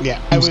 So.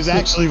 Yeah, I was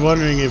actually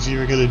wondering if you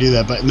were going to do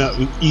that, but no,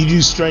 you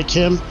do strike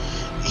him.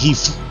 He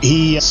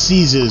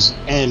seizes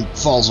and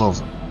falls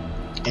over.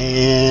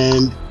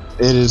 And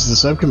it is the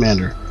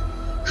sub-commander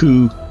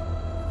who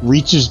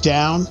reaches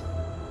down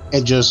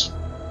and just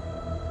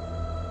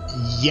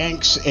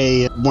yanks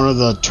one of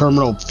the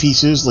terminal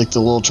pieces, like the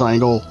little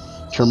triangle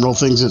terminal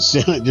things that's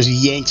in it, just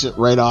yanks it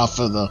right off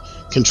of the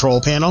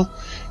control panel,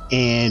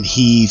 and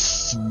he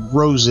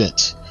throws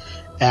it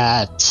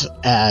at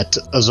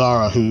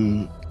Azara,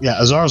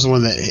 Azara's the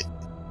one that hit.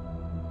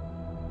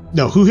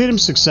 No, who hit him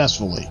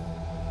successfully?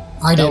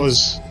 I did. That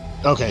was...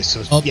 Okay, so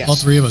yes. All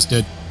 3 of us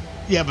did.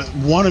 Yeah, but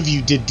one of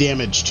you did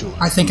damage to him.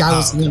 I think I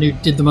was the one who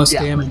did the most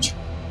damage.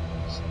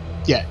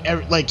 Yeah,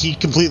 he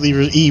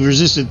completely he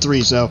resisted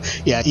 3, so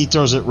yeah, he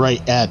throws it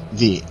right at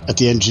the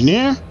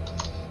engineer.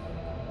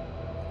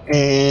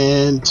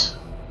 And...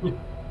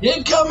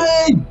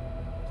 Incoming!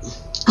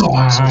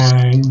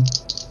 Clang!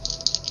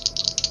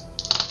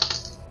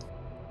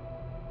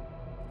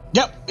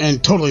 Yep,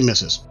 and totally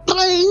misses.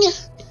 Bling!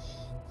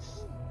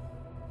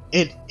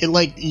 It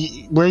like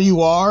where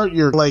you are,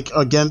 you're like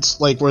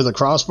against like where the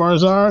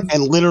crossbars are,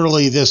 and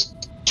literally this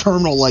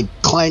terminal like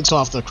clanks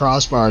off the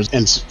crossbars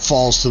and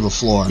falls to the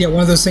floor. Yeah,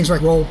 one of those things where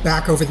I roll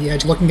back over the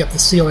edge, looking at the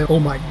ceiling. Oh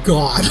my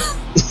god!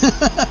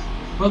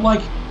 But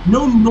like,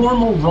 no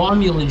normal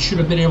Romulan should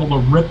have been able to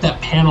rip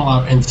that panel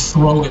out and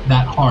throw it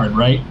that hard,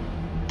 right?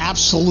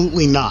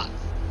 Absolutely not.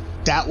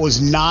 That was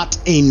not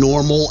a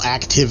normal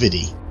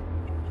activity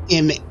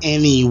in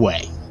any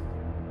way.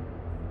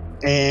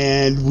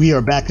 And we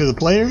are back to the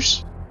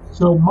players.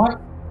 So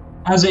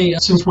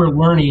since we're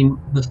learning,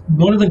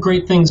 one of the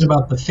great things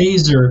about the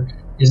phaser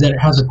is that it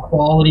has a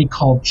quality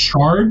called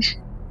charge,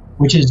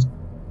 which is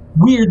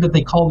weird that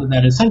they called it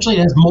that. Essentially,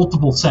 it has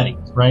multiple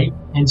settings, right?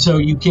 And so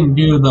you can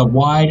do the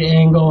wide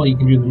angle, you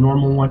can do the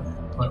normal one,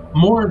 but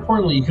more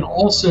importantly, you can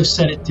also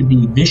set it to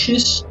be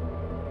vicious,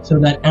 so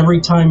that every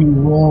time you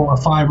roll a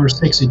 5 or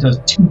 6, it does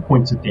 2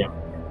 points of damage.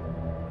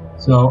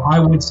 So I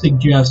would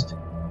suggest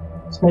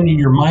spending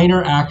your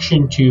minor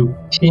action to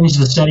change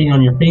the setting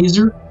on your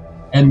phaser,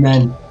 and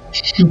then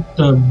shoot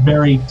the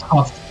very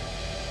tough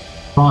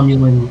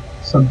Romulan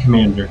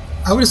sub-commander.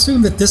 I would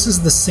assume that this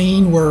is the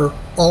scene where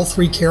all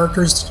 3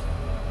 characters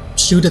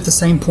shoot at the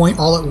same point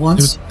all at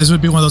once. This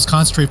would be one of those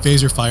concentrate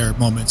phaser fire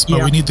moments,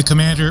 but we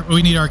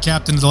need our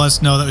captain to let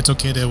us know that it's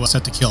okay to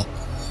set the kill.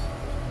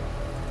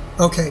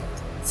 Okay,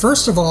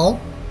 first of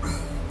all,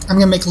 I'm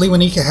going to make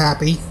Lewanika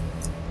happy.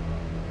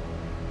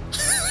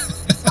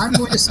 I'm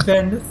going to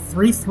spend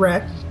 3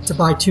 threat to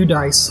buy 2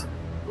 dice.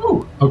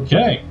 Ooh,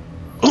 okay.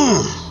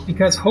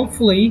 Because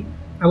hopefully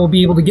I will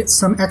be able to get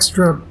some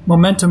extra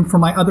momentum for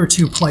my other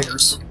 2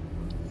 players.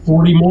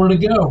 40 more to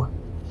go.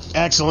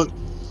 Excellent.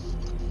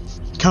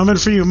 Coming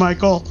for you,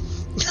 Michael.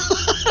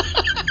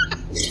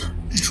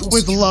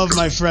 With love,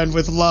 my friend,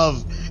 with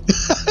love.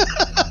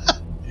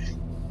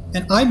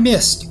 And I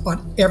missed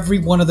on every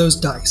one of those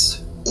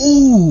dice.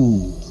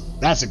 Ooh,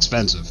 that's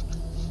expensive.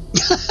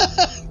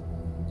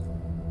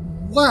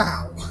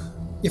 Wow.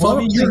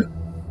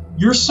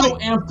 You're so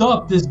amped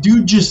up, this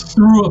dude just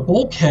threw a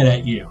bulkhead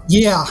at you.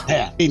 Yeah.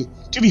 Yeah. I mean,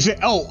 to be fair,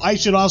 I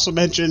should also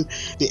mention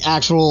the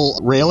actual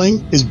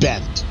railing is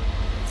bent.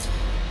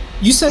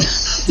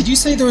 Did you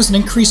say there was an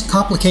increased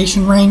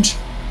complication range?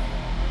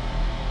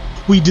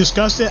 we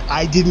discussed it.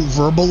 I didn't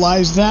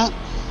verbalize that,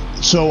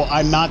 so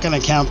I'm not going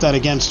to count that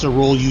against the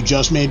roll you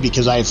just made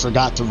because I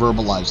forgot to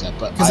verbalize that.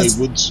 But I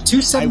would 2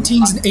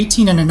 17s, an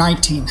 18, and a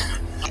 19.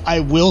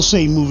 I will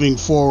say moving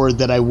forward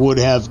that I would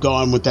have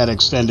gone with that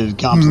extended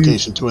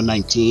complication to a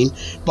 19,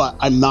 but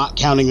I'm not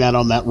counting that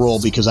on that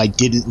roll because I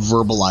didn't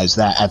verbalize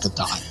that at the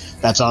time.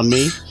 That's on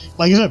me.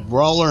 Like I said,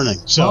 we're all learning.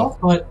 So,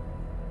 but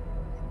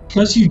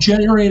because you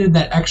generated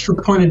that extra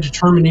point of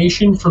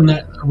determination from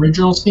that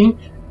original scene,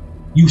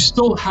 you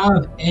still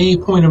have a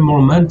point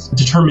of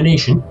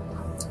determination.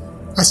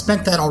 I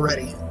spent that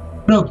already.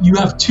 No, you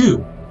have 2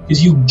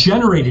 because you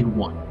generated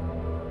 1.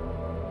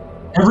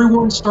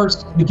 Everyone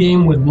starts the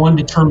game with 1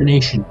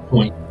 determination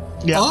point.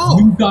 yeah. Oh,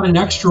 You've got an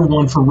extra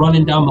one for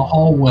running down the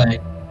hallway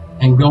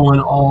and going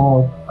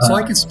all... so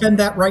I can spend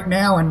that right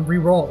now and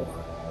re-roll.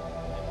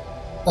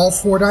 All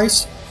 4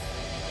 dice?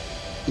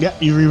 Yeah,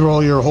 you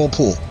re-roll your whole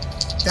pool.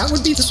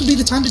 This would be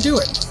the time to do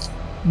it.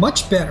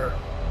 Much better.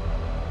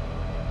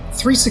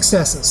 3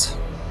 successes.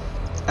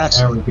 There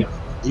Excellent. we go.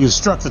 You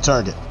struck the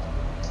target.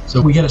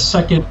 So we get a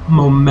second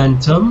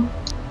momentum.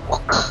 All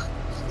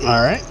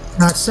right.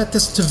 Now I've set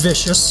this to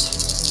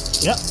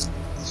vicious. Yep.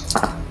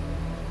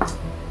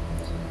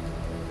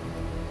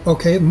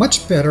 Okay,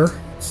 much better.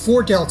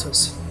 4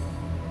 deltas.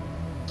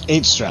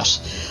 8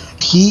 stress.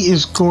 He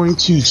is going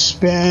to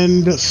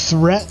spend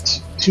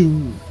threat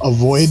to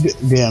avoid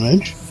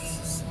damage.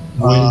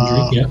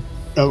 Avoid injury,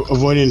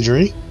 Avoid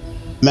injury.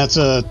 And that's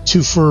a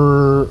 2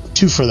 for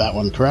that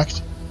one,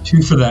 correct?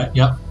 2 for that,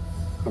 yep.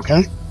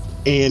 Okay.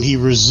 And he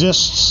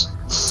resists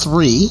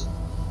 3.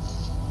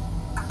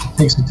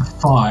 Takes it to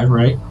 5,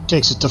 right?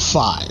 Takes it to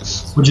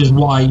 5. Which is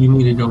why you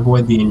needed to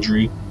avoid the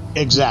injury.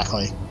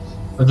 Exactly.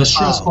 But the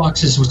stress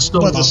boxes would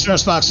still... But the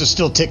stress box is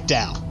still ticked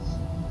down.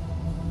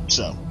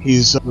 So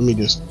he's... let me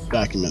just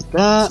document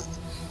that.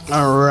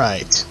 All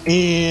right.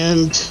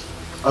 And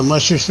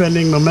unless you're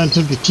spending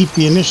momentum to keep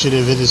the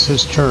initiative, it is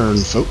his turn,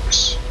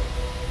 folks.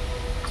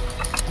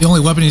 The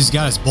only weapon he's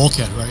got is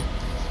bulkhead, right?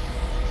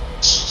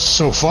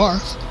 So far.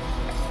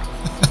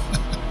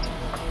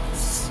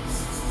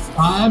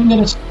 I'm going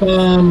to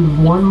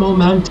spend 1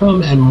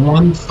 momentum and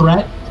 1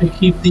 threat to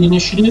keep the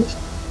initiative.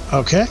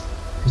 Okay.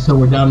 So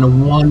we're down to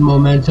 1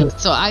 momentum.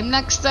 So I'm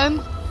next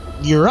then?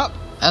 You're up.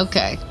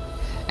 Okay.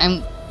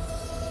 I'm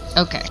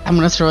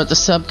going to throw it to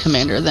sub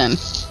commander then.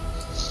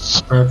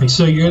 Perfect.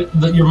 So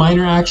your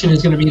minor action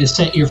is going to be to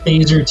set your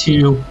phaser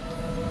to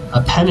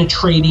a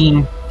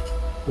penetrating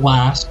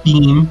blast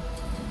beam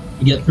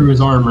to get through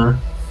his armor,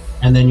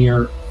 and then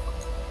your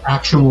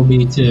action will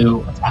be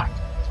to attack.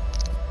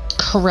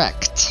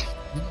 Correct.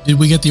 Did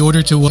we get the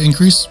order to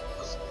increase?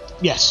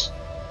 Yes.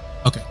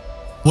 Okay.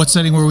 What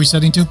setting were we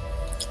setting to?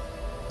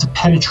 To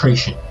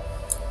penetration.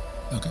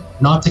 Okay.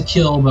 Not to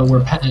kill, but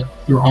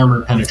your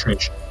armor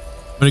penetration.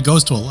 But it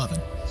goes to 11.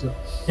 So,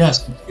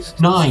 yes.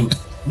 9.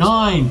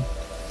 9.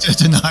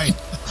 To 9.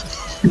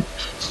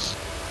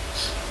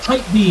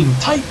 Tight beam.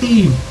 Tight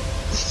beam.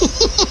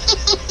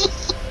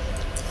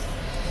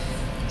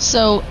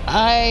 So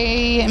I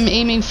am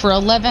aiming for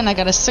 11. I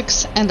got a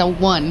 6 and a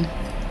 1.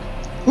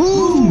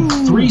 Ooh,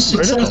 3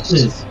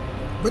 successes.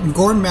 But in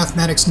Gordon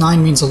mathematics,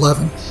 9 means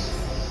 11.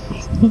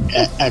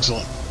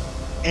 Excellent.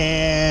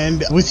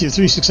 And with your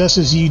 3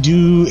 successes, you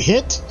do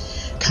hit.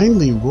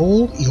 Kindly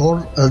roll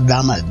your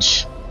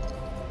damage.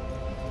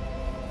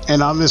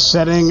 And on this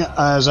setting,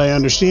 as I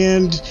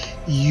understand,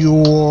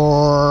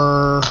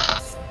 your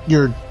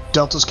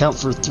deltas count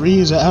for 3.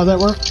 Is that how that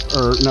works?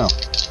 Or no?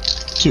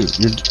 2.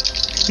 Your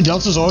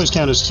deltas always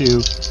count as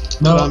 2.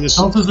 No,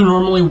 deltas are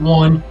normally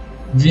 1.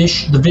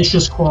 The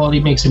vicious quality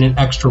makes it an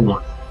extra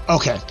 1.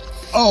 Okay.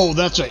 Oh,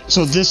 that's right.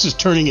 So this is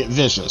turning it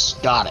vicious.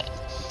 Got it.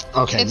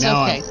 Okay. It's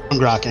now okay. I'm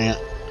grokking it.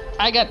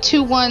 I got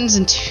 2 1s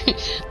and 2.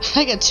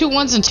 I got 2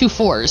 1s and 2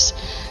 4s.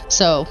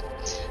 So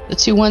the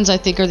 2 1s I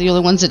think are the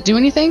only ones that do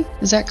anything.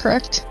 Is that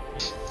correct?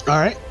 All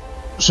right.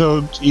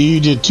 So you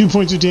did 2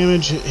 points of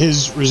damage.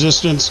 His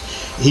resistance,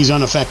 he's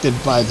unaffected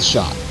by the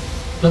shot.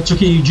 That's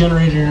okay. You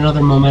generated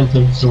another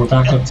momentum, so we're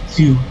back up to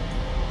 2.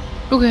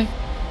 Okay.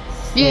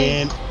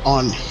 Yay. And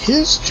on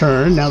his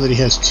turn, now that he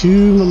has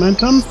 2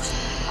 momentum,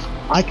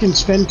 I can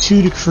spend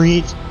 2 to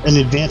create an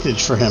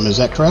advantage for him. Is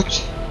that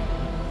correct?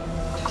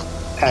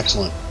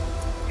 Excellent.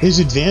 His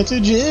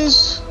advantage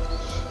is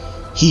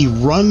he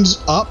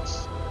runs up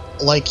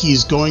like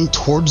he's going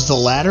towards the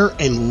ladder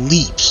and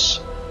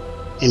leaps.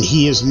 And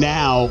he is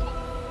now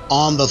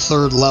on the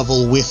 3rd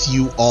level with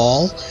you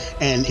all,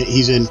 and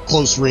he's in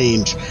close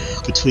range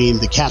between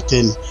the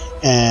captain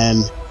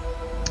and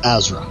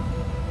Azra.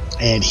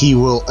 And he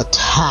will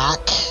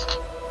attack.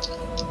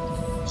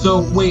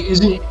 So wait,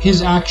 isn't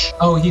his action?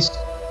 Oh,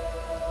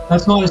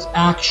 that's not his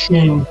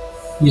action.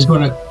 He's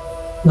going to.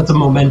 That's a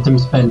momentum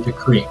spend to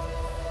create.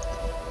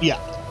 Yeah.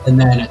 And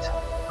then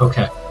attack.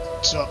 Okay.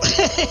 So,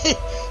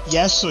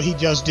 yes, so he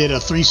just did a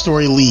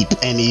 3-story leap,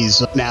 and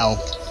he's now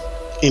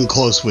in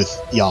close with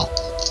y'all.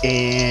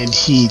 And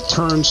he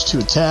turns to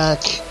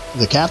attack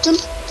the captain.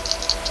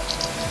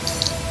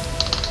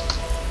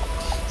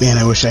 Man,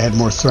 I wish I had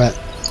more threat.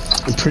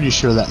 I'm pretty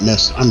sure that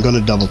missed. I'm going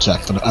to double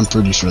check, but I'm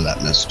pretty sure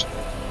that missed.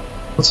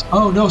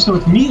 So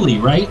it's melee,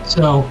 right?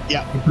 So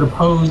yeah, it's an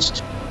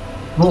opposed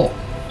roll.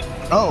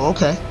 Oh,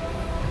 okay.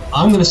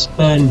 I'm going to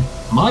spend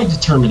my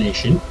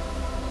determination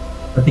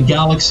that the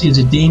galaxy is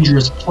a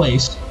dangerous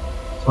place,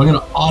 so I'm going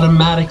to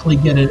automatically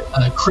get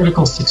a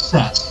critical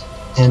success,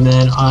 and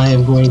then I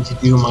am going to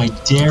do my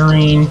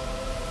daring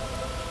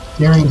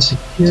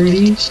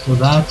security. So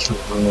that's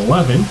an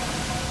 11.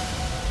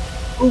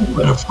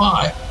 Ooh, and a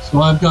 5.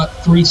 So I've got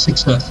 3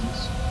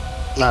 successes.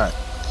 All right.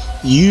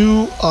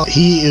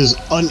 He is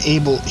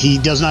unable, he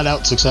does not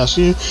out-success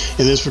you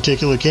in this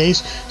particular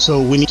case,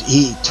 so when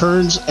he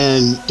turns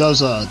and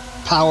does a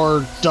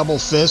power double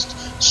fist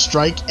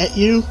strike at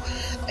you,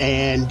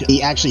 and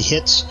he actually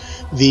hits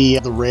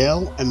the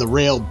rail, and the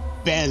rail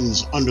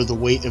bends under the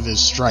weight of his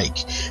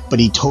strike, but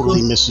he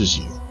totally misses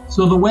you.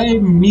 So the way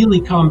melee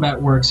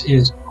combat works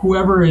is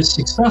whoever is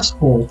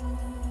successful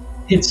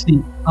hits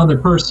the other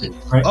person,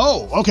 right?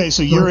 Oh, okay,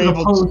 so you're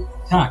able to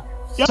attack.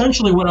 Yep.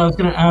 Essentially, what I was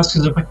going to ask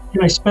is,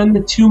 can I spend the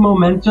 2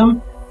 momentum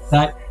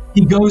that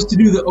he goes to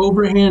do the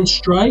overhand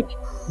strike,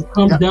 it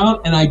comes down,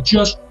 and I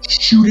just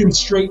shoot him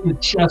straight in the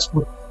chest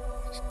with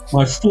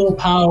my full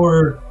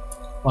power,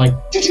 like,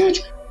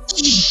 because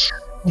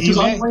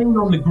I'm laying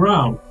on the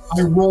ground.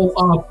 I roll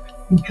up,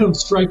 he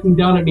comes striking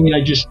down at me,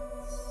 and I just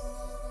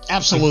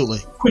absolutely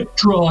quick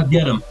draw,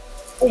 get him.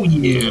 Oh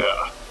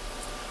yeah,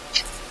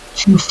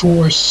 2,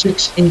 4,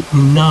 6, 8,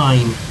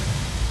 9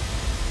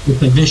 with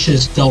the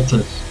vicious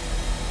deltas.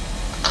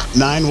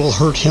 9 will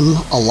hurt him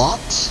a lot.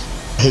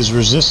 His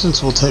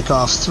resistance will take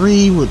off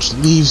 3, which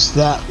leaves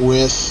that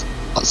with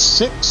a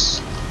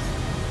 6.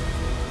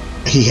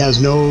 He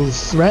has no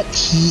threat.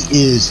 He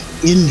is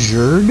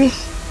injured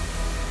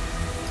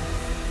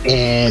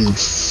and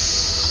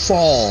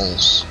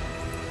falls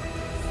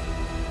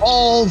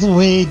all the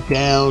way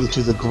down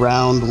to the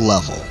ground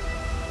level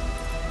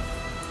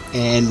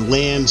and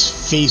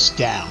lands face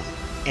down.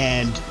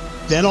 And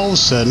then all of a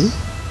sudden,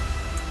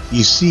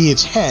 you see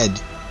its head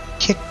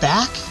kick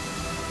back,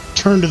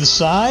 turn to the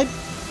side,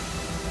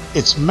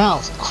 its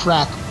mouth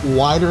crack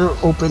wider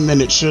open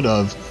than it should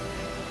have,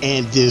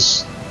 and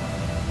this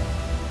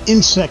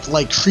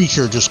insect-like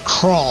creature just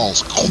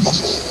crawls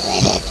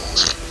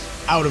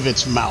out of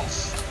its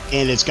mouth.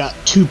 And it's got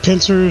 2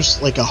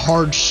 pincers, like a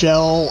hard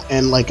shell,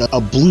 and like a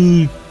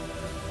blue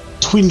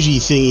twingy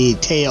thingy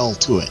tail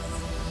to it.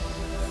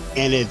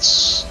 And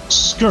it's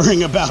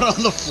scurrying about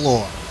on the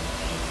floor.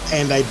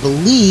 And I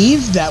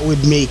believe that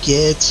would make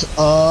it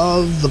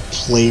the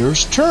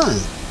player's turn.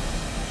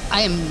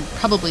 I am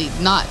probably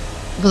not,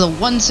 with a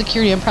 1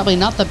 security, I'm probably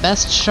not the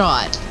best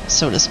shot,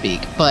 so to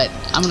speak, but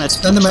I'm going to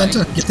spend the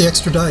momentum, get the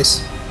extra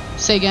dice.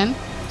 Say again?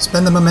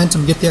 Spend the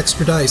momentum, get the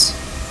extra dice.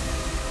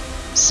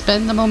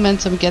 Spend the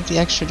momentum, get the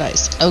extra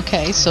dice.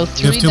 Okay, so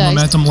 3 You have 2 dice.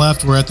 momentum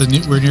left. We're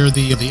near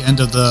the end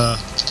of the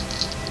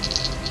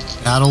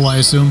battle, I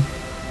assume.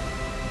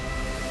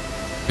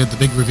 Get the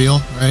big reveal,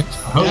 right?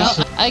 No,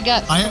 I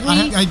got 3.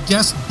 I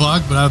guessed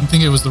bug, but I'm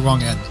thinking it was the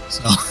wrong end.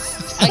 So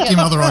I came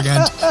out the wrong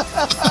end.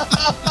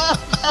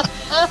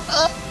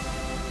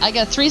 I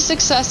got 3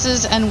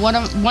 successes, and one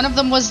of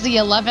them was the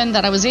 11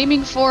 that I was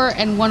aiming for,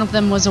 and one of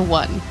them was a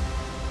 1.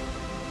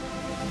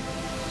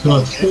 So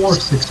it's 4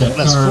 successes.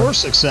 That's 4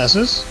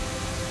 successes.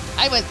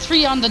 I went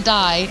 3 on the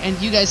die, and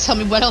you guys tell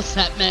me what else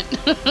that meant.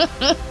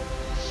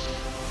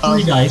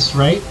 3 dice,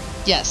 right?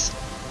 Yes.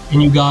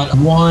 And you got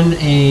 1,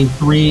 a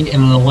 3,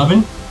 and an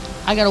 11?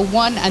 I got a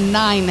 1, a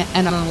 9,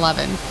 and an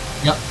 11.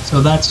 Yep,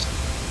 so that's,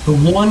 the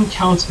 1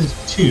 counts as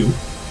 2.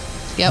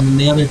 Yep. And then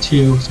the other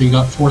 2, so you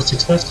got 4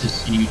 successes.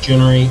 So you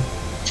generate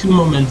 2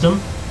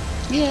 momentum.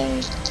 Yay.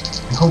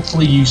 And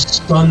hopefully you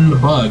stun the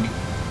bug.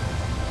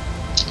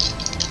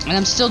 And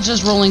I'm still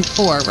just rolling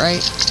 4,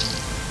 right?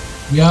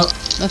 Yep.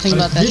 Nothing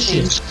about that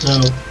vicious, changed.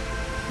 so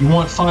you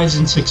want 5s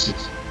and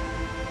 6s.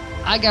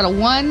 I got a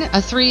 1,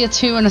 a 3, a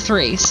 2, and a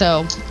 3,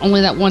 so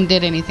only that 1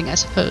 did anything, I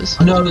suppose.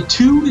 No, the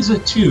 2 is a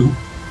 2.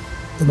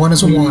 The 1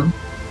 is a 1.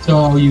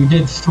 So you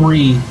did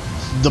 3.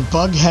 The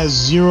bug has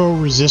 0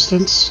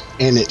 resistance,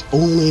 and it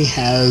only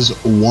has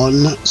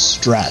 1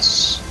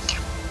 stress.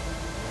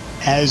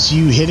 As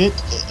you hit it,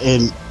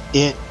 and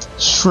it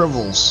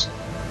shrivels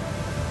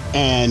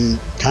and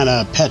kind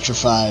of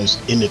petrifies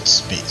in its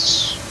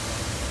space.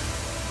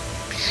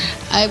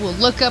 I will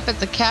look up at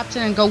the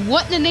captain and go,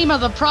 what in the name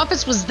of the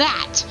prophets was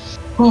that?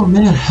 Oh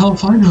man, hell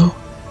if I know.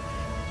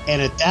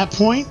 And at that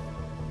point,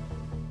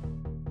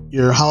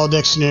 your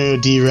holodeck scenario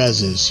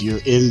dereses. You're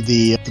in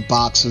the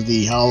box of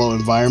the holo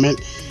environment.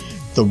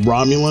 The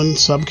Romulan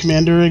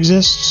subcommander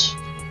exists.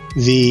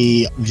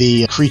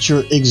 The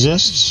creature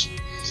exists.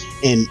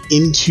 And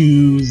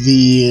into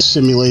the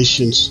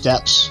simulation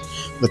steps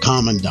the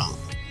commandant.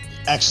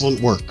 Excellent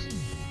work.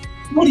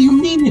 What do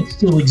you mean it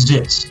still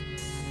exists?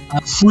 I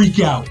freak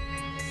out.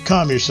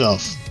 Calm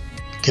yourself.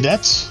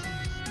 Cadets,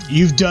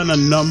 you've done a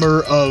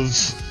number of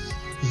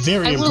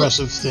very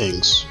impressive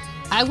things.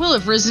 I will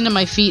have risen to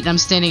my feet, and I'm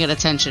standing at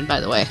attention, by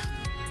the way.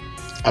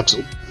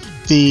 Excellent.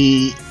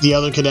 The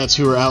other cadets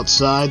who are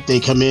outside, they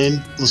come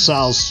in.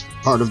 LaSalle's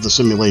part of the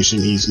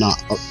simulation. He's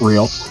not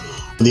real.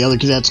 The other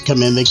cadets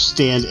come in, they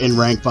stand in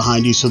rank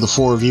behind you, so the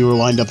 4 of you are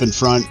lined up in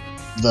front.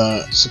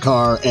 The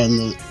Sakaar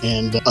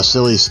and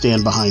Asili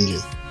stand behind you.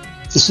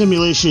 The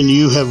simulation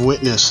you have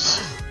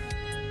witnessed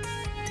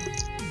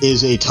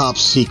is a top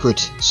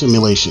secret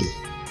simulation.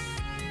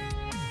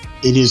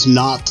 It is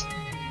not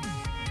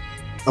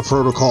a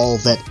protocol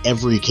that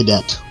every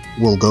cadet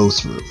will go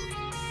through.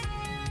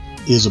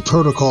 It is a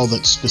protocol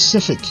that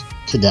specific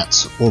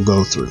cadets will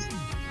go through.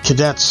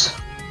 Cadets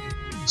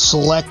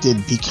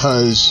selected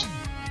because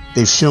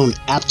they've shown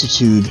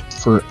aptitude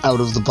for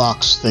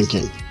out-of-the-box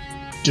thinking,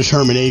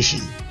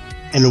 determination,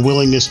 and a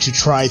willingness to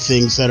try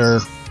things that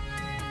are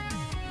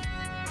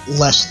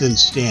less than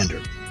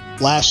standard.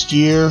 Last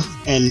year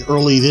and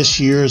early this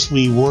year, as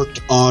we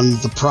worked on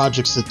the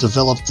projects that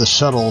developed the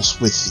shuttles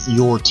with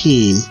your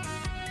team,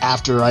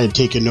 after I had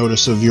taken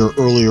notice of your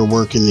earlier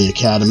work in the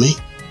academy,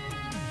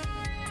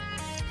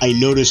 I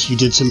noticed you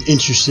did some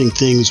interesting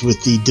things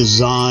with the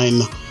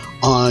design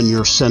on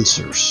your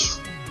sensors,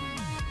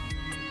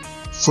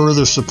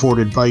 further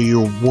supported by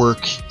your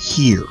work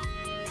here.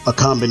 A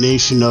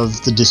combination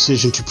of the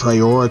decision to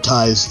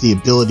prioritize the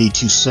ability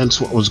to sense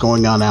what was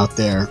going on out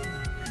there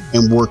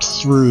and work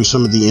through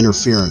some of the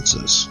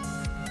interferences.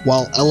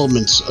 While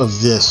elements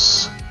of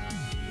this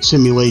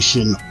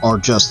simulation are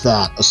just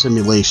that, a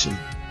simulation,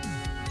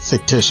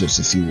 fictitious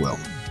if you will,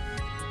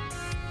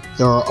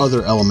 there are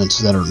other elements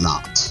that are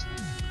not.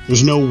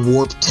 There's no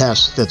warp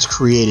test that's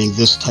creating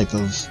this type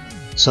of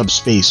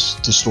subspace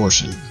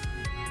distortion.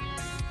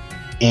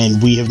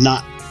 And we have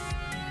not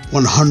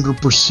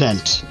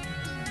 100%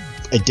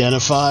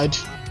 identified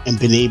and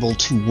been able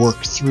to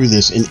work through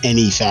this in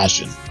any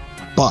fashion.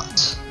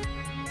 But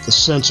the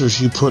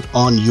sensors you put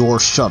on your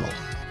shuttle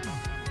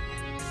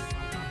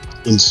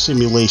in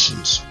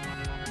simulations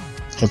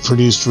have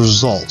produced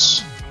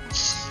results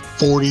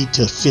 40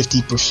 to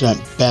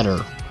 50%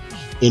 better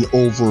in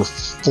over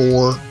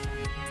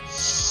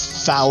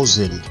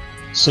 4,000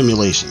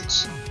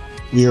 simulations.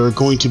 We are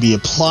going to be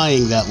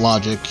applying that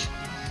logic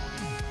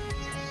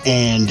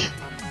and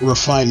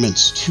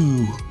refinements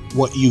to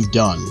what you've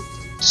done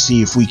to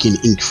see if we can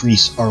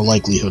increase our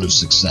likelihood of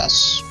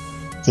success.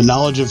 The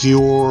knowledge of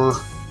your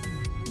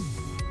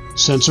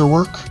sensor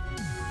work,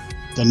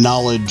 the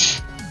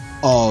knowledge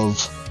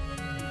of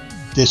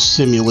this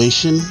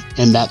simulation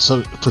and that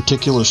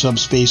particular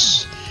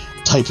subspace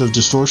type of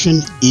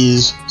distortion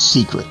is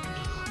secret.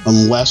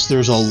 Unless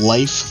there's a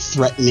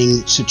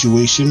life-threatening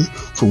situation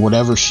for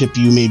whatever ship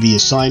you may be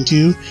assigned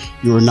to,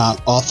 you are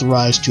not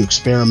authorized to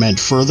experiment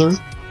further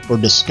or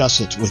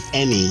discuss it with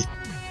any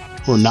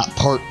who are not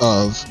part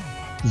of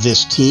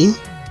this team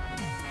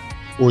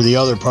or the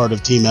other part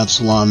of Team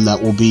Epsilon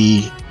that will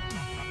be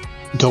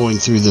going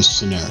through this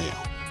scenario.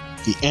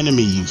 The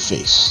enemy you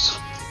faced,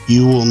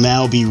 you will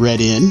now be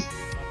read in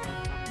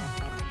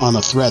on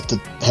a threat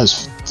that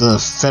the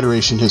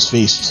Federation has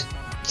faced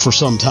for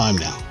some time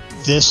now.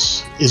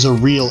 This is a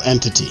real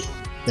entity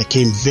that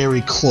came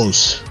very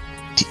close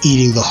to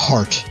eating the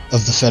heart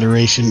of the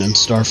Federation and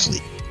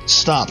Starfleet.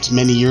 Stopped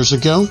many years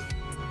ago,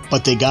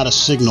 but they got a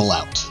signal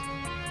out.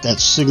 That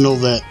signal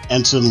that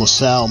Ensign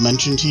LaSalle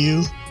mentioned to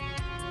you,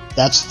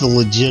 that's the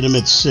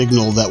legitimate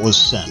signal that was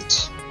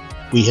sent.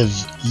 We have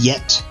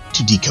yet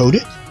to decode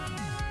it,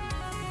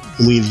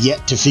 and we have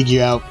yet to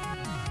figure out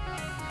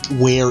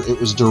where it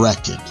was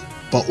directed,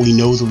 but we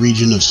know the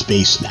region of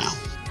space now,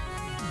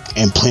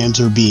 and plans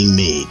are being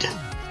made.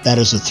 That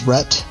is a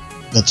threat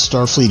that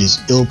Starfleet is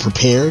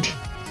ill-prepared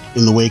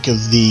in the wake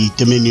of the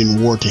Dominion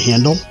War to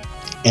handle,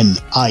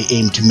 and I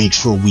aim to make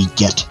sure we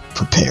get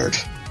prepared.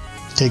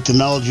 Take the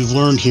knowledge you've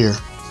learned here,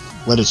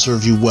 let it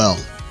serve you well.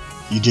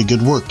 You did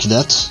good work,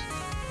 cadets.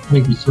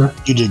 Thank you, sir.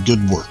 You did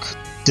good work.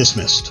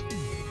 Dismissed.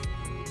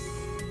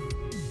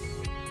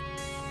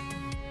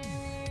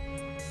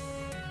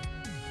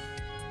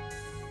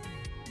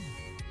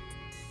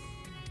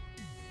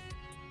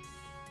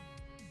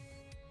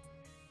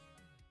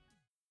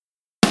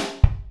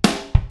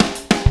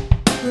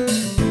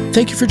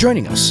 Thank you for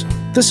joining us.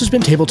 This has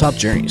been Tabletop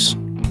Journeys.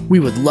 We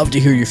would love to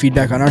hear your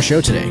feedback on our show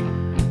today.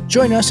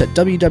 Join us at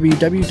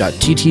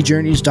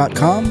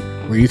www.ttjourneys.com,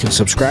 where you can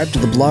subscribe to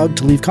the blog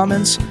to leave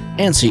comments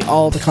and see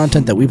all the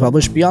content that we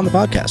publish beyond the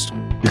podcast.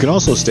 You can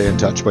also stay in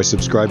touch by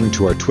subscribing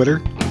to our Twitter,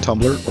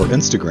 Tumblr, or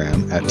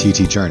Instagram at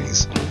TT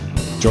Journeys,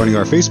 joining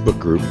our Facebook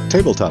group,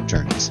 Tabletop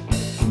Journeys,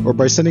 or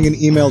by sending an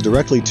email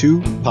directly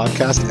to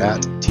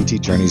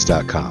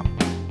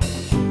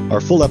podcast@ttjourneys.com.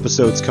 Our full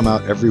episodes come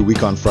out every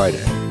week on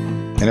Friday,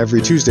 and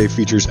every Tuesday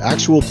features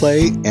actual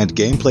play and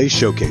gameplay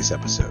showcase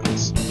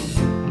episodes.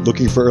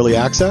 Looking for early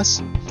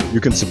access?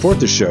 You can support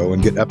the show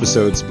and get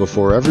episodes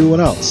before everyone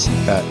else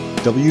at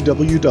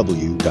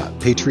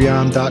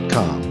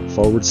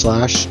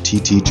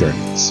www.patreon.com/TT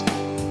Journeys.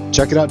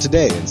 Check it out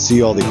today and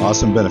see all the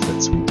awesome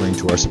benefits we bring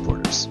to our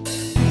supporters.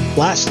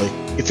 Lastly,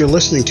 if you're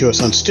listening to us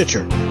on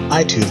Stitcher,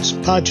 iTunes,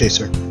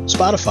 Podchaser,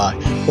 Spotify,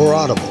 or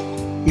Audible,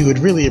 we would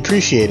really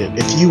appreciate it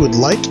if you would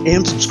like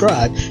and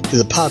subscribe to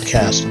the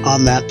podcast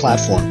on that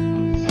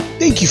platform.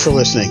 Thank you for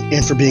listening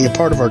and for being a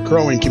part of our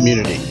growing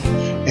community.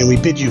 And we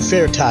bid you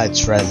fair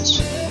tides, friends,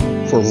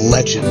 for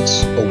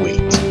legends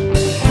await.